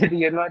I'm already,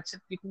 you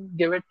can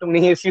give it to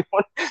me if you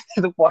want.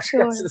 The podcast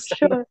sure, is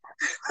done. sure.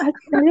 I'll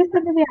just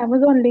send you the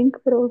Amazon link,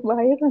 bro.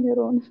 Buy it on your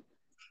own.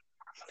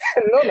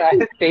 No, no,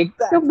 I'll take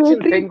the Your actual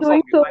bakery is thing from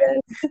doing you. so well.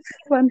 Just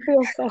take one for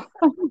yourself.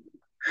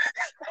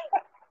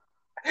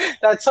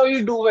 That's how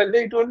you do well.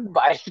 You don't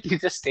buy it, you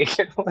just take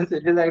it once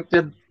it is like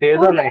just days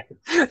Oh, or night.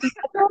 that's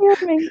how you're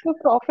making your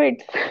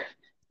profits.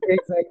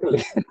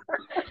 Exactly.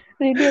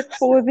 Really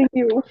exposing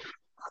you.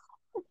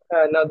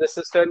 Now this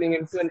is turning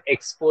into an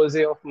expose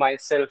of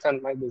myself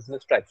and my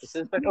business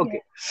practices, but Yeah.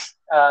 okay. This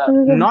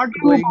is a Not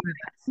blue going band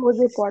with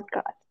that. expose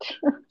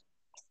podcast.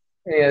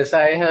 Yes,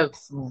 I have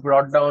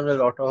brought down a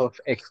lot of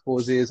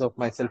exposes of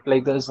myself.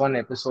 Like there's one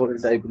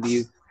episode, I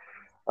believe,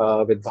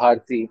 with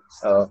Bharti,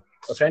 a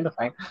friend of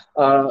mine.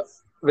 Uh,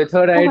 with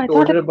her, Oh, I I thought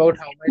told it her about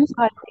how was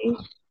much. party.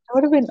 That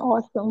would have been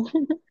awesome.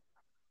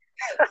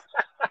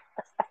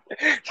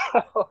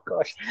 Oh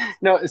gosh,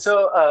 no.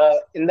 So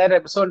in that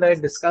episode, I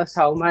discussed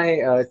how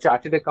my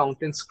chartered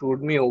accountant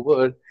screwed me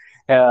over.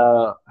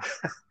 Uh,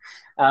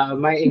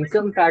 my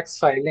income tax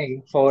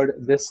filing for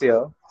this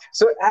year.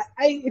 So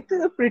it's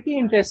a pretty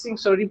interesting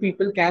story.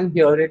 People can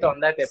hear it on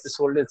that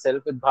episode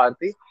itself with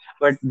Bharti,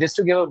 but just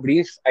to give a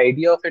brief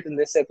idea of it in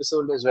this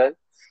episode as well.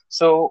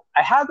 So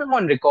I have him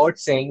on record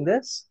saying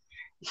this.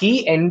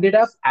 He ended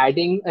up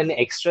adding an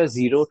extra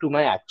zero to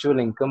my actual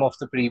income of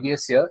the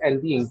previous year,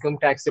 and the income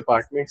tax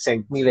department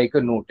sent me like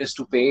a notice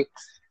to pay,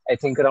 I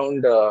think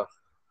around a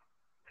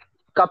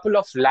couple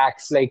of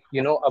lakhs, like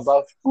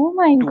above Oh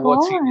my 2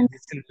 or 3 god.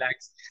 digits in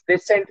lakhs. They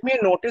sent me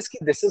a notice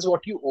that this is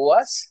what you owe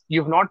us.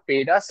 You've not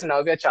paid us, and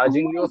now we are Oh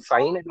charging you my a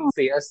fine, and you god.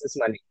 pay us this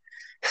money.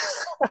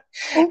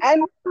 Oh,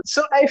 And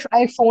so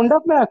I phoned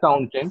up my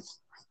accountant.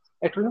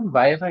 I told him,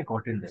 why have I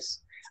gotten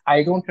this?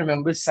 I don't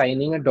remember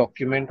signing a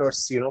document or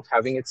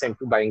having it sent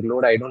to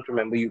Bangalore. I don't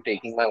remember you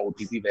taking my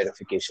OTP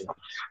verification.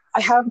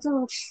 I have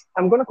the.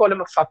 I'm gonna call him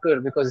a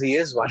fucker because he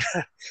is one.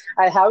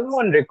 I have him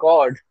on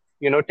record,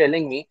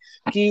 telling me,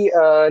 "Ki,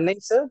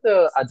 nahin, sir,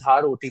 the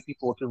Aadhaar OTP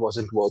portal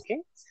wasn't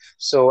working.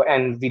 So,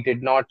 and we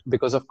did not,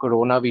 because of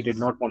Corona, we did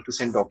not want to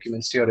send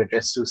documents to your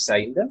address to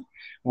sign them.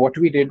 What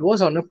we did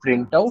was on a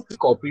printout, we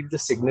copied the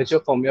signature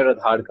from your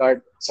Aadhaar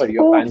card, sorry,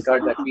 your oh, PAN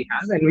card that we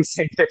have, and we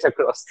sent it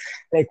across.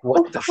 Like,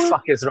 what oh, the oh.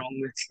 fuck is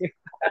wrong with you?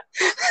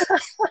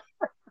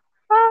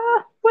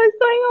 What's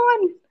going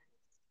on?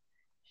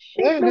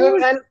 Shit, No, no,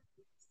 dude. and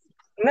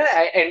no,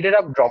 I ended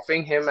up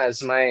dropping him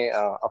as my,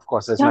 of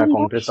course, as Yeah, my no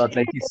accountant. Thought shit.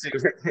 like he's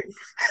still,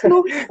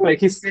 No shit. like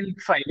he's still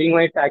filing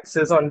my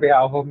taxes on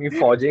behalf of me,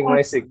 forging Uh,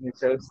 my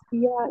signatures.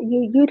 yeah,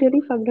 you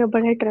really fucked up,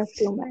 but I trust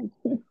you, man.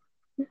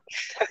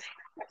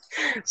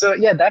 So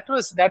yeah, that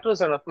was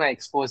one of my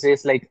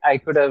exposes. Like I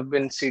could have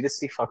been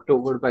seriously fucked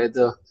over by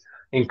the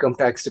income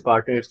tax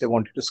department if they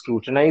wanted to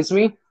scrutinize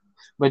me.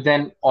 But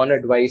then, on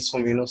advice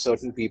from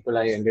certain people,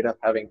 I ended up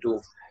having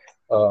to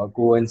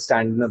go and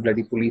stand in a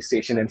bloody police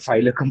station and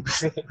file a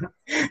complaint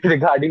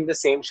regarding the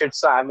same shit.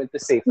 So I'm at the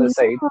safer Yeah,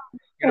 side,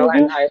 and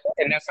everyone.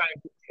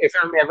 if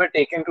I'm ever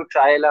taken to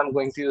trial, I'm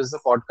going to use the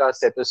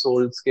podcast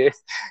episodes के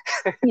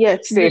Yes,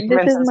 this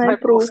statements is as my my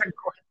proof proof. in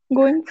court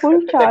Going full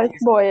that Charles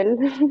he's Boyle,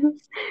 yes,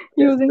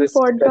 using this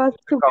that podcast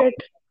this to get.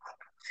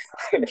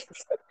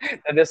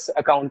 that this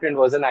accountant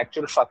was an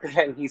actual fucker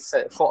and he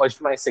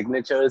forged my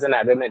signatures and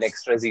added an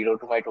extra zero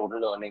to my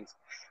total earnings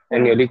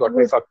and Yeah, nearly got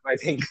me good. fucked by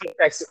the income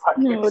tax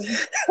department.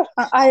 Good.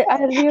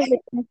 I'll be a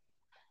witness.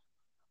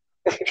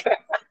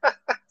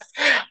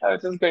 I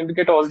was just going to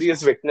get all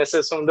these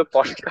witnesses from the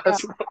Yeah,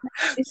 podcast.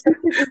 it's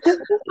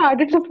just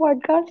started the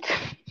podcast.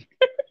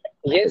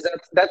 Yes,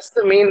 that's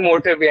the main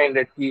motive behind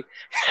it.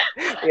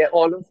 Yeah,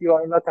 all of you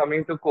are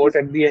coming to court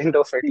at the end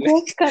of it. Just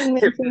Like, if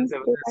convincing there's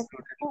ever people a that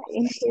student.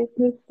 in case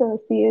this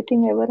CA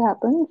thing ever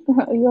happens,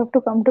 you have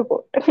to come to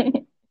court.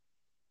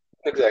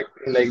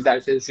 Exactly. Like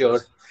that is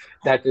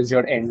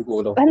your end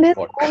goal of And this there's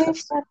no way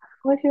podcast. that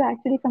if you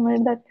actually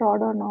committed that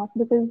fraud or not,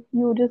 because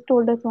you just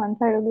told us one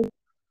side of the.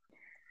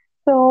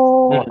 So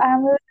Mhm.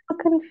 I'm a little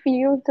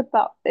confused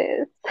about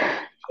this.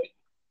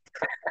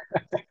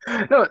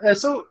 No,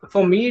 so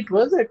for me it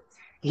was that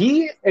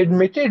he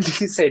admitted,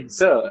 he said,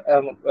 "Sir,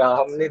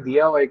 हमने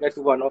दिया होगा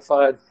to one of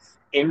our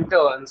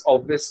interns.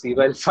 Obviously,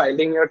 while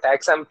filing your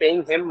tax, I'm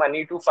paying him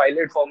money to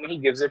file it for me. He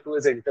gives it to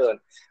his intern."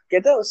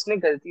 कहता है उसने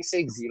गलती से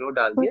एक zero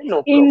डाल दिया,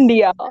 no problem.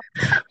 India.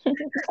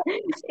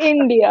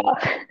 India.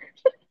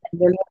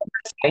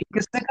 नहीं,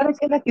 किसने करा?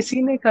 कहना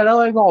किसी ने करा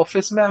होगा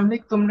ऑफिस में। हमने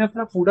तुमने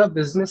अपना पूरा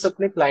बिजनेस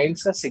अपने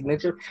क्लाइंट्स का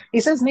सिग्नेचर।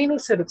 he says नहीं नहीं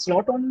sir, it's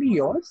not only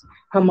yours,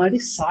 हमारे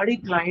सारे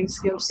क्लाइंट्स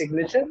के हम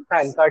सिग्नेचर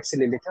पैन कार्ड से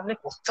ले लेते हैं। हमने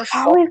what the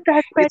How is fuck,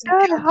 that ये तुम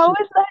better? क्या How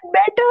कर is that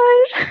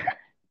better?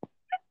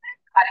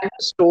 I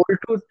was told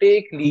to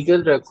take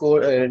legal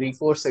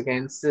recourse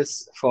against this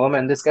firm,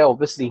 and this guy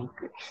obviously,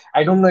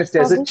 I don't know if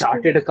there's a Obviously.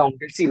 chartered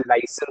accountancy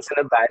license and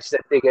a badge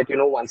that they get,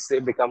 once they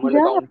become an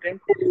Yeah,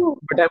 accountant.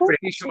 But of I'm course,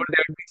 pretty sure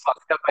they would be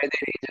fucked up by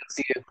their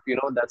agency if,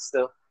 that's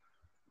the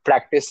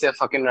practice they're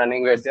fucking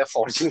running, where they're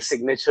forging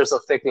signatures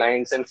of their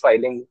clients and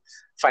filing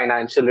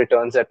financial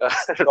returns that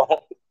are wrong.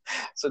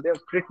 So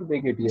they're pretty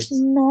big idiots.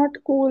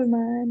 not cool,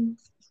 man.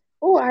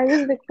 Oh, I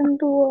was victim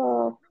to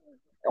a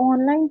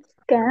online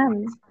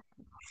scam.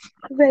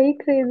 Very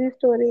crazy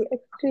story,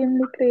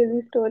 extremely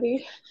crazy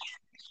story.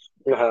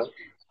 Uh-huh.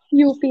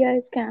 UPI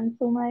scam.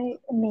 So my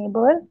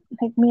neighbor,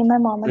 like me and my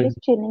mom are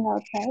just chilling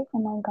outside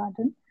in my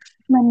garden.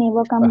 My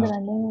neighbor comes Uh-huh.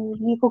 running.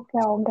 देखो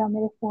क्या हो गया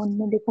मेरे phone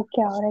में, देखो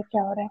क्या हो रहा है,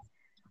 क्या हो रहा है.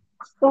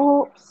 So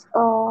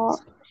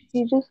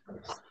she just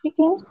she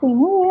came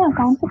screaming मेरे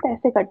अकाउंट से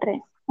पैसे कट रहे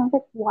हैं. I was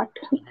like what?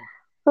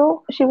 So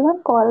she was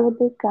on call with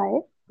this guy.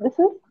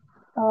 This is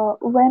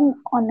when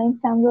online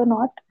scams were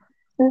not.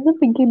 This is the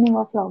beginning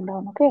of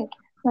lockdown. Okay,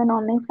 when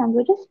online scams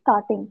were just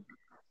starting.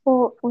 So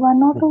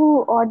one or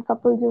two odd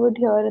couples you would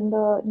hear in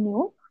the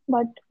news,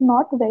 but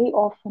not very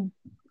often.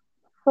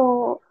 So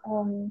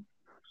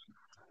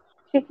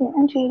she came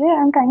and she said,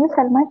 "I'm trying to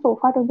sell my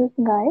sofa to this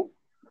guy,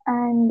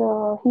 and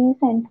he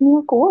sent me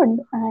a code,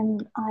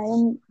 and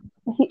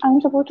I'm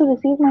supposed to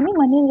receive money.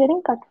 Money is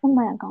getting cut from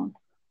my account."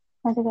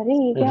 I said, "अरे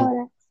ये क्या हो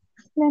रहा है?"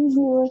 Then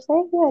he was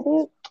like, कि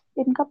अरे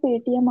इनका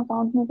Paytm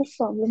account में कुछ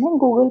प्रॉब्लम है,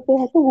 गूगल पे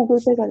है तो गूगल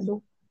पे कर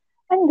दो.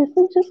 And this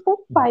is just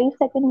like 5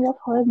 seconds of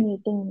her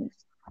meeting me.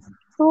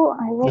 So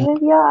I was like,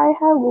 yeah, I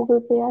have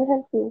Google Pay, I'll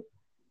help you.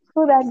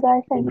 So that guy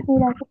sent me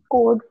like a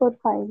code for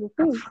 5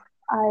 rupees.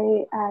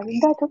 I added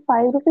that, so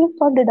 5 rupees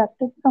got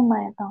deducted from my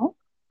account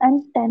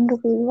and 10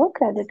 rupees were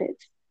credited.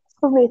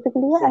 So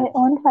basically, I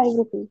earned 5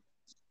 rupees.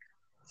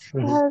 So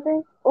I was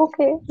like,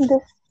 okay,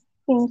 this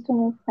seems to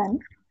make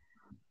sense.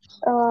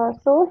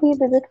 So he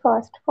did it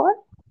first for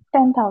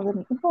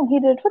 10,000. No, he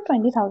did it for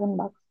 20,000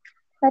 bucks.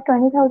 That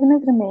 20,000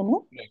 is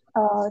remaining.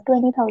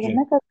 20,000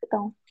 मैं कर देता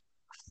हूँ.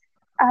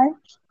 And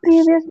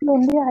previously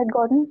only I had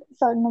gotten a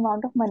certain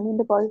amount of money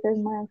deposited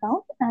in my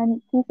account, and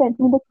he sent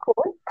me the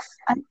code.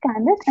 I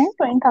scanned it, and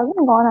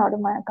 20,000 gone out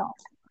of my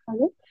account. I was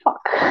like,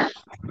 fuck.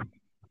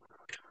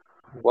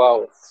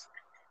 Wow.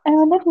 And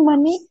when that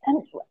money,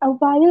 and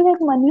while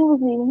that money was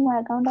leaving my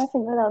account, I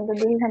figured out that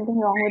there is something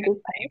wrong with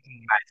this guy.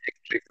 Magic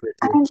trick with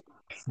you.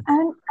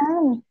 And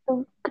and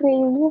the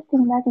craziest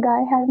thing, that guy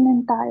had an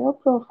entire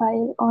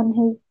profile on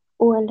his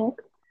OLX,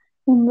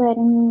 him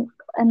wearing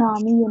an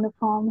army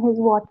uniform. His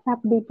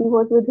WhatsApp DP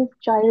was with his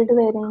child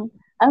wearing.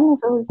 I don't know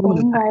if it was the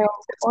Who's same that? guy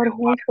It's or the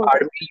whose photo.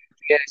 army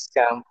UPI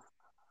scam.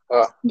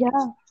 Uh,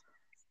 Yeah,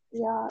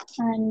 yeah,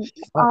 and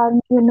uh,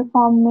 army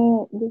uniform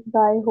में this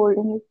guy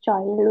holding his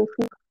child,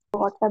 उसकी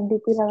WhatsApp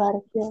DP लगा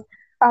रखी है.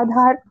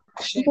 Aadhaar,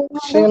 they have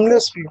a,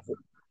 Shameless people.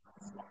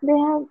 he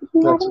had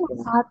That's an okay.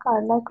 Aadhaar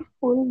card, like a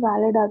full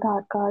valid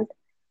Aadhaar card,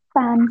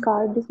 PAN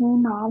card, जिसमें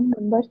नाम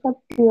number सब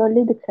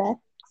clearly दिख रहा है.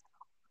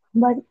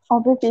 But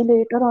obviously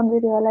later on we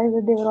realized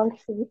that they were all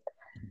fake.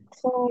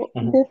 So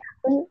this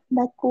happened.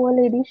 That poor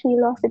lady, she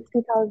lost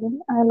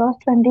 60,000. I lost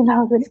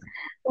 20,000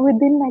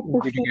 within like Did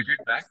you 15. get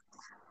it back?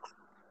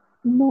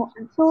 No,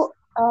 so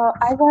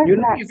I got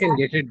You can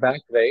get it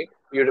back, right?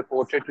 You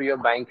report it to your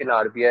bank in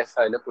RBI,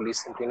 file a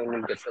police complaint, and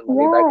you'll get the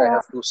money back. yeah, I yeah,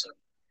 have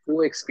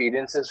two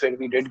experiences when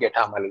we did get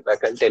our money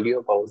back. I'll tell you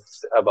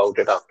about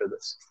it after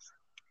this.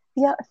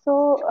 yeah. So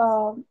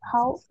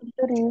how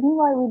the reason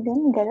why we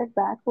didn't get it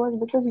back was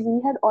because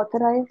we had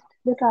authorized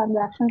the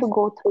transaction to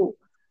go through.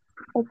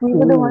 Like Ooh. we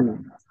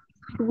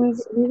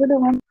were the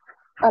ones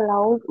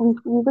allowed. We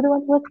were the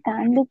ones who had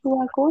scanned the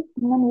QR code,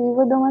 and then we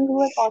were the ones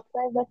who had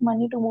authorized that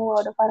money to move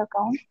out of our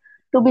account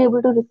to be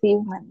able to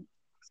receive money.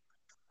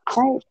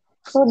 Right.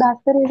 So that's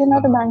the reason why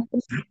the bank,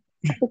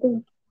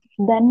 because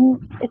then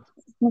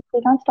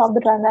they can't stop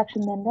the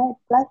transaction then, right?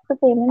 Plus the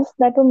payments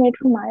that were made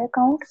from my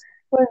account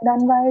were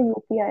done via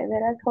UPI,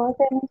 whereas her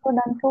payments were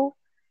done through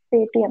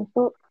Paytm.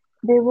 So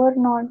they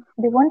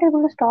weren't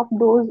able to stop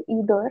those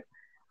either.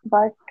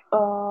 But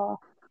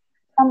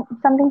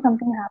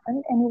something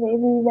happened. Anyway,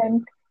 we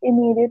went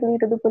immediately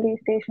to the police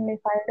station. We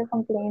filed a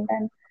complaint,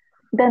 and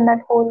then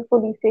that whole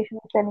police station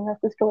was telling us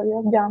the story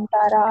of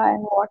Jamtara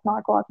and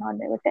whatnot.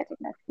 They were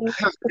telling us कि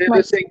this फिर much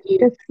जैसे कि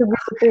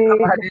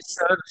distributed. हमारे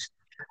sir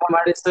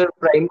हमारे sir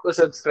prime को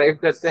subscribe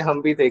करते हैं,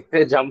 हम भी देखते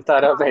हैं जम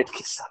तारा बैठ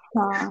के साथ।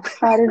 हाँ,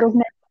 सारे लोग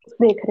नेटफ्लिक्स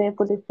देख रहे हैं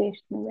पुलिस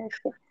स्टेशन में बैठ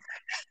के।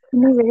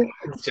 Anyway,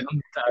 जम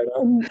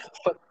तारा, um,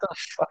 what the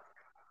fuck?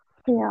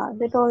 yeah,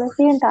 they told us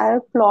the entire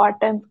plot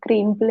and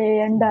screenplay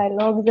and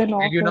dialogues and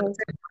You know, offers.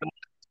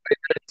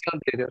 क्यों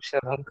दे रहे हो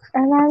शर्म?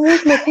 And I'm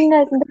just looking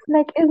at them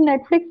like, is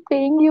Netflix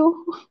paying you?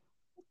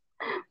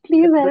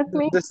 Please help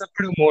me. This is a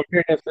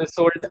promoted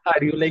episode.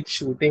 Are you like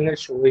shooting a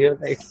show here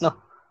right now?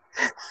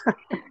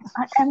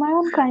 Am I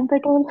on Crime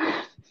Patrol?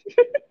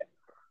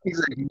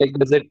 Exactly. Like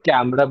there's a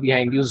camera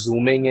behind you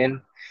zooming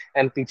in,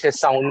 and पीछे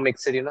sound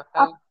mixer, you know.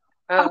 आप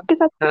आपके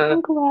साथ हाँ,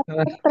 prank हुआ हाँ।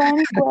 है,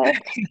 prank हुआ है।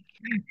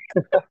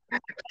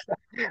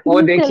 वो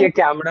Please tell देखिए me.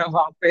 कैमरा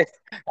वहां पे,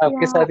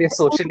 आपके Yeah, साथ ये I was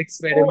social so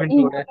experiment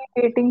हो रहा है।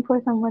 eagerly waiting for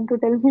someone to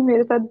tell me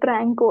मेरे साथ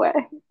प्रैंक हुआ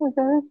है because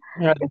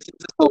This it's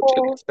is a so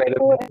social so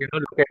experiment. You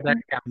know, look at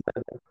that camera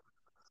there.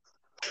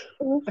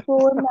 it was so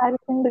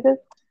embarrassing because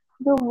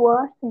the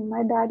worst thing,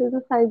 my dad is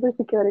a cyber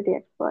security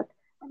expert,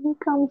 and he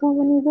comes home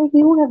and he's like,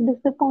 "You have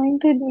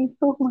disappointed me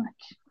so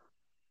much,"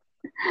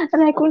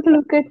 and I could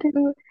look at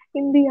him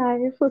in the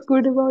eye for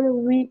good about a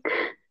week.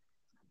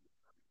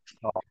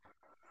 Oh.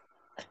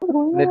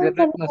 Going That, around that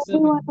telling must have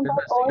everyone been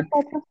about all embarrassing.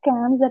 sorts of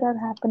scams that are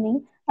happening,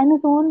 and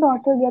his own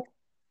daughter gets,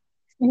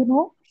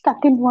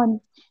 stuck in one.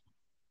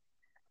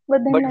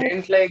 But then, But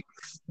like,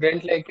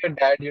 didn't like your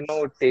dad, you know,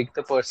 take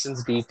the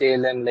person's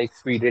detail and like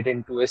feed it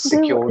into a they were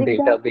secure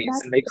exactly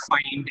database and like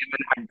find him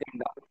and hunt him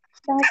down.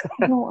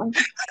 that. No,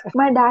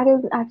 my dad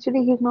is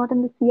actually he's not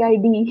in the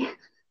CID,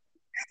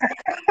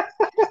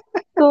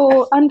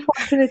 so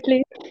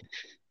unfortunately,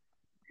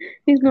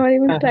 he's not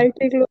even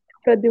slightly close to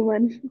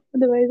Pradyuman.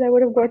 Otherwise, I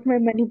would have got my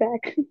money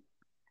back.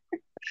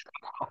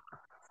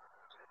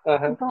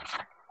 Uh-huh. But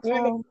No,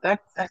 no, um,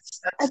 that's a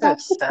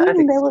that's the sad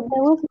thing. There was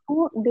experience.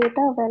 no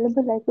data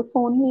available. Like the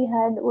phone we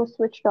had was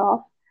switched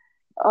off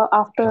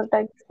after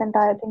like this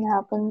entire thing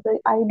happened. The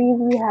IDs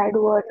we had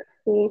were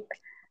fake.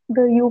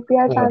 The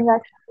UPI Uh-huh.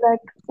 transactions that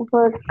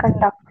were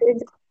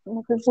conducted,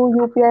 मतलब वो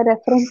UPI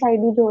reference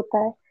ID जो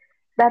होता है,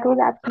 that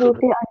was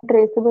absolutely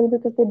untraceable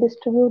because they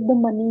distribute the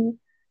money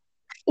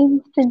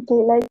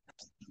instantly, like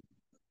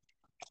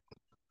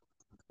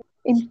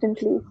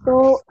instantly.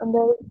 So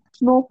there was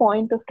no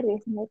point of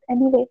tracing it.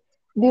 Anyway,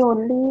 the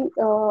only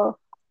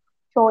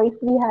choice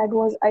we had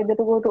was either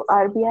to go to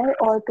RBI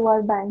or to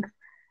our banks.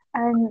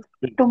 And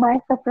to my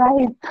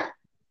surprise,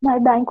 my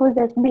bank was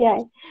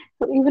SBI.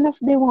 So even if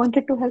they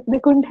wanted to help, they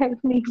couldn't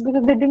help me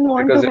because they didn't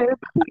want to Because help.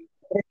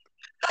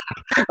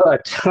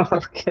 अच्छा,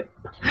 okay.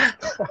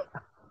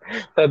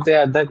 But they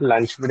had that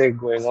lunch break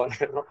going on,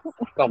 you know.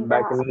 Come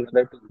back Yeah. in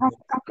another 2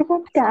 minutes. आपके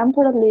साथ scam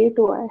थोड़ा late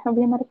हुआ है,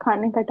 अभी हमारे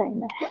खाने का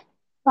टाइम है,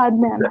 बाद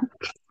में आना।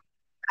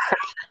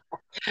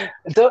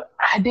 The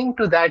adding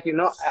to that, you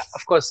know,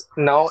 of course,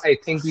 now I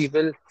think we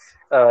will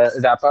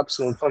wrap up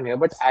soon from here.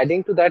 But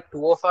adding to that,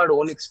 two of our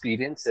own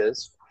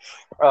experiences.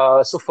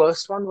 So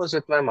first one was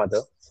with my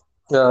mother.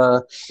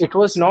 It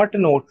was not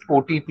an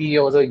OTP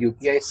or a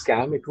UPI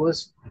scam. It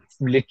was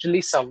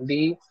literally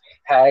somebody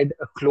had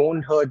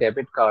cloned her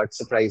debit card,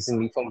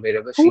 surprisingly, from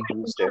wherever Oh she my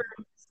used it.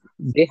 God.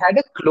 They had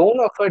a clone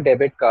of her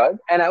debit card,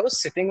 and I was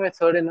sitting with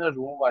her in her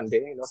room one day,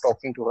 you know,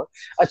 talking to her.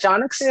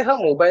 Achanak se her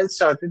mobile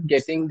started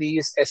getting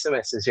these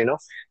SMSs, you know,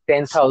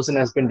 10,000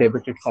 has been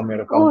debited from your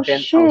Oh account,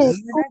 shit.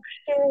 10,000. Oh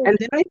shit. And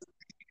then I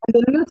and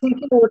then you're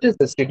thinking, what is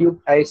this?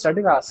 I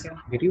started asking,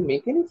 did you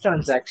make any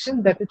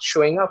transaction that it's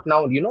showing up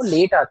now? You know,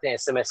 late aate hain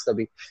SMS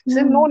kabhi. She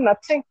said, no, Hmm.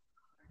 nothing.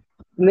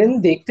 And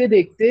then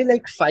dekhte,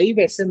 like five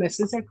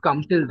SMSs had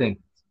come till then.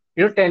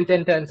 You know, 10,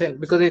 10, 10, 10.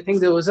 Because I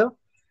think there was a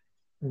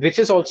which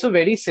is also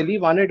very silly.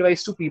 One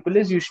advice to people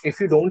is if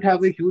you don't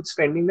have a huge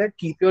spending, that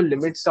keep your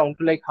limits down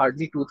to like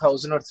hardly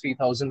 2,000 or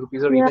 3,000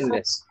 rupees or Yeah. even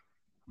less.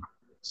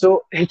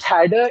 So it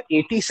had a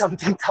 80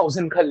 something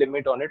thousand ka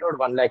limit on it, or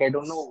 1 lakh. I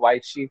don't know why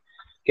she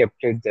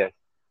kept it there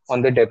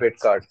on the debit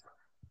card.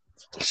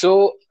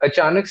 So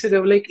achanak se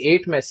there were like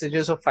eight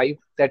messages or five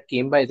that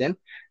came by then.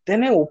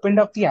 Then I opened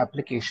up the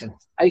application.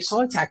 I saw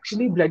it's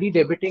actually bloody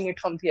debiting it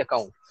from the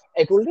account.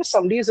 I told her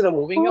somebody is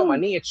removing your Oh.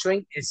 money. It's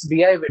showing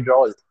SBI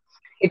withdrawal.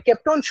 It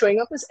kept on showing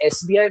up as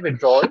SBI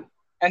withdrawal,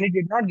 and it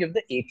did not give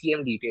the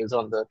ATM details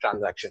on the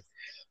transaction.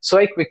 So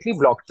I quickly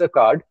blocked the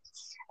card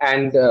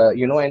and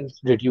and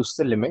reduced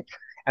the limit,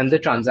 and the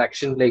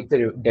transaction, like the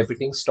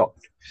debiting,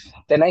 stopped.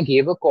 Then I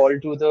gave a call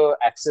to the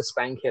Axis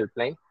Bank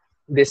helpline.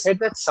 They said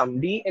that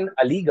somebody in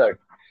Aligarh,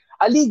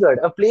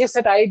 a place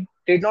that I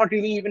did not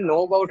really even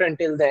know about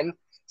until then,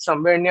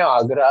 somewhere near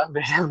Agra,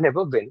 where I've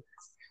never been,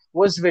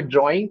 was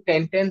withdrawing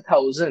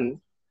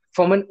 10,000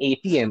 from an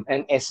ATM,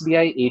 an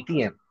SBI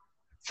ATM,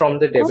 from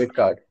the God, debit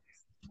card.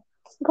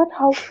 God,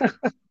 how,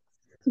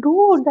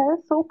 dude, that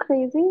is so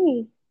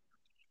crazy.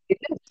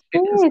 It is.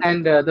 It is. Wait.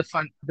 And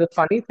the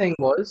funny thing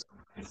was,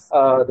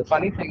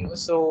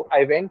 so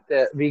I went.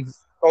 We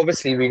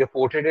obviously we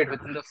reported it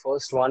within the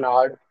first 1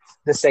 hour.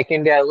 The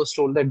second day, I was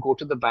told that go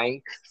to the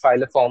bank,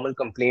 file a formal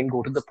complaint,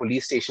 go to the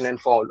police station and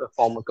file a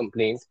formal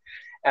complaint.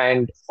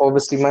 And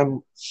obviously, my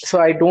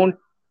so I don't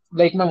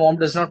like my mom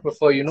does not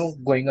prefer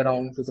going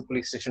around to the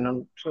police station on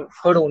for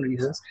her own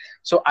reasons.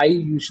 So I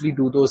usually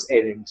do those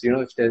errands,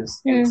 if there's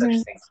any such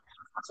Mm-hmm. thing.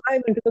 So I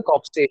went to the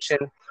cop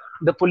station.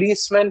 The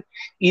policemen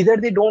either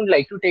they don't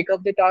like to take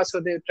up the task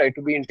or they try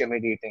to be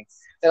intimidating.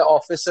 The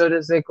officer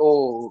is like, "Oh,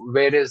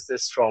 where is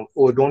this from?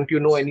 Oh, don't you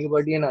know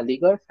anybody in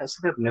Aligarh?" I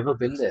said, "I've never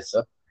been there,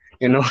 sir.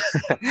 You know,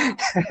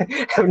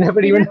 I've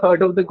never even Seriously?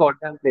 heard of the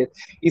goddamn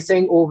place." He's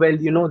saying, "Oh,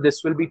 well,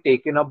 this will be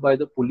taken up by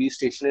the police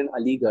station in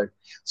Aligarh.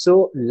 So,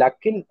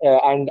 lucky,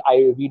 and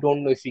we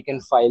don't know if we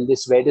can file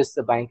this. Where is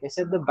the bank?" I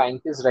said, "The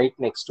bank is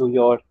right next to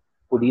your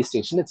police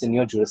station. It's in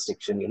your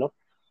jurisdiction."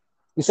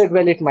 He said,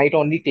 "Well, it might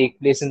only take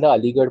place in the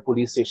Aligarh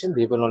police station.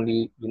 They will only.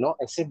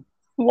 I said,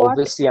 What?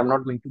 "Obviously, I'm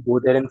not going to go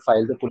there and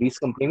file the police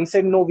complaint." He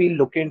said, "No, we'll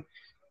look in.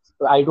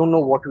 I don't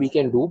know what we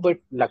can do." But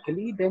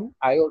luckily, then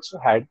I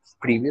also had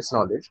previous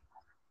knowledge.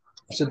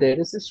 So there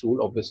is this rule,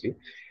 obviously,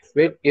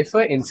 where if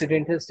an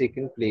incident has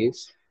taken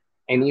place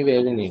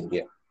anywhere in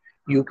India,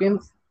 you can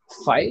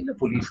file a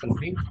police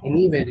complaint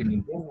anywhere in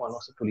India in one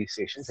of the police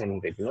stations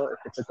anywhere.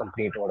 If it's a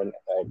complaint or an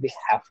FIR, they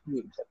have to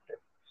accept it.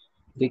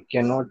 They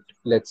cannot,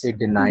 let's say,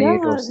 deny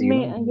it or Yeah, say. No,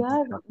 we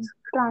यार cannot.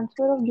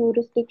 Transfer of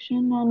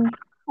jurisdiction and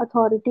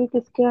authority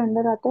किसके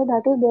under आता है,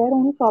 that is their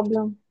own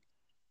problem.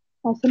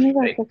 ऐसे नहीं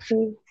कर Right, सकते.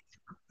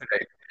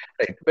 right,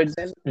 right. But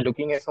then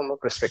looking at from a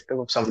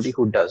perspective of somebody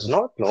who does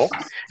not know,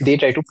 they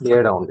try to play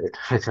around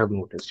it, which I've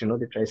noticed.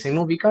 They try saying,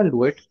 "No, we can't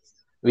do it.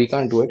 We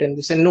can't do it." And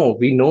they say, "No,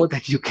 we know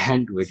that you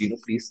can do it.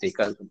 Please take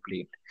our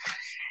complaint."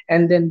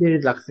 And then they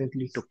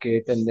reluctantly took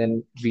it. And then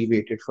we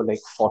waited for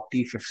like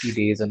 40, 50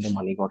 days and the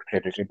money got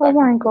credited Oh back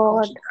my into the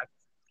account. God.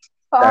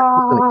 So that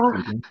was an Ah,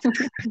 experience.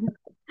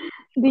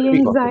 the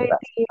We got through that.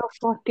 anxiety of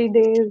 40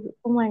 days.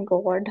 Oh my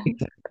God.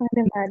 Can't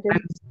imagine.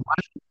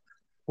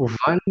 And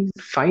one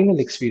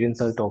final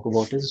experience I'll talk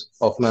about is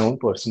of my own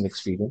personal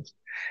experience.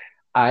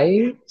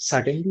 I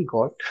suddenly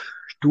got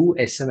two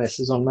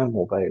SMSs on my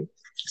mobile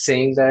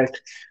saying that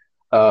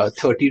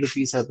 30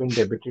 rupees have been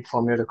debited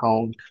from your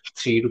account,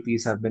 3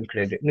 rupees have been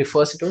credited. No,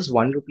 first it was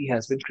 1 rupee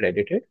has been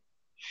credited,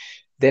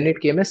 then it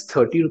came as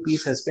 30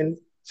 rupees has been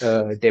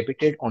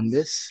debited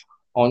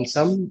on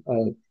some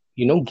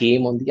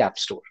game on the App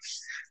Store.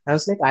 I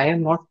was like, I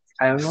am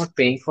not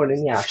paying for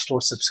any App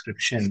Store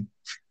subscription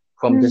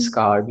from this Hmm.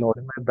 card, nor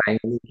am I buying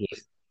any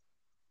game.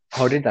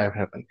 How did that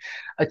happen?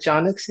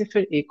 अचानक से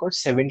फिर एक और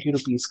 70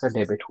 rupees का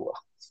debit हुआ,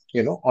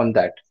 on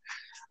that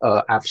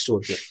App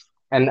Store game.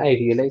 And I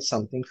realized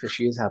something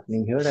fishy is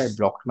happening here. I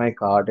blocked my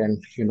card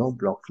and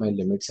blocked my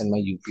limits and my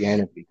UPI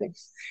and everything.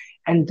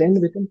 And then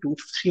within 2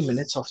 to 3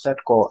 minutes of that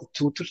call,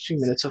 2 to 3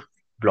 minutes of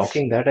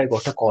blocking that, I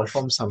got a call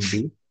from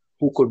somebody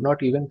who could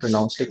not even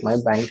pronounce like my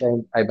bank.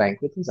 I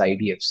bank with is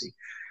IDFC.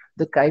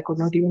 The guy could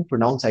not even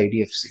pronounce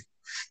IDFC.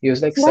 He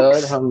was like, What?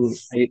 "Sir, हम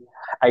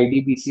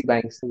IDBC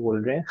bank से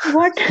बोल रहे हैं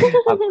What?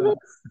 आपका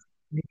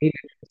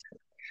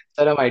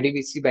sir हम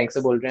आईडीबीसी bank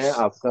से बोल रहे हैं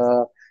आपका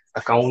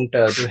अकाउंट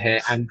जो है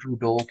एंड्रू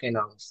डो के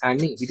नाम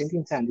नहीं we didn't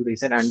even say Andrew Doe,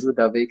 sir Andrew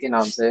Dave के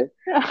नाम से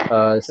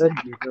है। सर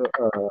ये जो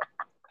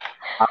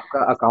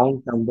आपका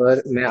अकाउंट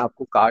नंबर मैं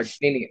आपको कार्ड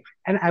नहीं नहीं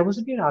and I was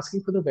even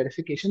asking for the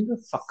verification. The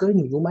fucker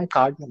knew my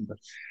card number.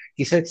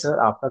 He said, "Sir,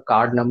 आपका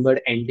card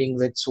number ending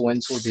with so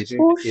and so Oh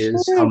digit is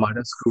shit.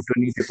 हमारा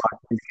scrutiny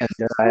department के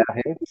अंदर आया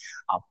है।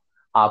 आप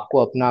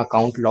आपको अपना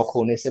अकाउंट लॉक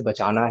होने से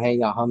बचाना है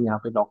या हम यहाँ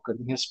पे लॉक कर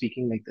देंगे."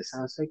 Speaking like this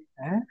I was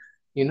like,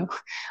 you know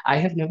I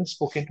have never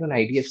spoken to an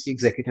IDFC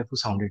executive who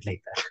sounded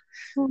like that.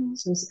 Hmm.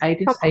 So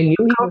I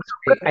knew he was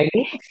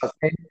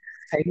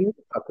I knew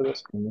the fucker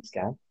was playing a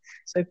scam.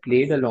 So I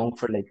played along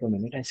for like a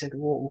minute. I said,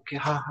 "Oh, okay,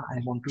 I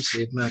want to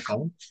save my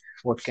account.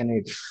 What can I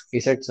do?"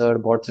 He said, "Sir,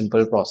 बहुत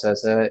simple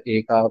process है.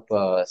 एक आप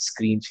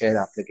screen share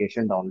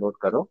application download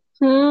करो.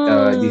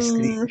 The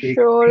screen Hmm.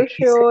 एक Sure,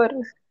 he said sure.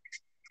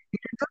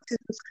 it's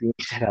a screen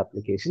share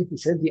application."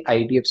 He said the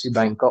IDFC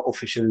Bank का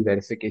official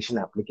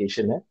verification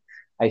application है.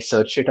 I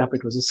searched it up.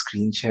 It was a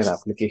screen share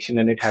application,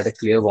 and it had a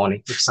clear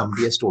warning. If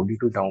somebody has told you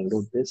to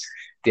download this,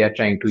 they are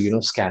trying to,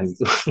 scam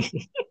you.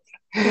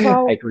 I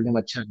Wow. told him,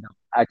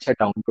 अच्छा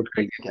download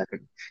कर लिया, क्या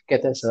करूँ?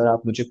 कहता है, "sir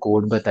आप मुझे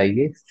code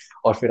बताइए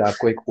और फिर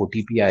आपको एक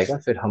OTP आएगा,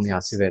 फिर हम यहाँ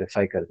से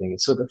वेरीफाई कर देंगे."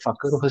 So the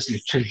fucker was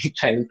literally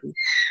trying to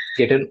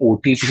get an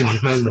OTP on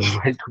my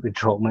mobile to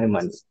withdraw my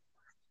money.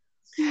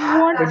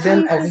 What? But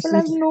then These people obviously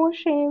have no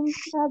shame.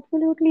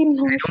 Absolutely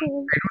no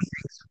shame. I don't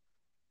think so.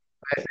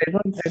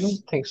 I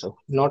don't think so.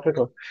 Not at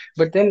all.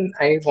 But then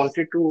I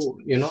wanted to,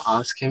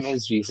 ask him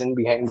his reason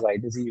behind why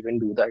does he even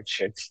do that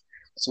shit.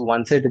 So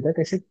once I did that,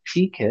 I said,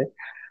 "ठीक है,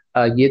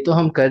 ये तो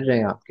हम कर रहे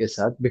हैं आपके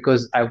साथ."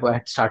 Because I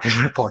had started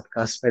my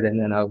podcast by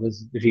then and I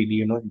was really,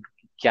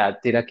 क्या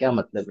तेरा क्या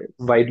मतलब है?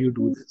 Why do you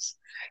do this?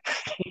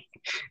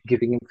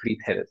 Giving him free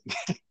therapy.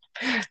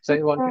 So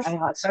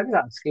I started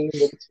asking him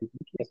very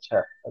sweetly कि अच्छा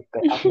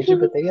आप मुझे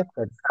बताइए आप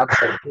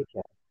करते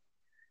क्या हैं?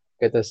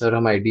 कहता है सर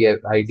हम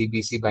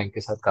आईडीबीसी बैंक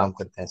के साथ काम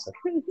करते हैं सर.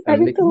 I'm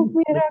अरे like, तो "Hmm,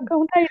 मेरा मतलब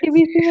अकाउंट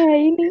आईडीबीसी में है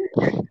ही नहीं।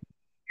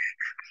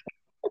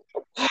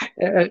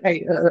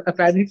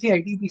 apparently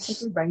आईडीबीसी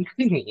कोई बैंक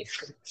भी नहीं है.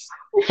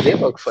 They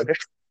work for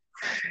it.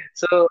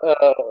 So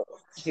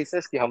he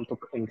says कि हम तो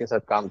इनके साथ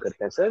काम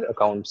करते हैं sir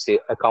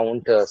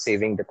account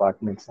saving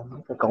department.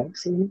 Account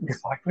saving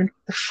department,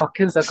 the fuck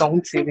is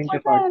account saving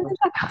पता है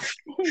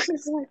डिपार्टमेंट? मुझे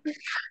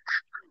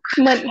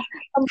अकाउंट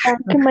हम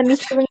बैंक के मनी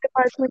सेविंग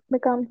डिपार्टमेंट में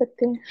काम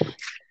करते हैं।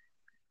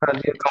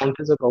 The account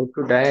is about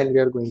to die and we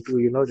are going to,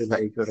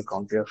 revive your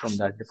account. We are from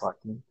that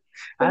department.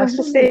 तो As वैसे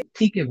to से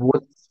ठीक है वो,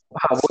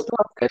 हाँ वो तो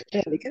आप करते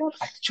हैं लेकिन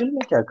आप एक्चुअल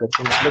में क्या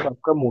करते हैं, मतलब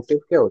आपका मोटिव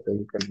क्या होता है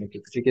ये करने के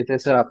पीछे? कहते हैं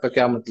सर आपका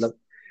क्या मतलब?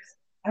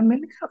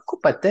 मैंने कहा आपको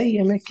पता ही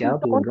है मैं क्या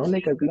बोल रहा हूँ,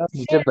 लाइक अगर आप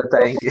मुझे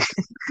बताएंगे.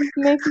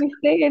 Make me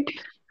say it.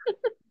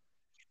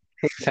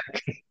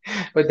 Exactly.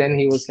 But then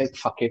he was like,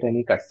 fuck it, and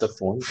he cut the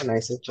phone. And I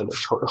said, chalo,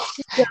 chodo.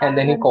 And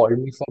then he यार called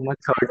me from a I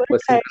third will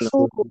person. try to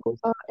Another one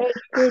was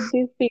educate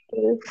these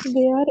people.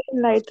 They are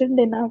enlightened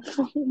enough.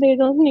 They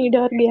don't need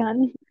our gyan.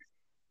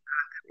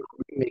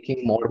 making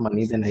more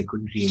money than I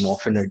could dream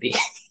of in a day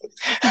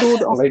Dude,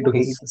 by honestly.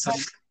 doing some.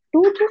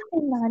 Dude, just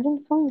imagine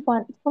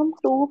from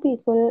two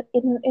people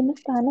in a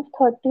span of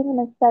 30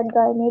 minutes, that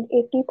guy made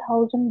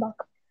 80,000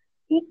 bucks.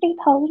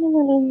 80,000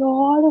 is a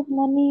lot of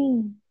money.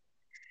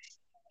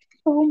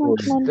 So Oh,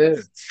 much money.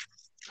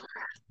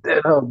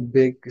 there are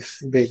big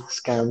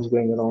scams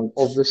going around.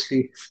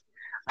 Obviously,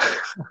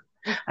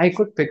 I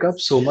could pick up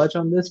so much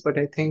on this, but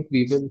I think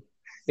we will,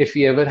 if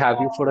we ever have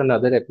you for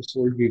another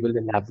episode, we will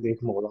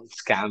elaborate more on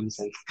scams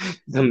and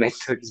the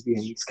methods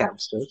behind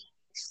scamsters.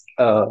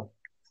 Uh,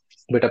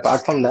 but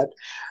apart from that,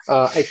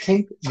 I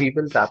think we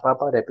will wrap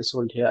up our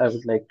episode here. I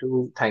would like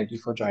to thank you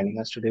for joining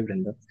us today,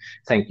 Vrinda.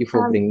 Thank you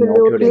for bringing out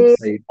your Absolutely,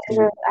 insight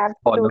to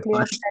all of absolutely a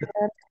us.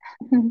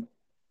 pleasure.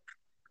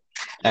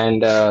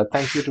 And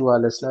thank you to our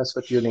listeners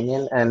for tuning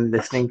in and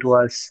listening to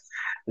us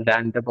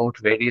rant about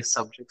various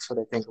subjects for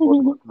I think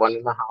about what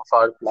 1.5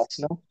 hour plus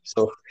now.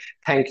 So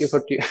thank you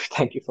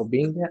for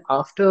being there.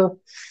 After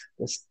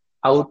this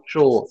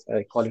outro,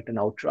 I call it an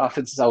outro.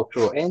 After this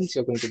outro ends,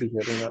 you're going to be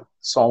hearing a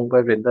song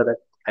by Vrinda that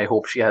I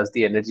hope she has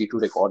the energy to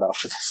record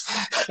after this,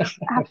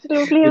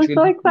 Absolutely, which I'm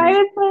will so be playing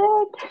excited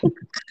for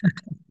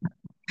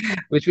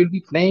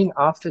it.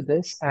 after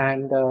this.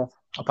 And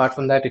apart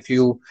from that, if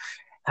you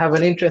have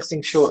an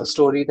interesting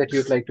story that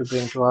you'd like to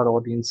bring to our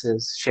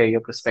audiences, share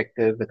your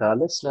perspective with our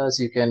listeners,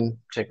 you can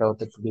check out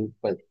the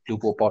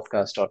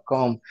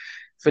bluepopodcast.com,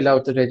 fill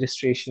out the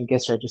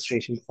guest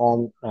registration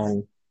form,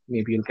 and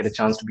maybe you'll get a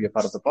chance to be a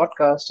part of the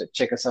podcast.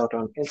 Check us out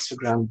on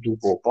Instagram,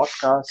 Bluepo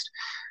Podcast.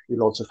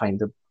 You'll also find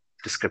the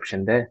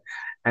description there.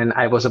 And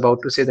I was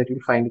about to say that you'll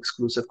find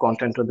exclusive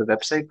content on the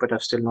website, but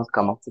I've still not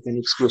come up with any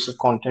exclusive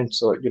content,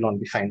 so you'll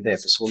only find the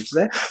episodes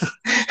there.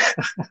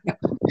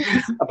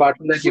 Apart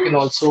from that,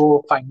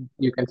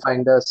 you can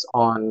find us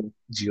on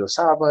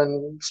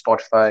JioSaavn,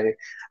 Spotify,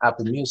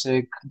 Apple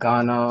Music,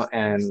 Ghana,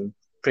 and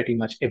pretty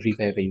much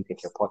everywhere where you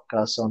get your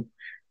podcasts on.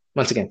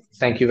 Once again,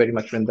 thank you very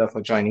much, Rinda, for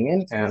joining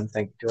in, and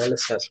thank you to our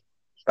listeners.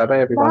 Bye bye,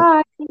 everyone.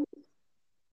 Bye.